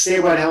about the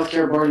statewide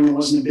healthcare bargaining.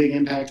 Wasn't a big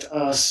impact to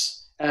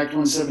us. Act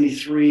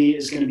 173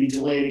 is going to be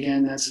delayed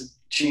again. That's a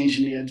change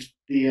in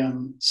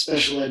the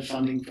special ed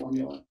funding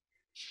formula.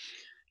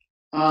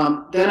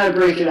 Then I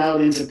break it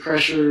out into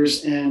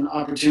pressures and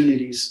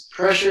opportunities.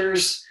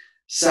 Pressures,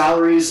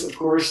 salaries, of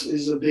course,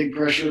 is a big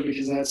pressure,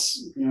 because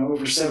that's,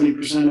 over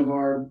 70% of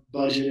our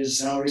budget is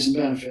salaries and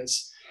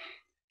benefits.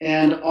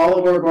 And all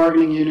of our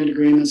bargaining unit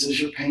agreements, as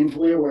you're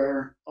painfully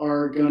aware,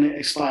 are going to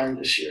expire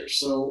this year.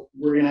 So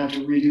we're going to have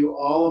to redo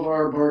all of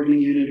our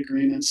bargaining unit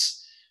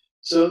agreements.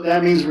 So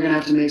that means we're going to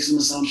have to make some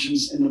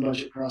assumptions in the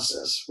budget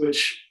process,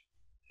 which,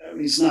 I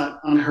mean, it's not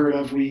unheard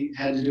of. We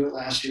had to do it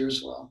last year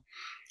as well.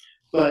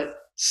 But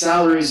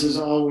salaries is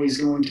always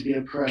going to be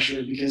a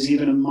pressure, because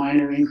even a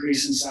minor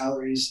increase in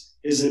salaries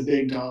is a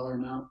big dollar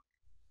amount.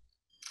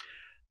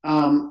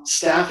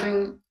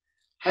 Staffing,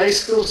 high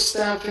school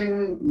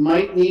staffing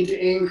might need to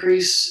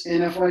increase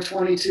in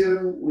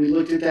FY22. We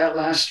looked at that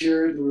last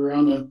year. We were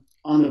on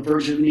the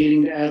verge of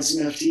needing to add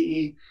some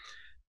FTE.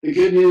 The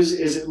good news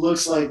is it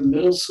looks like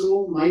middle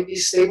school might be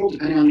stable,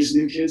 depending on these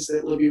new kids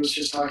that Libby was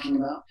just talking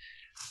about.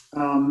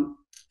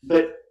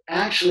 But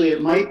actually,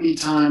 it might be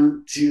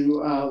time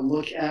to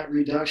look at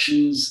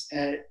reductions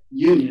at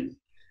Union.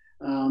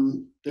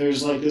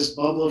 There's like this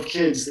bubble of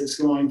kids that's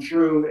going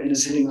through and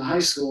is hitting the high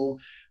school,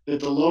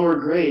 but the lower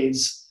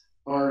grades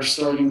are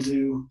starting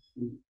to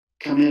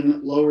come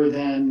in lower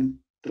than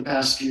the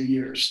past few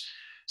years.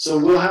 So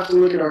we'll have to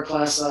look at our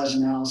class size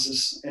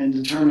analysis and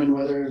determine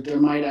whether there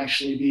might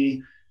actually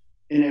be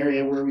an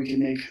area where we can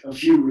make a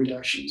few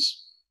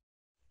reductions.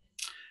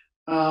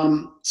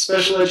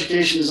 Special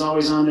education is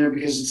always on there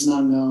because it's an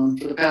unknown.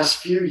 For the past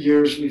few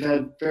years, we've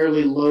had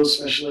fairly low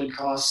special ed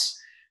costs,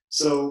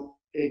 so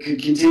it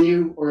could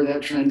continue or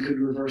that trend could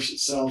reverse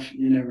itself.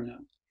 You never know.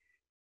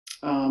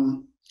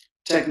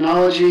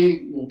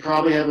 Technology will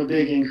probably have a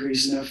big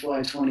increase in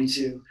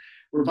FY22.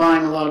 We're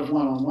buying a lot of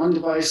one-on-one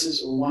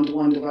devices or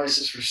one-to-one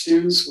devices for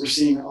students. We're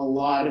seeing a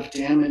lot of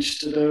damage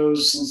to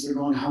those since they're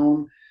going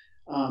home.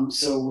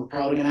 So we're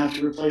probably going to have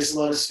to replace a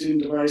lot of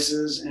student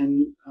devices.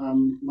 And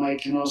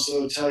Mike can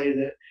also tell you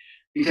that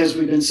because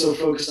we've been so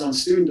focused on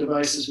student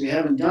devices, we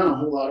haven't done a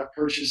whole lot of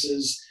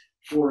purchases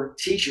for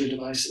teacher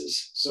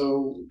devices.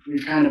 So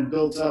we've kind of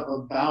built up a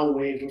bow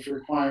wave of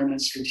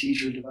requirements for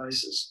teacher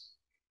devices.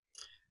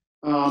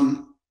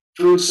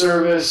 Food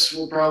service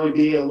will probably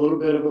be a little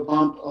bit of a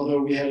bump,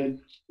 although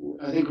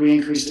I think we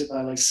increased it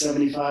by like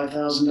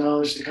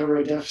 $75,000 to cover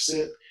a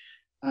deficit.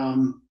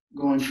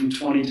 Going from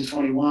 20 to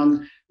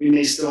 21, we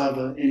may still have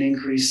an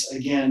increase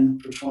again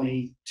for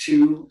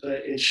 22,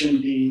 but it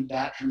shouldn't be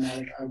that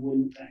dramatic, I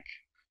wouldn't think.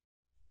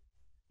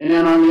 And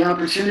then on the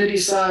opportunity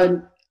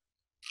side,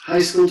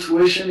 high school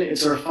tuition,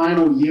 it's our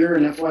final year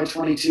in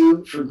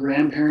FY22 for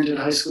grandparented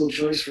high school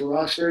choice for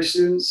Roxbury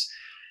students.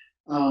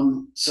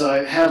 So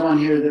I have on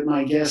here that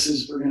my guess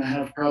is we're going to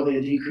have probably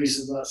a decrease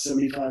of about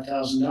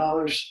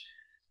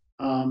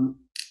 $75,000.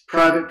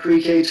 Private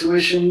pre-K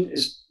tuition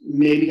is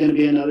maybe going to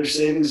be another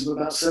savings of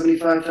about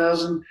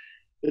 $75,000,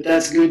 but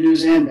that's good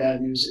news and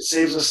bad news. It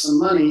saves us some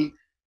money,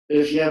 but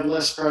if you have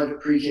less private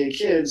pre-K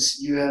kids,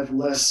 you have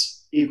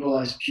less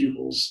equalized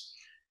pupils.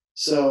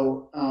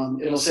 So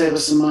it'll save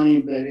us some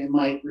money, but it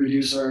might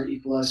reduce our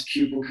equalized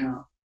pupil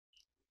count.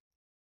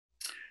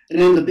 And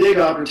then the big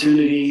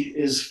opportunity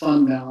is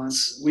fund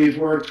balance. We've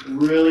worked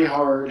really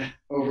hard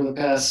over the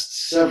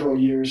past several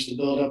years to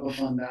build up a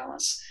fund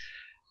balance.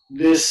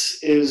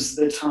 This is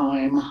the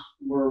time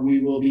where we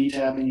will be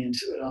tapping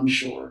into it, I'm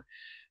sure.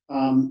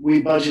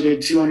 We budgeted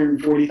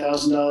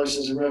 $240,000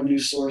 as a revenue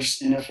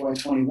source in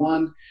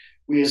FY21.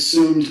 We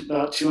assumed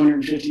about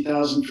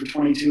 $250,000 for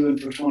 22 and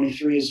for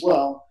 23 as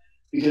well,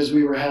 because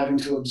we were having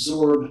to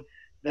absorb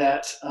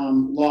that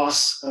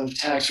loss of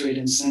tax rate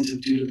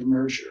incentive due to the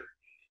merger.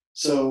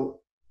 So,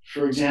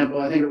 for example,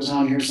 I think it was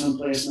on here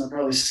someplace and I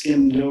probably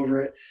skimmed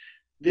over it.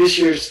 This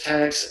year's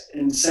tax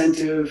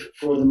incentive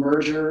for the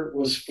merger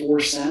was 4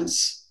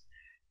 cents.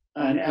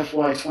 In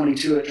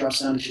FY22, it drops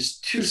down to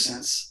just 2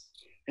 cents.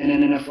 And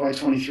then in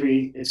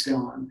FY23, it's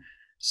gone.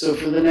 So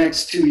for the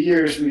next 2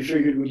 years, we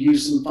figured we'd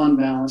use some fund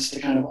balance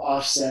to kind of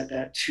offset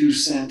that 2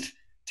 cent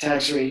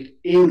tax rate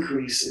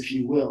increase, if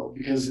you will,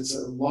 because it's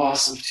a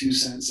loss of 2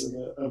 cents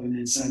of an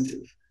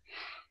incentive.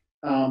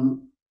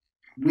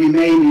 We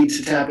may need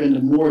to tap into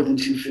more than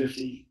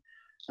 250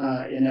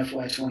 in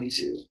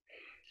FY22.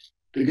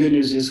 The good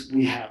news is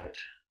we have it.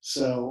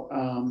 So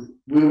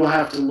we will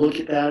have to look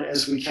at that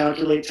as we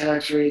calculate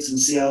tax rates and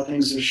see how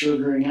things are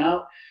sugaring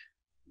out.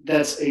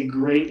 That's a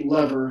great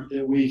lever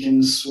that we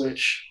can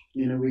switch.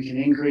 You know, we can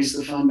increase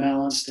the fund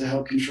balance to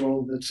help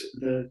control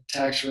the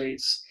tax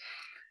rates.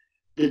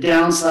 The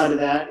downside of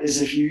that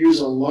is if you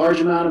use a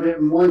large amount of it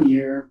in 1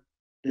 year,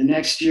 the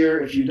next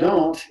year, if you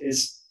don't,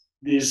 it's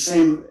the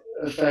same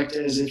effect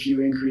as if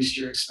you increased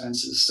your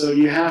expenses. So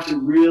you have to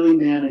really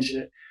manage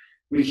it.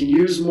 We can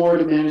use more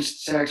to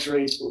manage the tax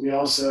rates, but we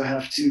also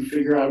have to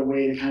figure out a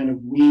way to kind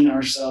of wean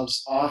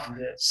ourselves off of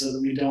it so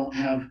that we don't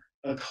have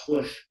a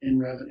cliff in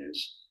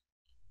revenues.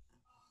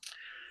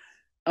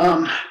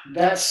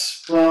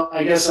 Well,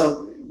 I guess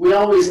we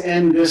always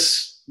end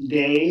this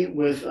day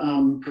with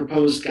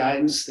proposed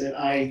guidance that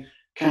I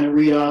kind of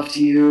read off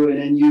to you, and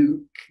then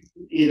you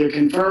either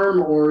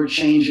confirm or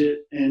change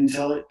it and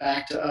tell it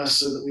back to us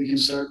so that we can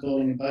start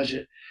building a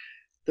budget.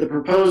 The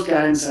proposed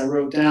guidance I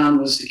wrote down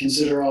was to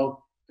consider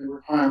all the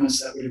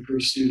requirements that would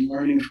improve student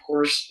learning. Of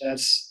course,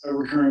 that's a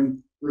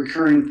recurring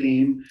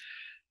theme.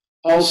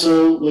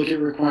 Also, look at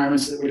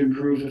requirements that would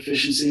improve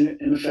efficiency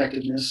and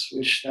effectiveness,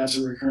 which that's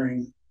a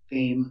recurring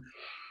theme.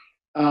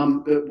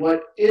 But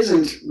what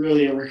isn't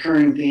really a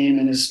recurring theme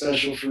and is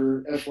special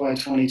for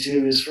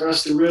FY22 is for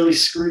us to really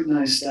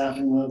scrutinize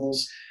staffing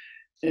levels.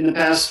 In the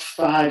past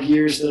 5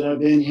 years that I've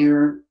been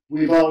here,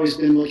 we've always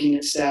been looking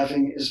at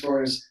staffing as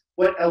far as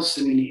what else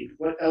do we need?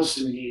 What else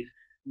do we need?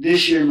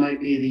 This year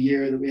might be the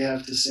year that we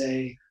have to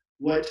say,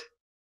 what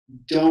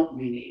don't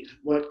we need?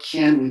 What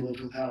can we live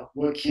without?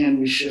 What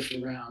can we shift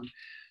around?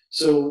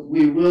 So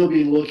we will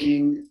be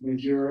looking,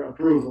 with your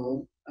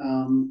approval,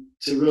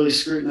 to really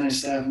scrutinize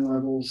staffing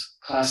levels,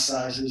 class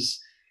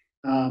sizes,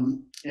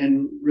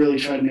 and really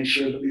try to make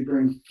sure that we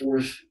bring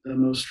forth the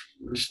most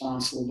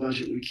responsible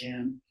budget we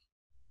can.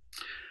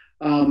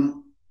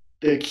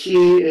 The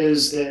key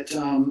is that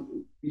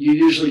you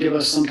usually give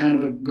us some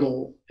kind of a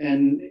goal.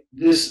 And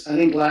this, I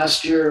think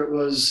last year it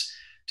was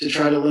to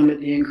try to limit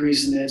the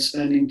increase in ed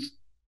spending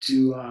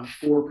to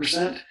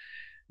 4%.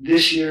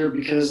 This year,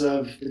 because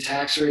of the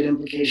tax rate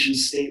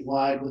implications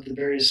statewide with the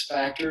various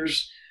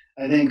factors,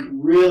 I think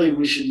really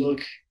we should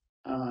look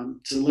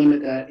to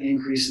limit that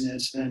increase in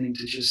ed spending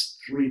to just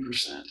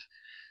 3%.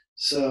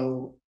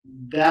 So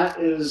that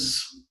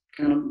is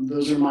kind of,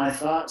 those are my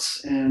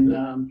thoughts. And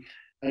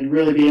I'd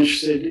really be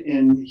interested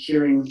in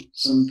hearing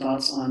some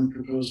thoughts on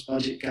proposed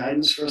budget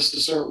guidance for us to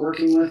start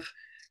working with.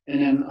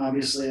 And then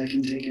obviously I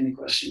can take any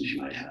questions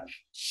you might have.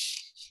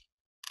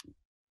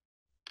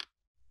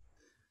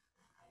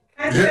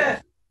 I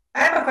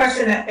have a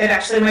question that it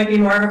actually might be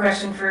more of a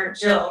question for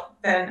Jill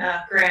than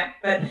Grant,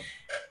 but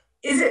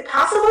is it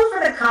possible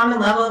for the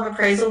common level of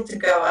appraisal to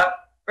go up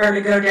or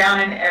to go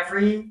down in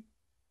every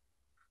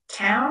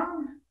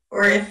town?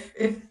 Or if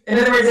in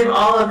other words, if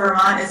all of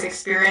Vermont is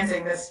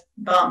experiencing this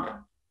bump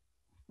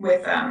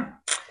with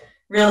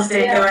real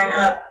estate going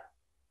up,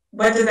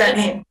 what does that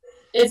mean?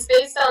 It's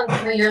based on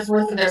 3 years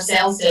worth of their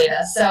sales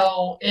data,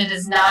 so it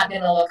is not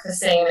going to look the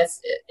same as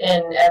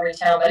in every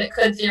town, but it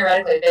could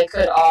theoretically, they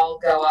could all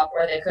go up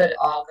or they could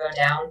all go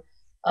down.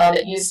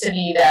 It used to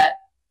be that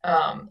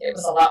it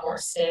was a lot more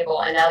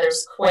stable, and now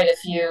there's quite a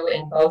few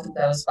in both of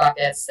those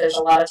buckets. There's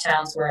a lot of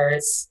towns where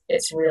it's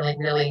really,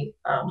 really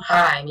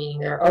high, meaning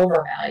they're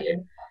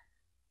overvalued.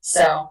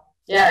 So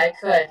yeah, it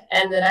could.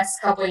 And the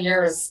next couple of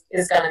years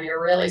is going to be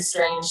really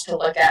strange to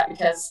look at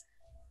because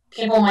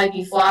people might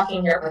be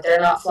flocking here, but they're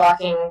not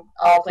flocking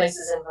all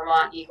places in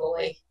Vermont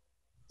equally.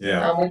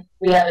 Yeah.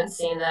 We haven't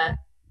seen that.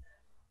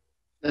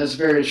 That's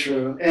very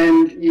true.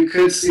 And you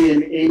could see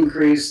an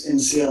increase in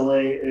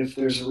CLA if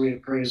there's a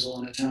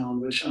reappraisal in a town,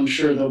 which I'm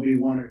sure there'll be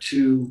one or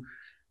two,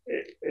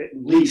 at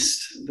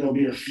least there'll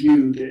be a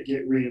few that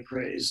get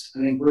reappraised. I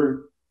think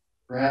we're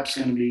perhaps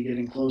going to be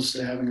getting close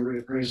to having a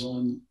reappraisal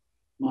in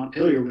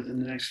Montpelier within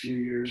the next few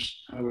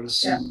years, I would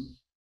assume. Yeah.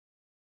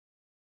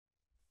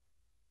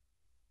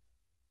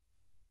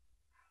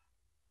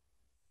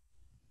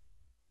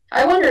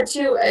 I wonder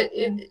too,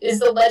 is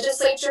the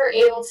legislature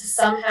able to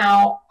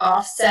somehow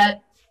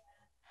offset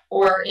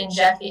or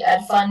inject the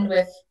ed fund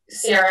with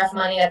CRF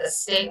money at the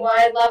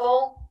statewide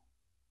level?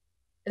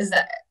 Is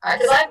that,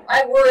 because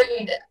I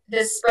worried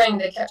this spring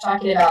they kept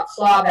talking about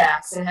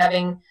clawbacks and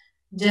having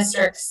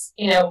districts,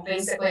 you know,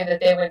 basically that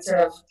they would sort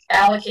of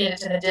allocate it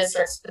to the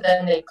districts, but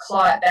then they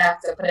claw it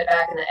back to put it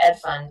back in the ed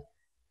fund.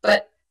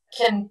 But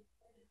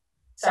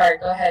sorry,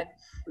 go ahead.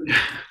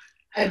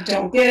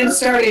 Don't get him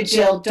started,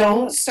 Jill.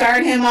 Don't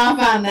start him off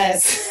on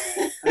this.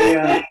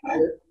 I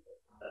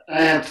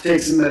have to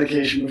take some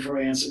medication before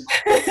I answer.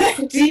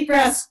 Deep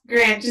breaths,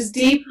 Grant. Just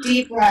deep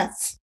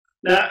breaths.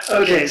 Now,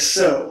 okay,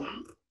 so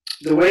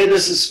the way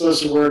this is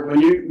supposed to work, when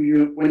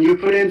you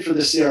put in for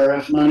the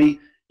CRF money,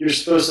 you're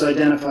supposed to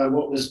identify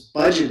what was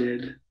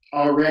budgeted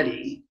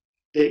already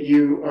that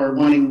you are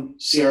wanting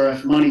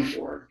CRF money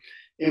for.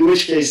 In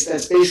which case,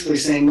 that's basically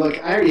saying, look,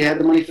 I already had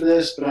the money for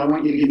this, but I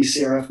want you to give me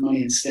CRF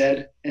money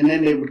instead. And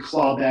then they would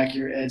claw back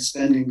your ed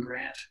spending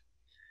grant.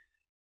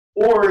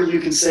 Or you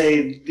can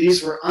say,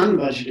 these were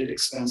unbudgeted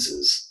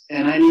expenses,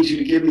 and I need you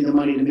to give me the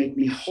money to make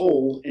me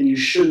whole, and you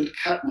shouldn't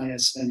cut my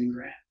ed spending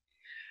grant.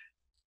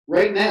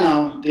 Right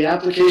now, the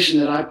application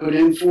that I put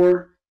in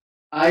for,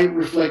 I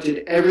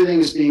reflected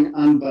everything as being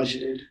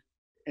unbudgeted,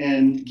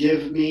 and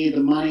give me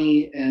the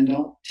money and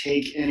don't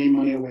take any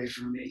money away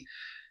from me.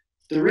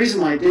 The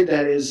reason why I did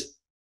that is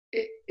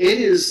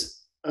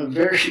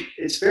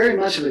it's very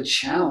much of a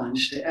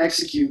challenge to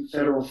execute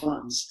federal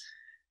funds.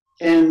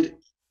 And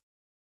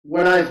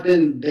what I've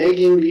been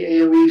begging the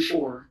AOE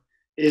for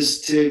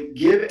is to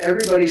give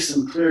everybody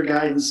some clear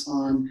guidance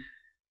on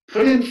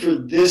put in for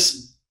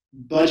this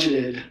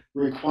budgeted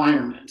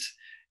requirement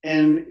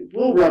and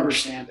we'll rubber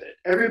stamp it.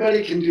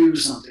 Everybody can do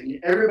something.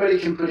 Everybody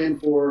can put in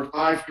for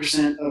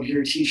 5% of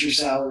your teacher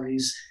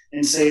salaries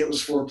and say it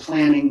was for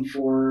planning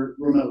for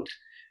remote.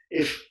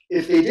 If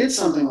they did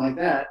something like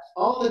that,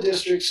 all the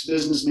district's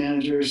business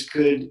managers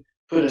could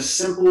put a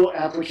simple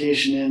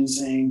application in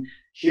saying,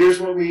 here's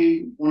what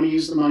we want to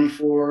use the money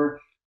for,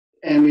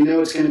 and we know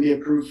it's going to be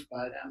approved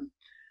by them.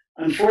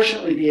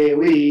 Unfortunately, the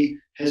AOE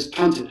has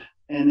punted,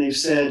 and they've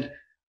said,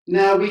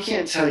 no, we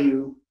can't tell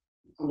you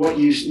what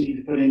you need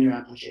to put in your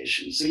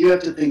application. So you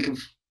have to think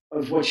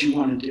of what you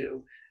want to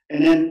do.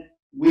 And then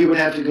we would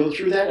have to go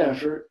through that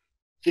effort,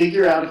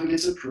 figure out if it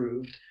gets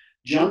approved,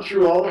 jump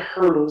through all the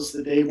hurdles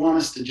that they want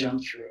us to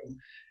jump through,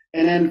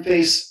 and then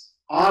face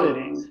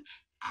auditing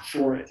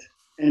for it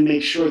and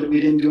make sure that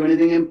we didn't do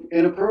anything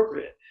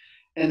inappropriate.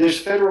 And there's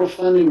federal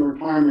funding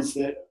requirements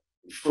that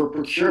for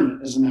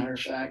procurement, as a matter of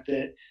fact,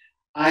 that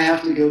I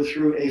have to go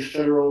through a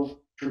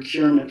federal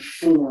procurement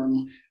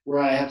form where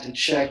I have to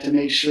check to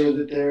make sure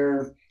that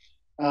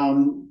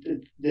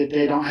that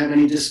they don't have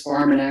any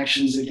disbarment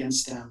actions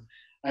against them.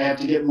 I have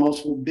to get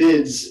multiple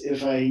bids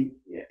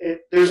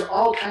there's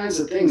all kinds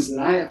of things that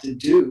I have to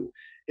do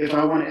if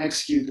I want to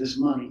execute this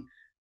money.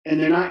 And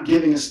they're not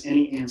giving us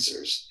any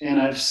answers. And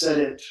I've said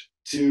it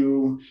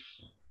to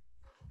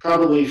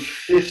probably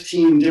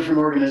 15 different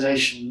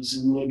organizations,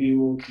 and Libby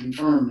will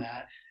confirm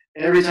that.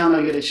 Every time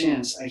I get a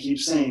chance, I keep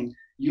saying,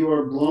 you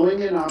are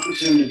blowing an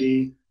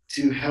opportunity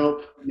to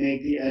help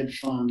make the ed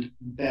fund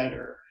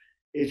better.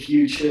 If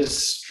you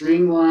just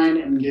streamline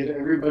and give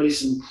everybody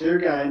some clear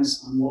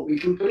guidance on what we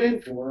can put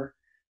in for,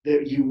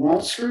 that you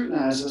won't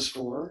scrutinize us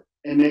for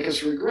and make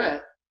us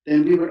regret,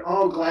 then we would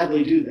all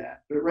gladly do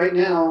that. But right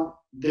now,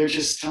 they're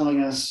just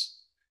telling us,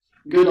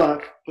 good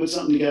luck, put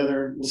something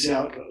together, we'll see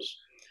how it goes.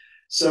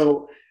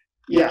 So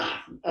yeah,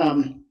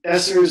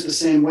 ESSER is the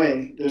same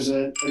way. There's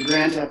a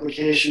grant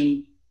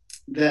application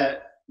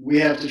that we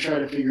have to try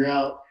to figure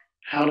out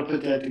how to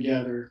put that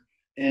together.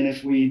 And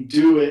if we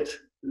do it,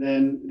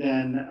 then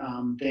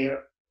they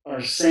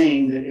are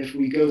saying that if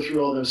we go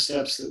through all those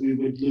steps that we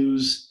would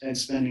lose ed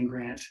spending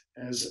grant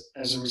as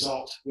a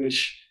result,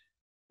 which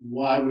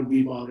why would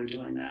we bother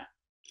doing that?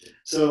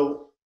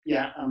 So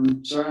Yeah,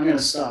 I'm sorry, I'm going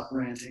to stop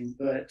ranting,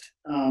 but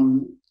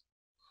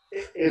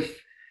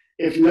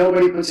if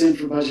nobody puts in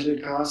for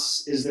budgeted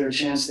costs, is there a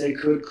chance they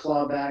could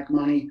claw back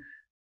money?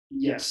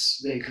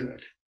 Yes, they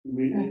could.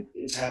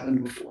 It's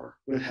happened before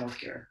with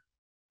healthcare.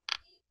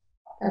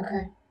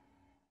 Okay.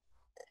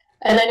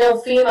 And I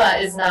know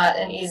FEMA is not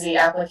an easy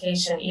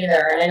application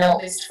either. And I know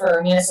at least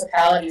for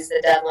municipalities, the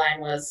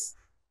deadline was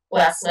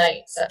last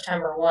night,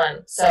 September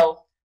 1.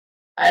 So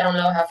I don't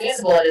know how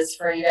feasible it is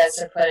for you guys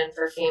to put in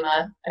for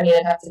FEMA. I mean,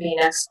 it'd have to be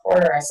next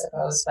quarter, I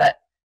suppose, but.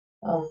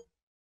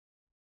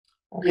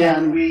 Okay. Yeah,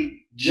 and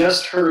we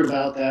just heard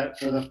about that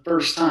for the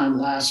first time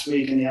last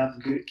week, and the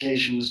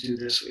application was due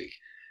this week.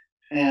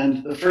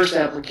 And the first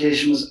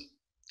application was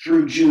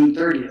through June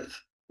 30th,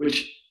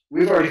 which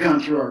we've already gone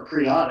through our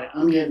pre-audit.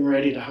 I'm getting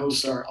ready to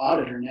host our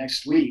auditor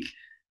next week,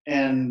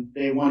 and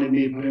they wanted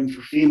me to put in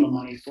for FEMA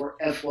money for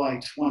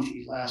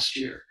FY20 last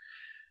year.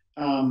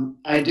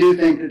 I do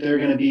think that they're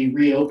going to be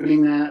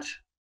reopening that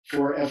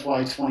for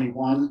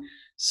FY21.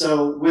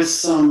 So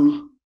with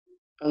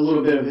a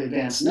little bit of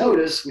advance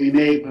notice, we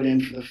may put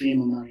in for the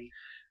FEMA money.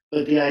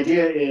 But the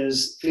idea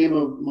is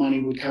FEMA money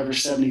would cover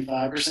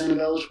 75% of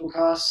eligible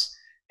costs.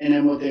 And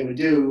then what they would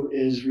do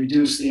is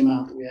reduce the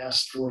amount that we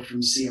asked for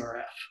from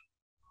CRF.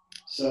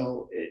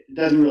 So it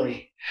doesn't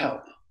really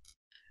help,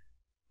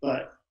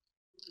 but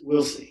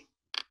we'll see.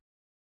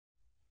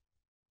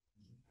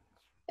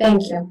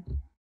 Thank you.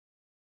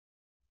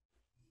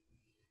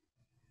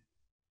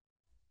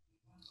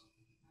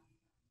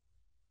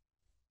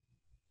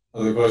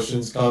 Other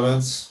questions,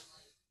 comments?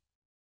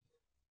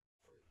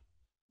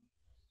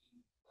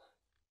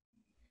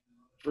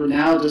 For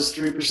now, does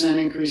 3%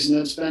 increase in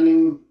net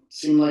spending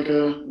seem like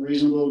a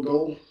reasonable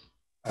goal?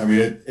 I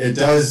mean, it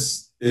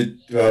does.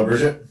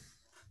 Bridget?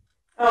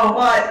 Oh,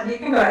 well, you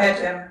can go ahead,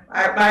 Jim.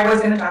 I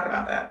was going to talk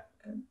about that.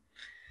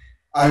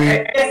 I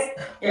mean,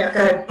 yeah,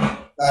 go ahead.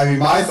 I mean,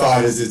 my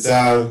thought is it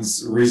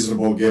sounds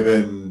reasonable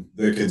given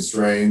the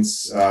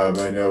constraints.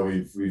 I know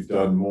we've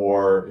done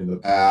more in the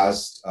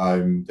past.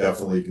 I'm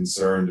definitely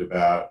concerned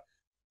about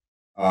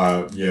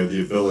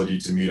the ability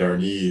to meet our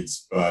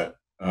needs, but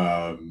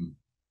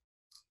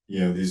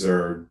these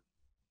are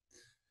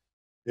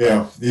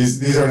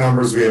these are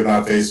numbers we have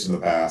not faced in the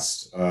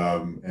past, I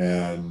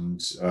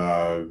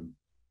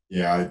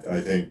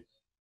think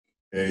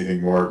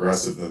anything more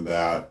aggressive than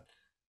that,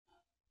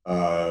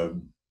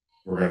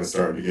 we're going to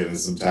start to get into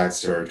some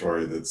tax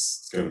territory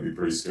that's going to be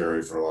pretty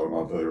scary for a lot of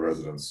Montpelier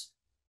residents.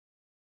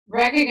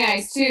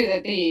 Recognize too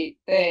that the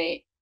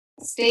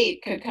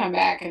state could come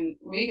back, and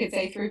we could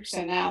say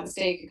 3% now. The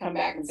state could come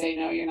back and say,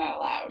 no, you're not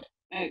allowed.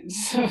 And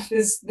so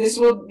this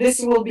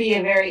will be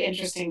a very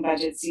interesting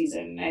budget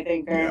season. I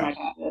think very much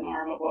out of the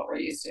norm of what we're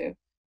used to.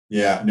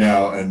 Yeah,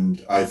 no,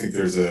 and I think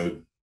there's a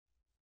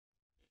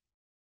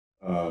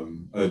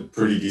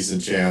pretty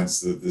decent chance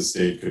that the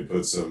state could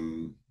put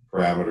some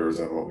parameters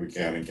on what we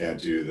can and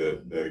can't do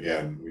that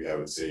again we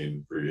haven't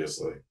seen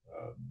previously.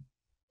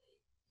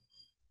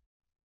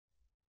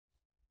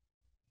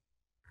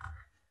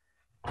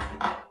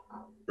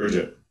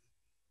 Bridget.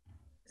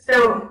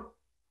 So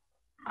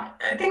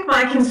I think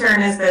my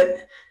concern is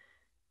that,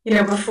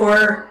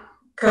 before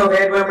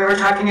COVID, when we were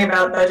talking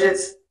about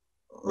budgets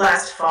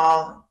last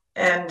fall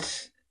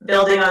and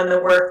building on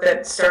the work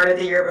that started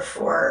the year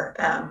before,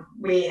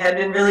 we had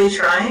been really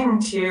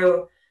trying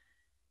to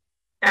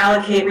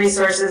allocate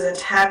resources and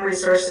tap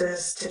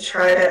resources to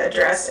try to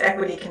address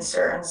equity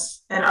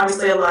concerns. And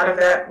obviously a lot of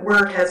that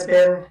work has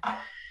been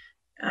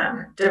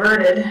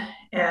diverted,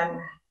 and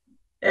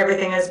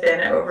everything has been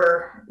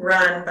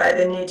overrun by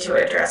the need to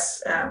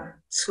address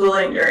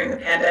schooling during the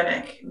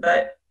pandemic.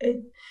 But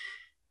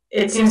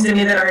it seems to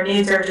me that our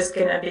needs are just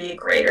going to be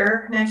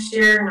greater next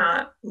year,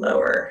 not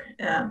lower.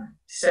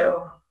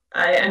 So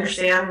I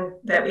understand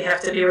that we have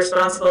to be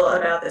responsible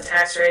about the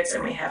tax rates,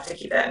 and we have to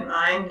keep that in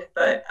mind.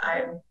 But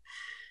I'm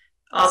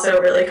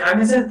also really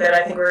cognizant that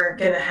I think we're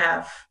going to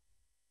have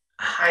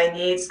high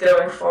needs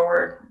going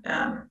forward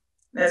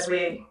as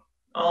we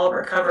all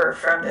recover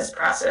from this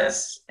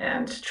process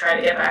and try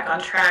to get back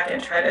on track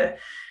and try to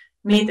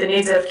meet the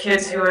needs of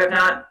kids who have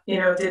not,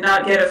 did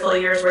not get a full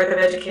year's worth of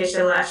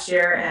education last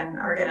year and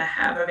are going to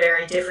have a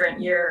very different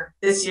year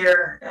this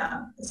year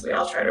as we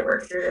all try to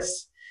work through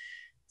this.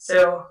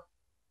 So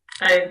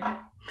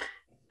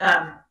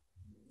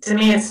to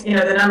me, it's,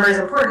 the number is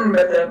important,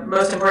 but the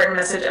most important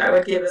message I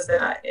would give is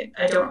that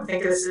I don't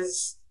think this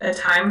is a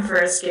time for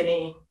a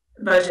skinny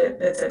budget.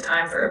 It's a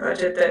time for a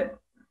budget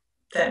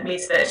that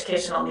meets the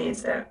educational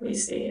needs that we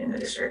see in the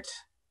district.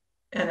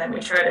 And then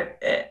we try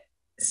to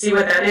see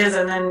what that is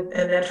and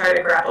then try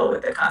to grapple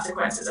with the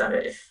consequences of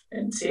it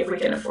and see if we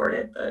can afford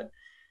it. But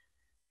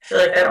I feel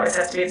like that always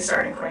has to be the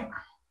starting point.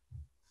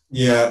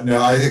 Yeah,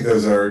 no, I think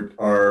those are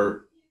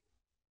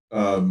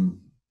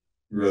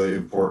really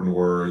important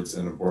words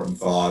and important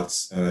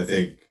thoughts. And I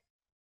think,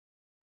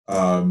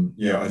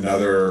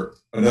 another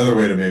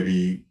way to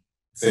maybe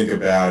think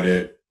about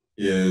it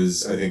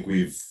is I think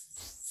we've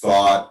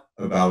thought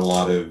about a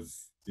lot of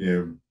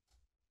the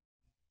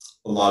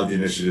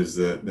initiatives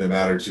that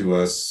matter to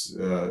us,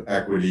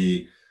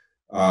 equity,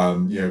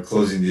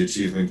 closing the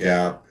achievement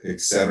gap,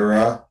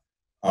 etc.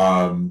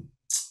 And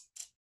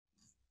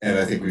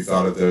I think we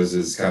thought of those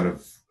as kind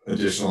of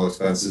additional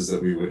expenses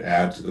that we would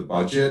add to the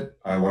budget.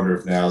 I wonder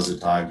if now is the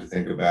time to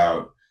think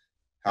about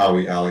how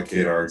we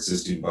allocate our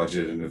existing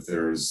budget and if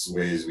there's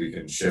ways we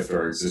can shift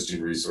our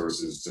existing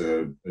resources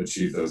to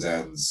achieve those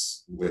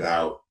ends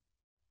without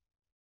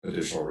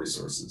additional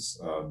resources,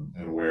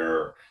 and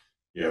where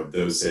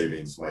those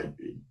savings might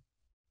be,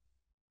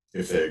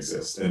 if they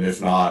exist. And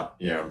if not,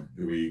 I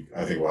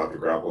think we'll have to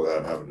grapple with that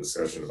and have a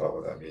discussion about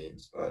what that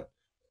means. But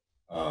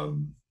a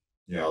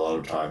lot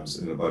of times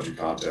in a budget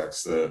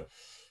context, the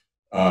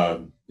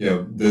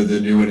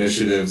new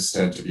initiatives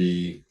tend to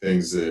be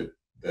things that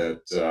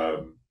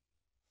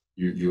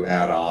you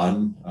add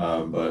on,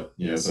 but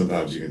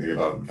sometimes you can think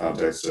about it in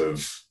context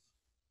of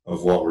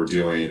what we're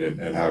doing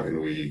and how can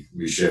we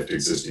shift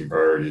existing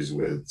priorities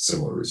with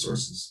similar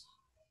resources.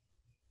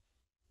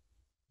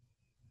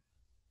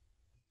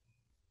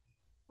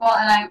 Well,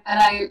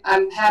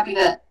 I'm happy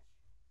that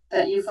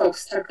you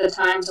folks took the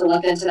time to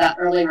look into that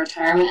early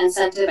retirement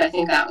incentive. I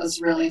think that was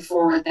really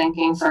forward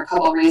thinking for a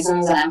couple of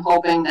reasons, and I'm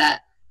hoping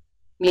that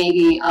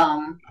maybe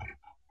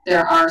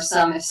there are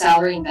some, if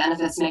salary and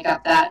benefits make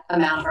up that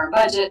amount of our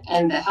budget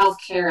and the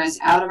healthcare is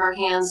out of our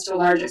hands to a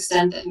large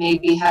extent, that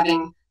maybe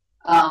having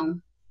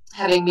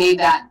made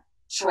that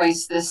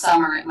choice this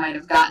summer, it might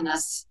have gotten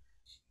us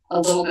a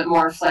little bit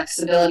more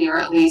flexibility, or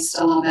at least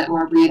a little bit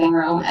more breathing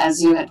room.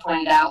 As you had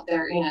pointed out,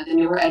 there, the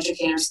newer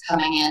educators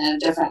coming in at a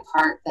different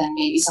part than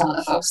maybe some of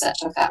the folks that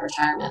took that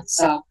retirement.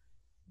 So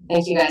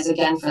thank you guys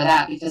again for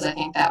that, because I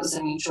think that was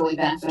a mutually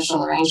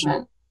beneficial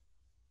arrangement.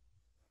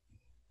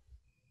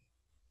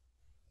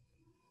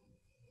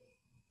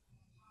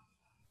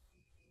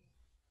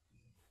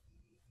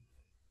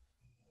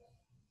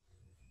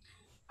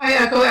 I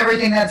echo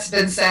everything that's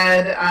been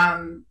said,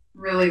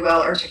 really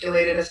well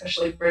articulated,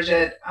 especially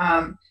Bridget.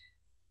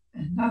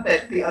 Not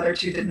that the other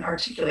two didn't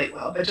articulate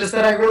well, but just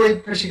that I really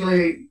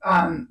particularly,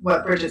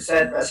 what Bridget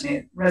said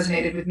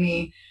resonated with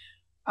me,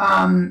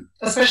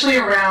 especially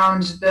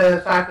around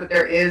the fact that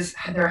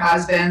there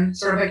has been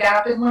sort of a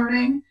gap in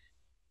learning,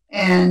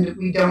 and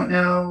we don't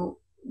know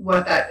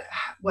what that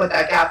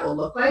gap will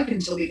look like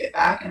until we get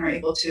back and are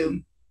able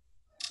to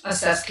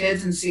assess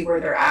kids and see where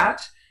they're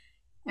at.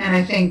 And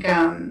I think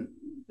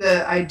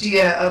the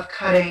idea of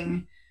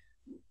cutting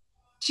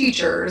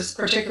teachers,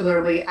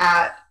 particularly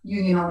at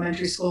Union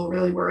Elementary School,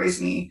 really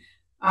worries me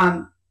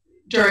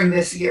during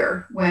this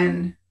year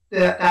when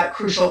that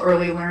crucial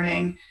early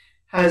learning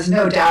has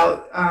no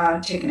doubt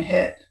taken a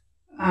hit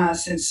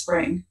since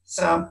spring.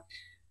 So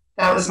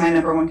that was my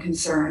number one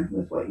concern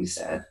with what you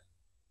said.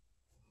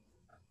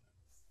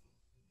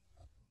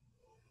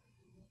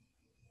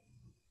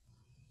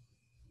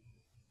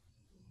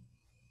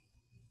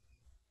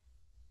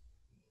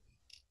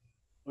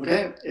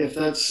 Okay, if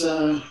that's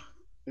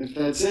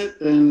it,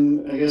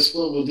 then I guess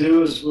what we'll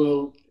do is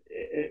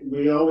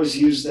we always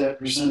use that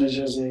percentage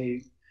as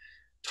a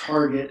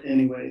target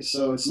anyway.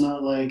 So it's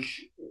not like,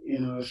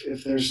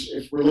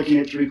 if we're looking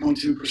at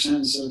 3.2%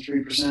 instead of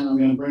 3%, I'm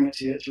going to bring it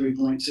to you at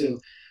 3.2.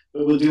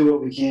 But we'll do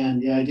what we can.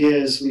 The idea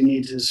is we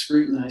need to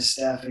scrutinize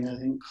staffing, I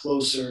think,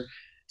 closer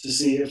to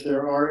see if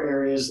there are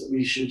areas that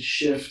we should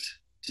shift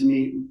to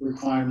meet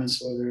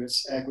requirements, whether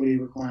it's equity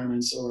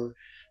requirements or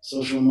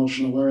social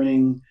emotional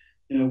learning.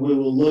 We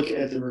will look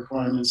at the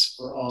requirements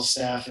for all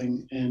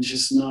staffing and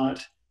just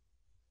not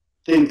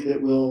think that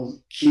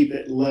we'll keep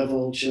it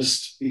level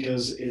just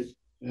because it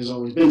has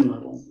always been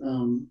level.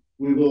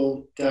 We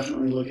will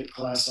definitely look at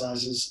class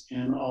sizes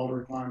and all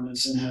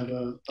requirements and have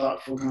a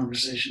thoughtful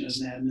conversation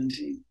as an admin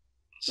team.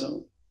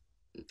 So,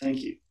 thank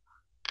you.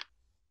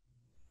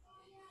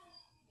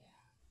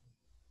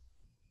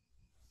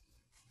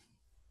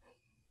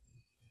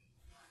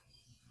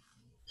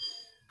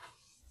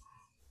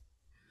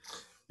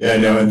 Yeah,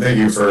 no, and thank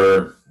you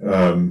for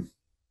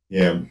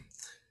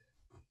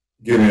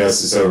giving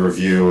us this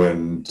overview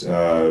and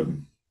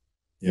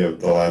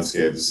the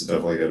landscape. This is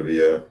definitely going to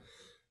be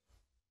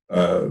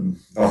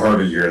a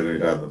harder year than we've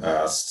had in the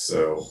past.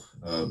 So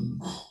I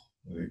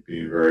think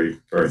being very,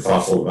 very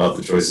thoughtful about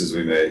the choices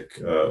we make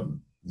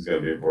is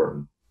going to be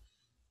important.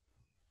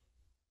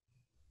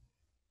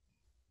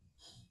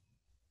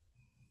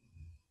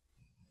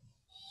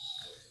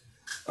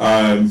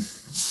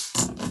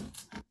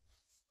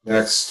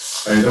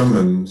 Next item,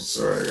 and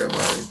sorry, I got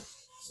my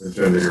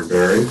agenda here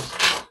buried.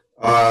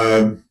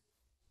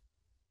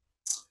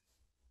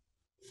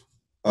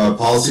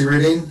 Policy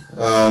reading.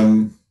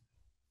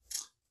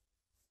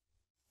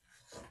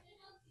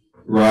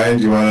 Ryan,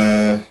 do you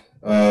want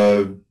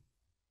to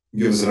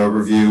give us an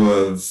overview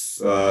of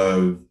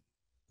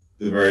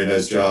the very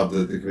nice job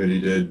that the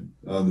committee did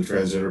on the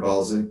transgender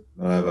policy?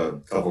 I have a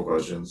couple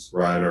questions.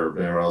 Ryan or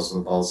anyone else on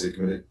the policy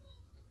committee?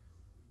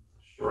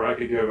 Sure, I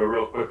could give a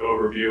real quick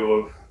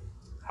overview of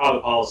how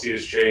the policy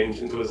has changed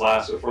since it was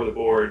last before the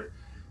board.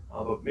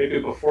 But maybe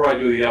before I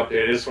do the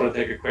update, I just want to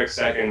take a quick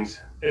second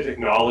to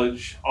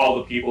acknowledge all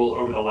the people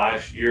over the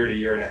last year to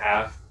year and a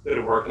half that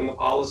have worked on the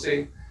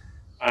policy.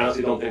 I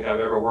honestly don't think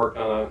I've ever worked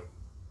on a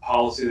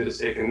policy that has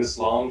taken this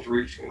long to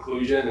reach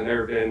conclusion, and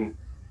there have been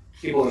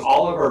people in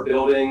all of our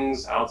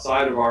buildings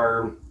outside of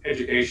our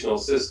educational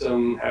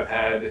system have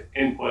had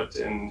input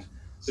and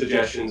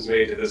suggestions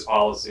made to this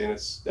policy, and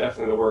it's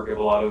definitely the work of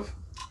a lot of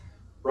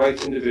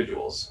bright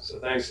individuals. So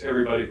thanks to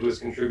everybody who has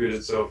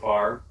contributed so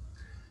far.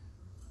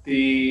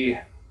 The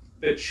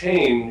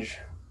change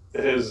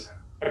that has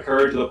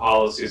occurred to the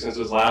policy since it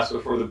was last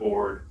before the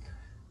board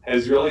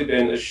has really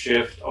been a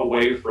shift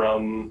away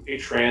from a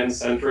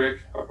trans-centric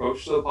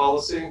approach to the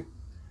policy.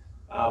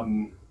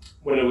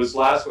 When it was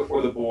last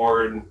before the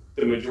board,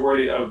 the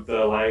majority of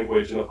the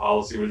language in the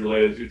policy was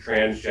related to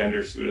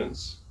transgender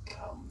students.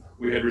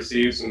 We had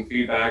received some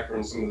feedback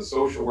from some of the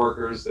social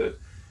workers that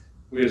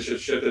we had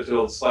shifted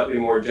to a slightly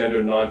more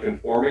gender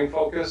non-conforming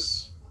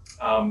focus.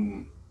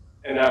 And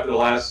after the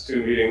last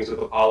 2 meetings with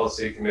the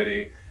policy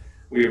committee,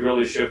 we have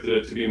really shifted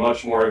it to be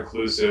much more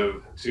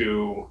inclusive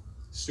to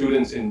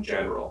students in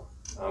general.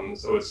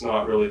 So it's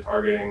not really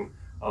targeting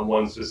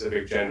one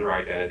specific gender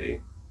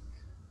identity.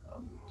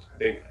 I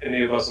think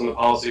any of us on the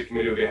policy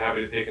committee would be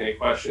happy to take any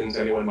questions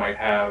anyone might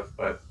have,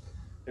 but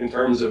in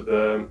terms of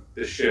the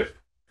shift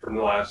from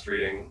the last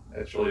reading,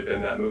 it's really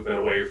been that movement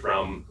away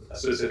from a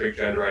specific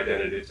gender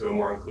identity to a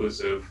more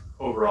inclusive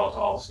overall to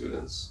all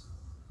students.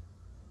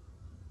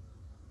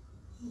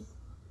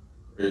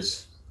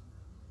 Great.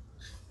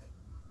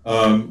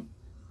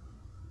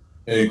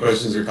 Any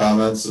questions or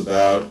comments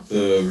about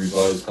the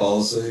revised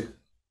policy?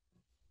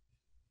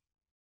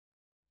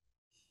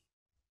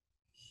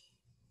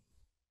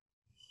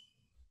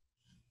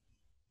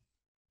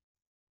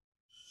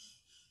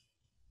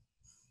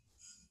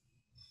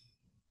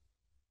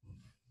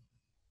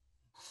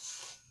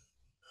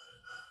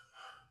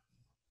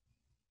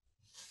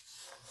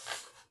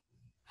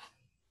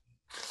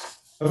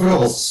 I have a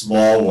couple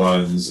small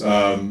ones.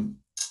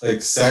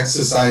 Like sex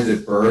assigned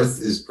at birth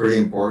is pretty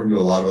important to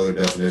a lot of other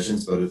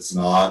definitions, but it's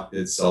not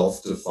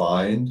itself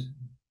defined.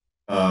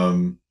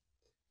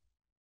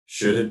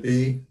 Should it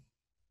be?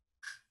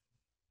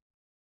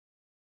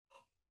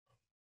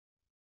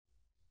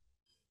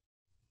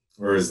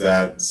 Or is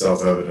that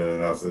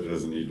self-evident enough that it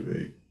doesn't need to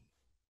be?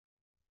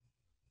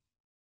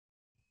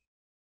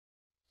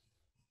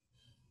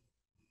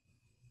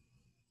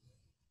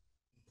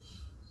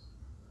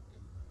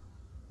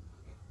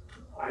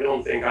 I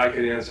don't think I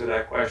could answer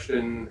that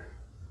question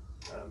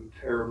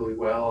terribly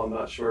well. I'm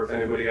not sure if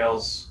anybody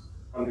else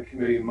on the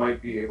committee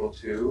might be able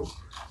to.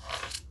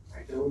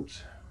 I don't.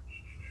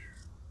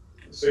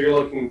 So you're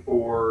looking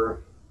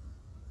for,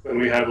 when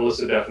we had a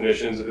list of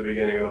definitions at the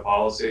beginning of the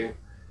policy,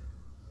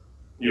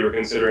 you were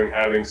considering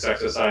having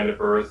sex assigned at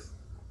birth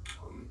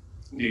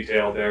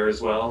detailed there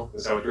as well?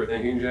 Is that what you're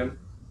thinking, Jim?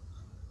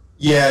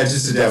 Yeah,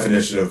 just a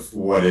definition of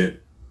what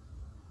it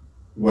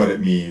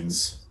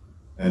means,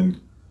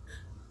 and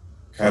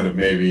kind of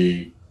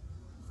maybe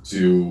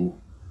to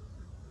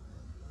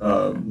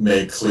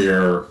make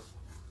clear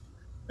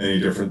the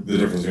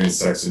difference between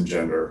sex and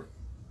gender.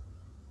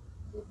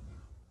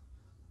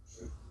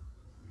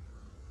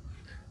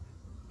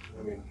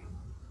 I mean,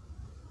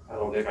 I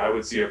don't think I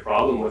would see a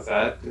problem with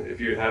that. If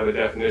you have a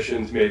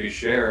definition to maybe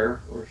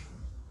share, or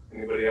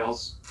anybody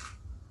else.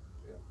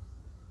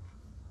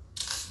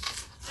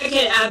 I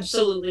could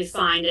absolutely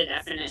find a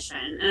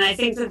definition, and I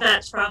think that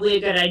that's probably a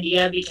good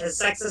idea, because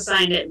sex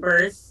assigned at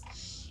birth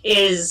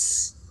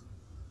is,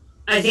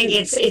 I think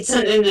it's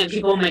something that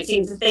people might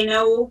think that they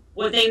know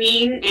what they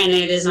mean, and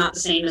it is not the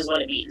same as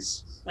what it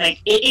means. Like,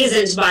 it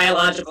isn't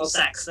biological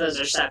sex; those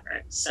are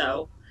separate.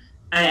 So,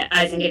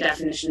 I think a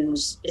definition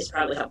is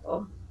probably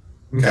helpful.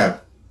 Okay.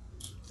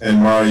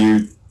 And Mara,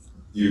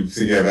 you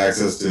think you have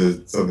access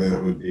to something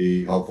that would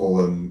be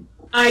helpful? And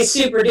I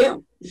super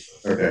do.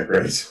 Okay,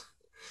 great.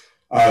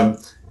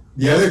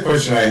 The other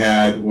question I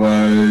had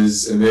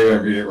was, and maybe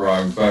I'm reading it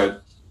wrong, but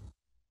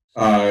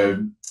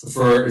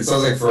it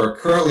sounds like for a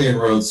currently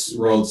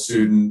enrolled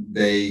student,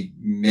 they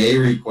may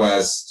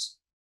request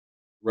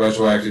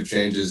retroactive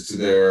changes to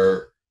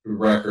their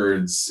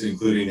records,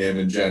 including name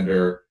and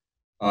gender,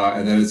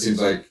 and then it seems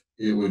like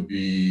it would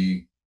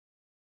be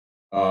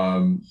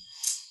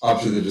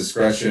up to the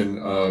discretion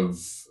of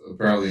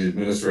apparently the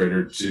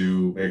administrator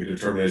to make a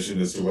determination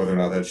as to whether or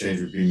not that change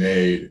would be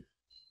made.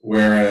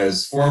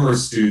 Whereas former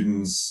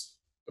students,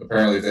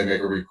 apparently if they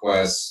make a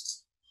request,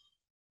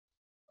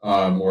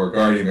 or a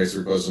guardian makes a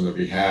request on their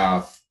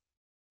behalf,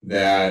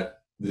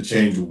 that the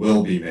change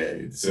will be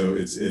made. So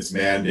it's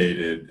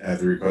mandated at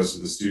the request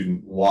of the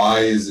student. Why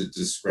is it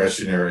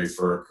discretionary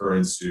for a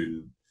current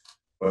student,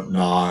 but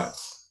not,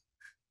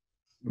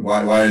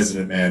 why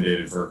isn't it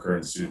mandated for a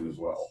current student as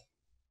well?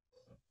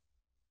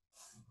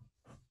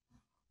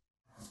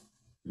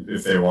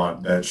 If they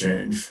want that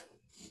change.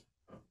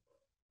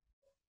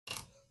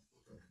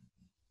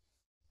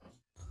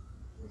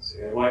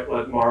 I might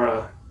let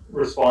Mara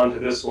respond to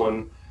this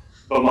one,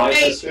 but my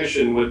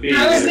suspicion would be...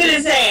 I was going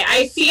to say,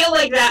 I feel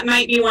like that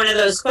might be one of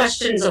those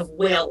questions of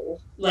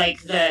will,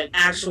 like the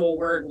actual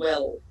word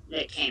will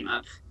that came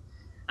up.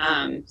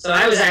 So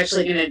I was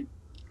actually going to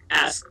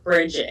ask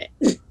Bridget.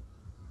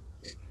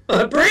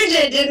 But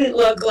Bridget didn't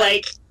look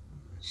like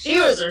She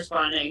was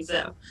responding,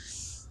 so.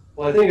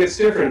 Well, I think it's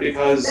different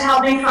because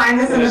helping find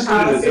this in the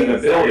student is in the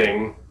policy.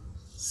 building,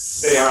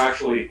 they are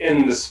actually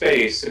in the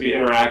space to be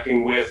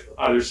interacting with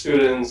other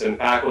students and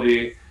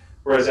faculty,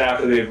 whereas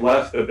after they've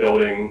left the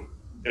building,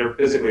 they're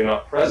physically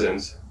not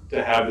present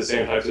to have the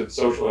same types of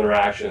social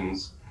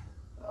interactions.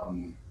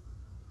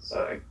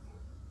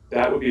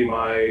 That would be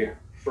my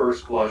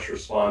first blush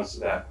response to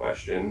that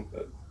question.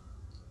 But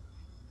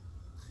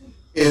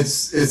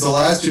It's the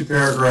last two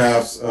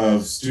paragraphs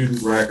of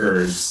student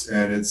records,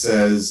 and it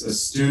says a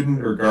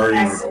student or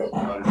guardian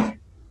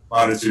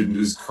on a student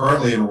who's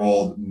currently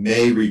enrolled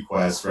may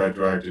request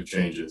retroactive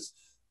changes.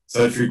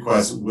 Such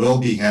requests will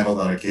be handled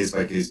on a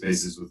case-by-case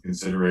basis with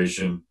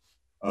consideration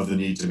of the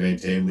need to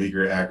maintain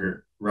legally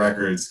accurate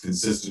records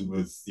consistent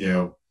with,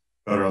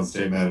 federal and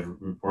state mandated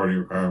reporting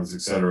requirements,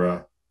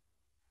 etc.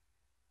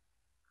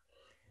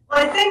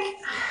 Well, I think.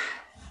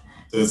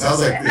 So it sounds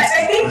like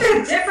I think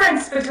the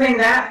difference between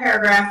that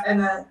paragraph and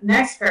the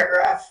next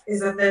paragraph is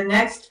that the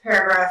next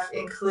paragraph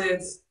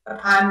includes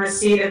upon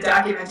receipt of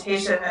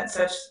documentation that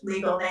such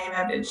legal name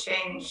had been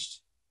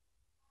changed.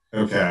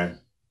 Okay.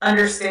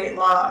 Under state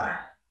law.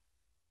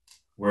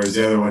 Whereas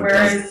the other one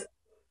Whereas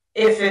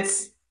if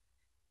it's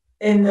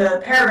in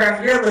the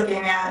paragraph you're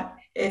looking at,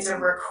 it's a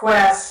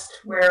request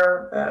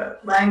where the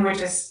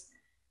language is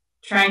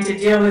trying to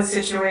deal with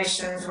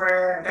situations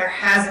where there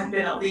hasn't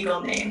been a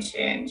legal name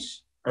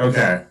change.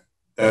 Okay,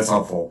 that's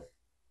helpful.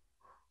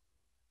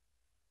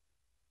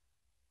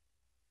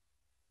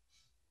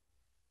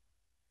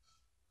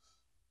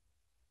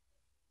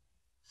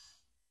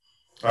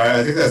 All right,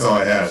 I think that's all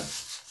I had.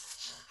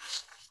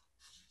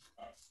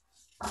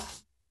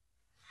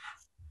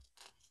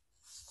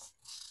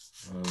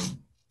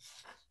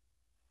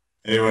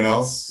 Anyone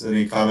else?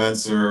 Any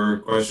comments or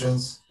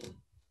questions?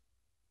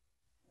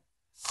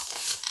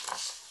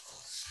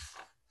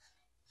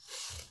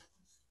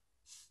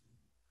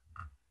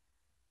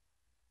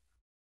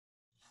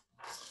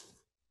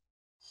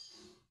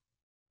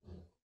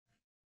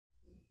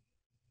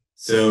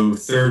 So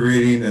third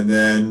reading, and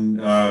then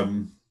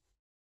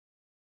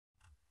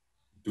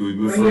do we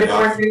move We need for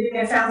a fourth reading,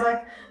 it sounds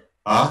like?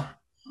 Huh?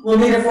 We'll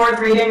need a fourth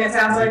reading, it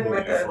sounds like,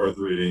 with the fourth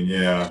reading,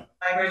 yeah.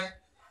 language.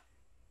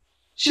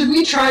 Should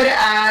we try to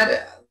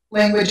add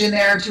language in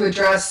there to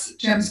address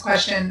Jim's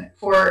question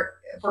for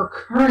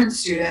current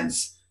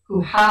students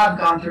who have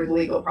gone through the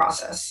legal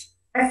process?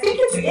 I think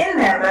it's in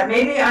there, but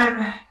maybe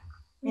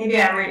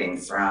I'm reading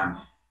this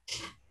wrong.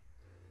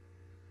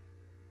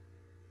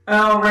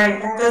 Oh,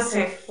 right, that does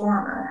say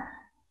former.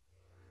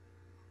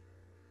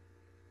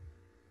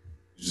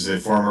 Did you say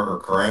former or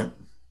current?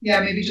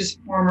 Yeah, maybe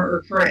just former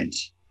or current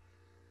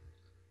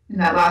in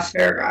that last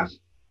paragraph.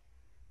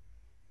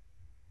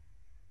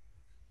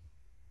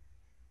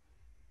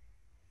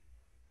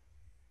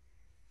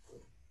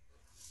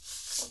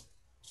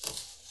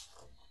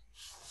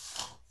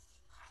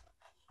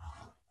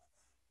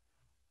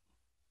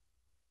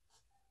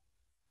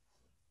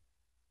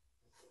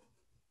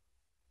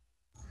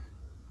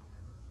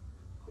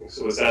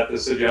 so is that the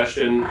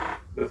suggestion?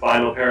 The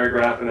final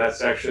paragraph in that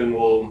section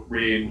will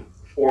read,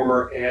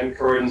 former and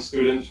current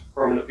student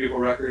permanent pupil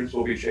records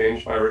will be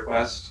changed by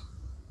request?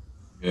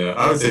 Yeah,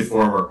 I would say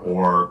former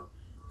or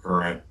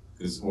current,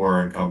 because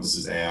or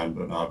encompasses and,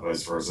 but not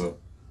vice versa.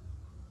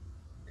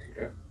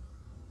 Okay.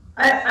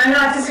 I'm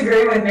not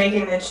disagreeing with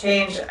making the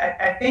change.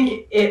 I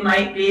think it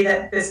might be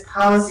that this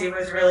policy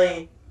was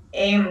really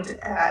aimed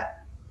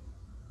at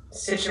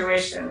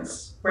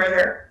situations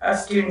where a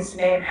student's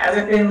name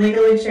hasn't been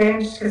legally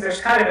changed, because there's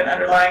kind of an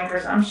underlying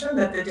presumption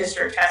that the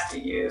district has to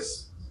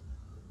use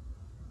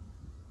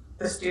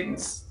the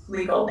student's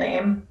legal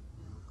name.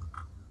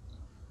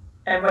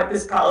 And what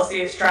this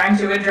policy is trying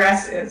to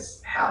address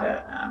is how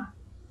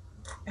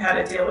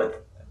to deal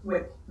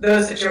with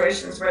those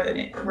situations where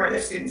the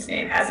student's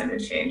name hasn't been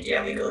changed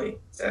yet legally.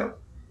 So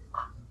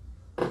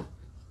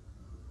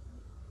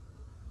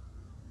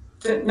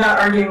not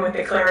arguing with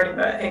the clarity,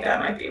 but I think that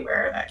might be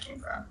where that came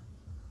from.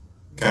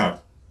 Okay.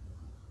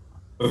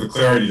 But the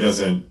clarity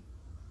doesn't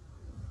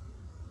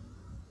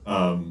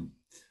have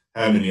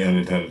any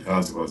unintended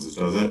consequences,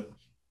 does it?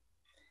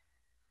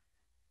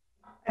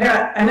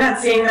 I'm not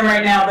seeing them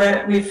right now,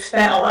 but we've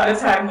spent a lot of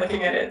time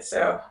looking at it,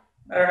 so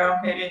I don't know,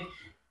 maybe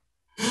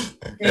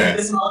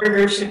the smaller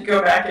group should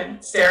go back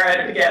and stare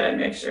at it again and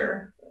make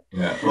sure.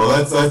 Yeah, well,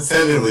 let's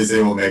tentatively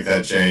say we'll make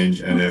that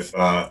change, and if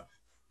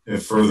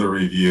further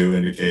review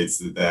indicates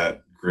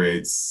that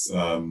creates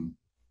some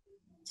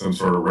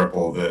sort of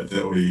ripple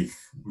that we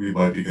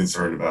might be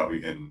concerned about, we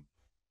can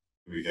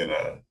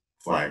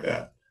flag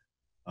that.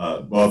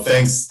 Well,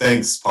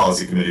 thanks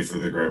policy committee for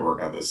the great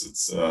work on this.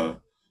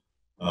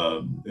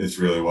 It's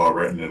really well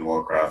written and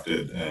well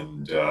crafted,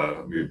 and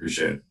we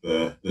appreciate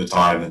the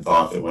time and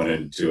thought that went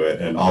into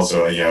it, and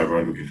also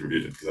everyone who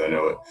contributed, because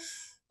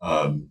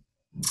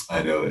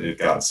I know that it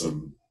got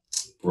some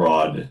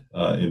broad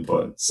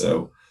input.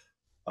 So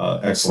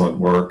excellent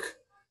work.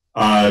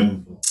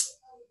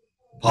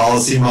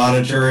 Policy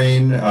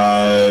monitoring.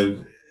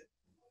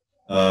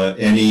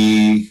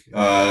 Any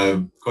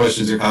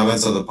questions or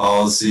comments on the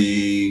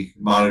policy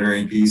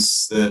monitoring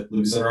piece that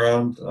Libby sent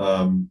around?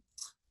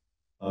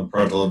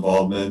 Parental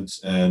involvement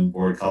and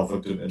board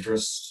conflict of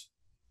interest?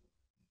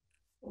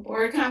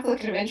 Board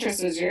conflict of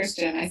interest was yours,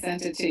 Jim. I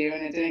sent it to you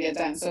and it didn't get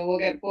done. So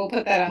we'll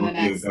put that on the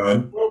next.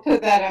 We'll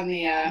put that on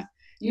the.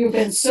 You've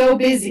been so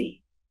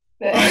busy.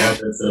 I have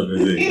been so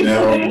busy.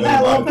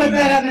 We'll put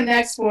that on the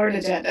next board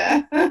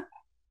agenda. You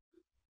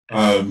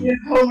have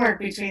homework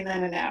between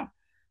then and now.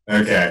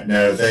 Okay.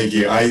 No, thank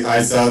you.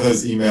 I saw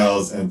those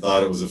emails and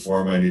thought it was a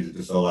form I needed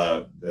to fill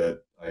out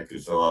that I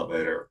could fill out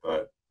later,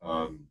 but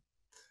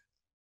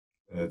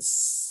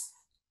it's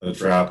a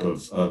trap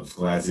of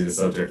glancing at a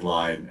subject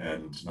line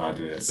and not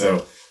doing it.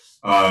 So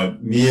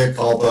mea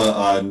culpa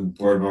on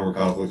board member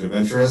conflict of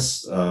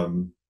interest.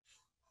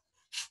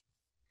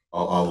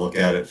 I'll look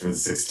at it for the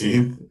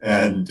 16th.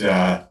 And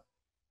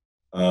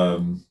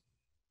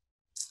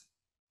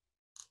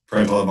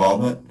parental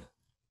involvement.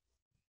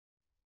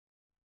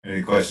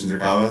 Any questions or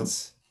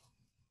comments?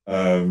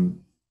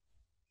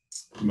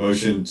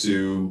 Motion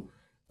to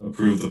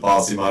approve the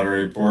policy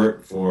monitoring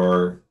report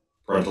for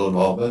parental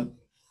involvement.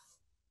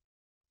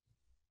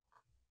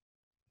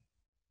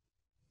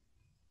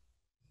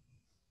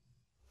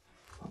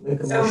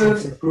 Make a motion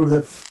to approve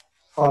the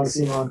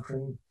policy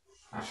monitoring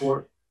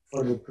report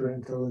for the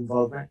parental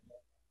involvement.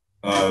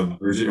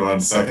 Bridget, you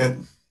want a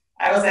second?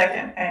 I will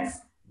second, thanks.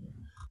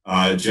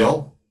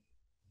 Jill?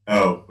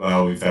 Oh,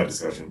 well, we've had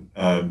discussion.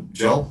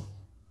 Jill?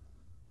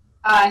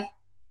 Aye.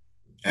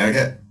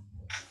 Aniket?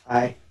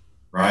 Aye.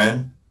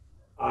 Ryan?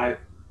 Aye.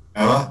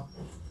 Emma?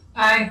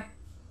 Aye.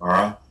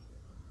 Mara?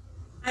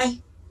 Aye.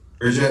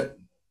 Bridget?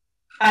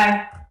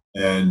 Aye.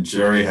 And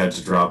Jerry had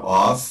to drop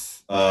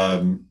off.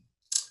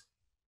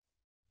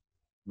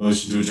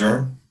 Motion to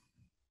adjourn?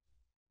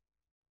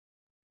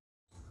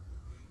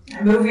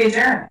 I move we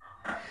adjourn.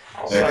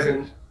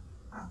 Second.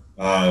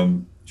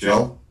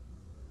 Jill?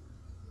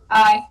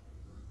 Aye.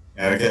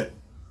 Aniket?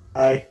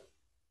 Aye.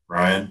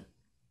 Ryan?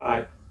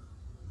 Aye.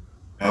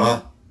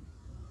 Emma?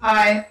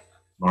 Aye.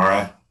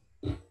 Mara?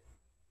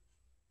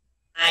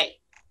 Aye.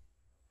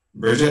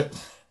 Bridget?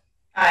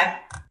 Aye.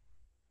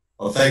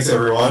 Well, thanks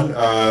everyone.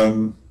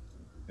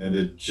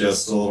 Ended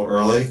just a little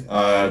early.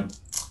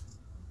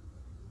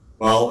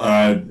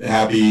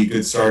 Happy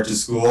good start to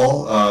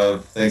school.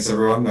 Thanks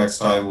everyone. Next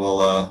time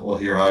we'll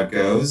hear how it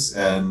goes,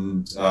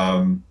 and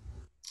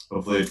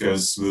hopefully it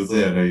goes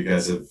smoothly. I know you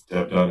guys have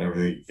done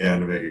everything you can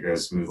to make it go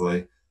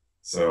smoothly.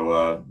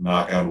 So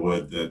knock on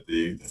wood that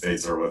the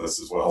fates are with us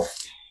as well.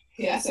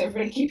 Yes,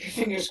 everybody keep your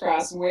fingers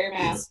crossed and wear your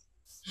mask.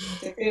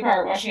 6 feet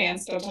apart, wash your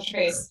hands, don't touch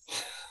your face.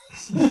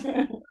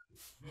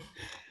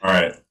 All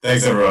right.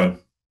 Thanks everyone.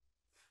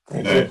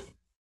 Thank Good night.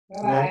 you.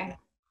 Bye.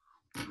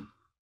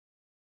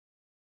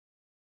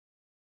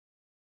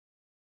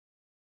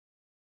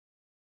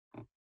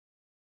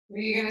 Were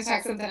you gonna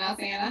talk something else,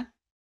 Anna?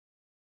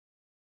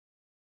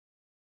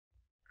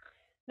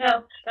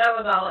 No, that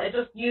was all. It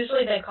just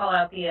usually they call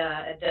out the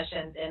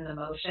additions in the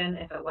motion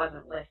if it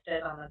wasn't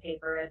listed on the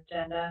paper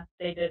agenda.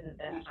 They didn't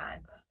this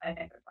time, but I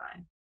think it's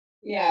fine.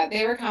 Yeah,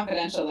 they were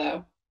confidential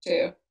though,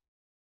 too.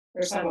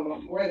 For some of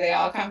them. Were they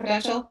all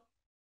confidential?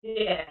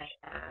 Yeah,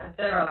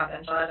 they're all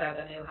confidential as are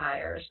the new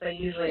hires. They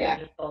usually Yeah.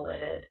 are just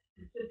bulleted.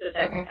 It's just a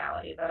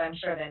technicality, but I'm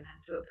sure they meant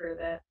to approve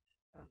it.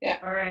 Yeah.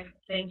 All right.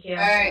 Thank you.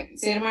 All right.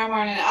 See you tomorrow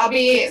morning. I'm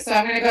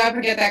gonna go up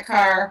and get that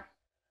car.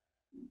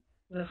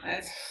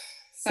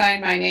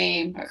 Sign my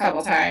name a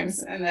couple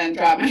times and then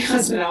drop my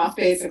husband off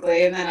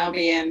basically, and then I'll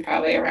be in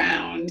probably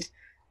around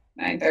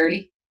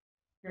 9:30.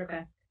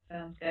 Okay.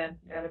 Sounds good.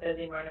 Got a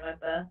busy morning with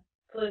the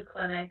flu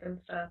clinic and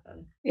stuff.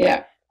 And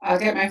Yeah. I'll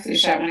get my flu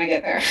shot when I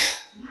get there.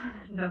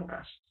 no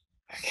rush.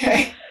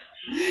 Okay.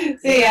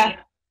 See ya.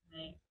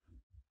 Night.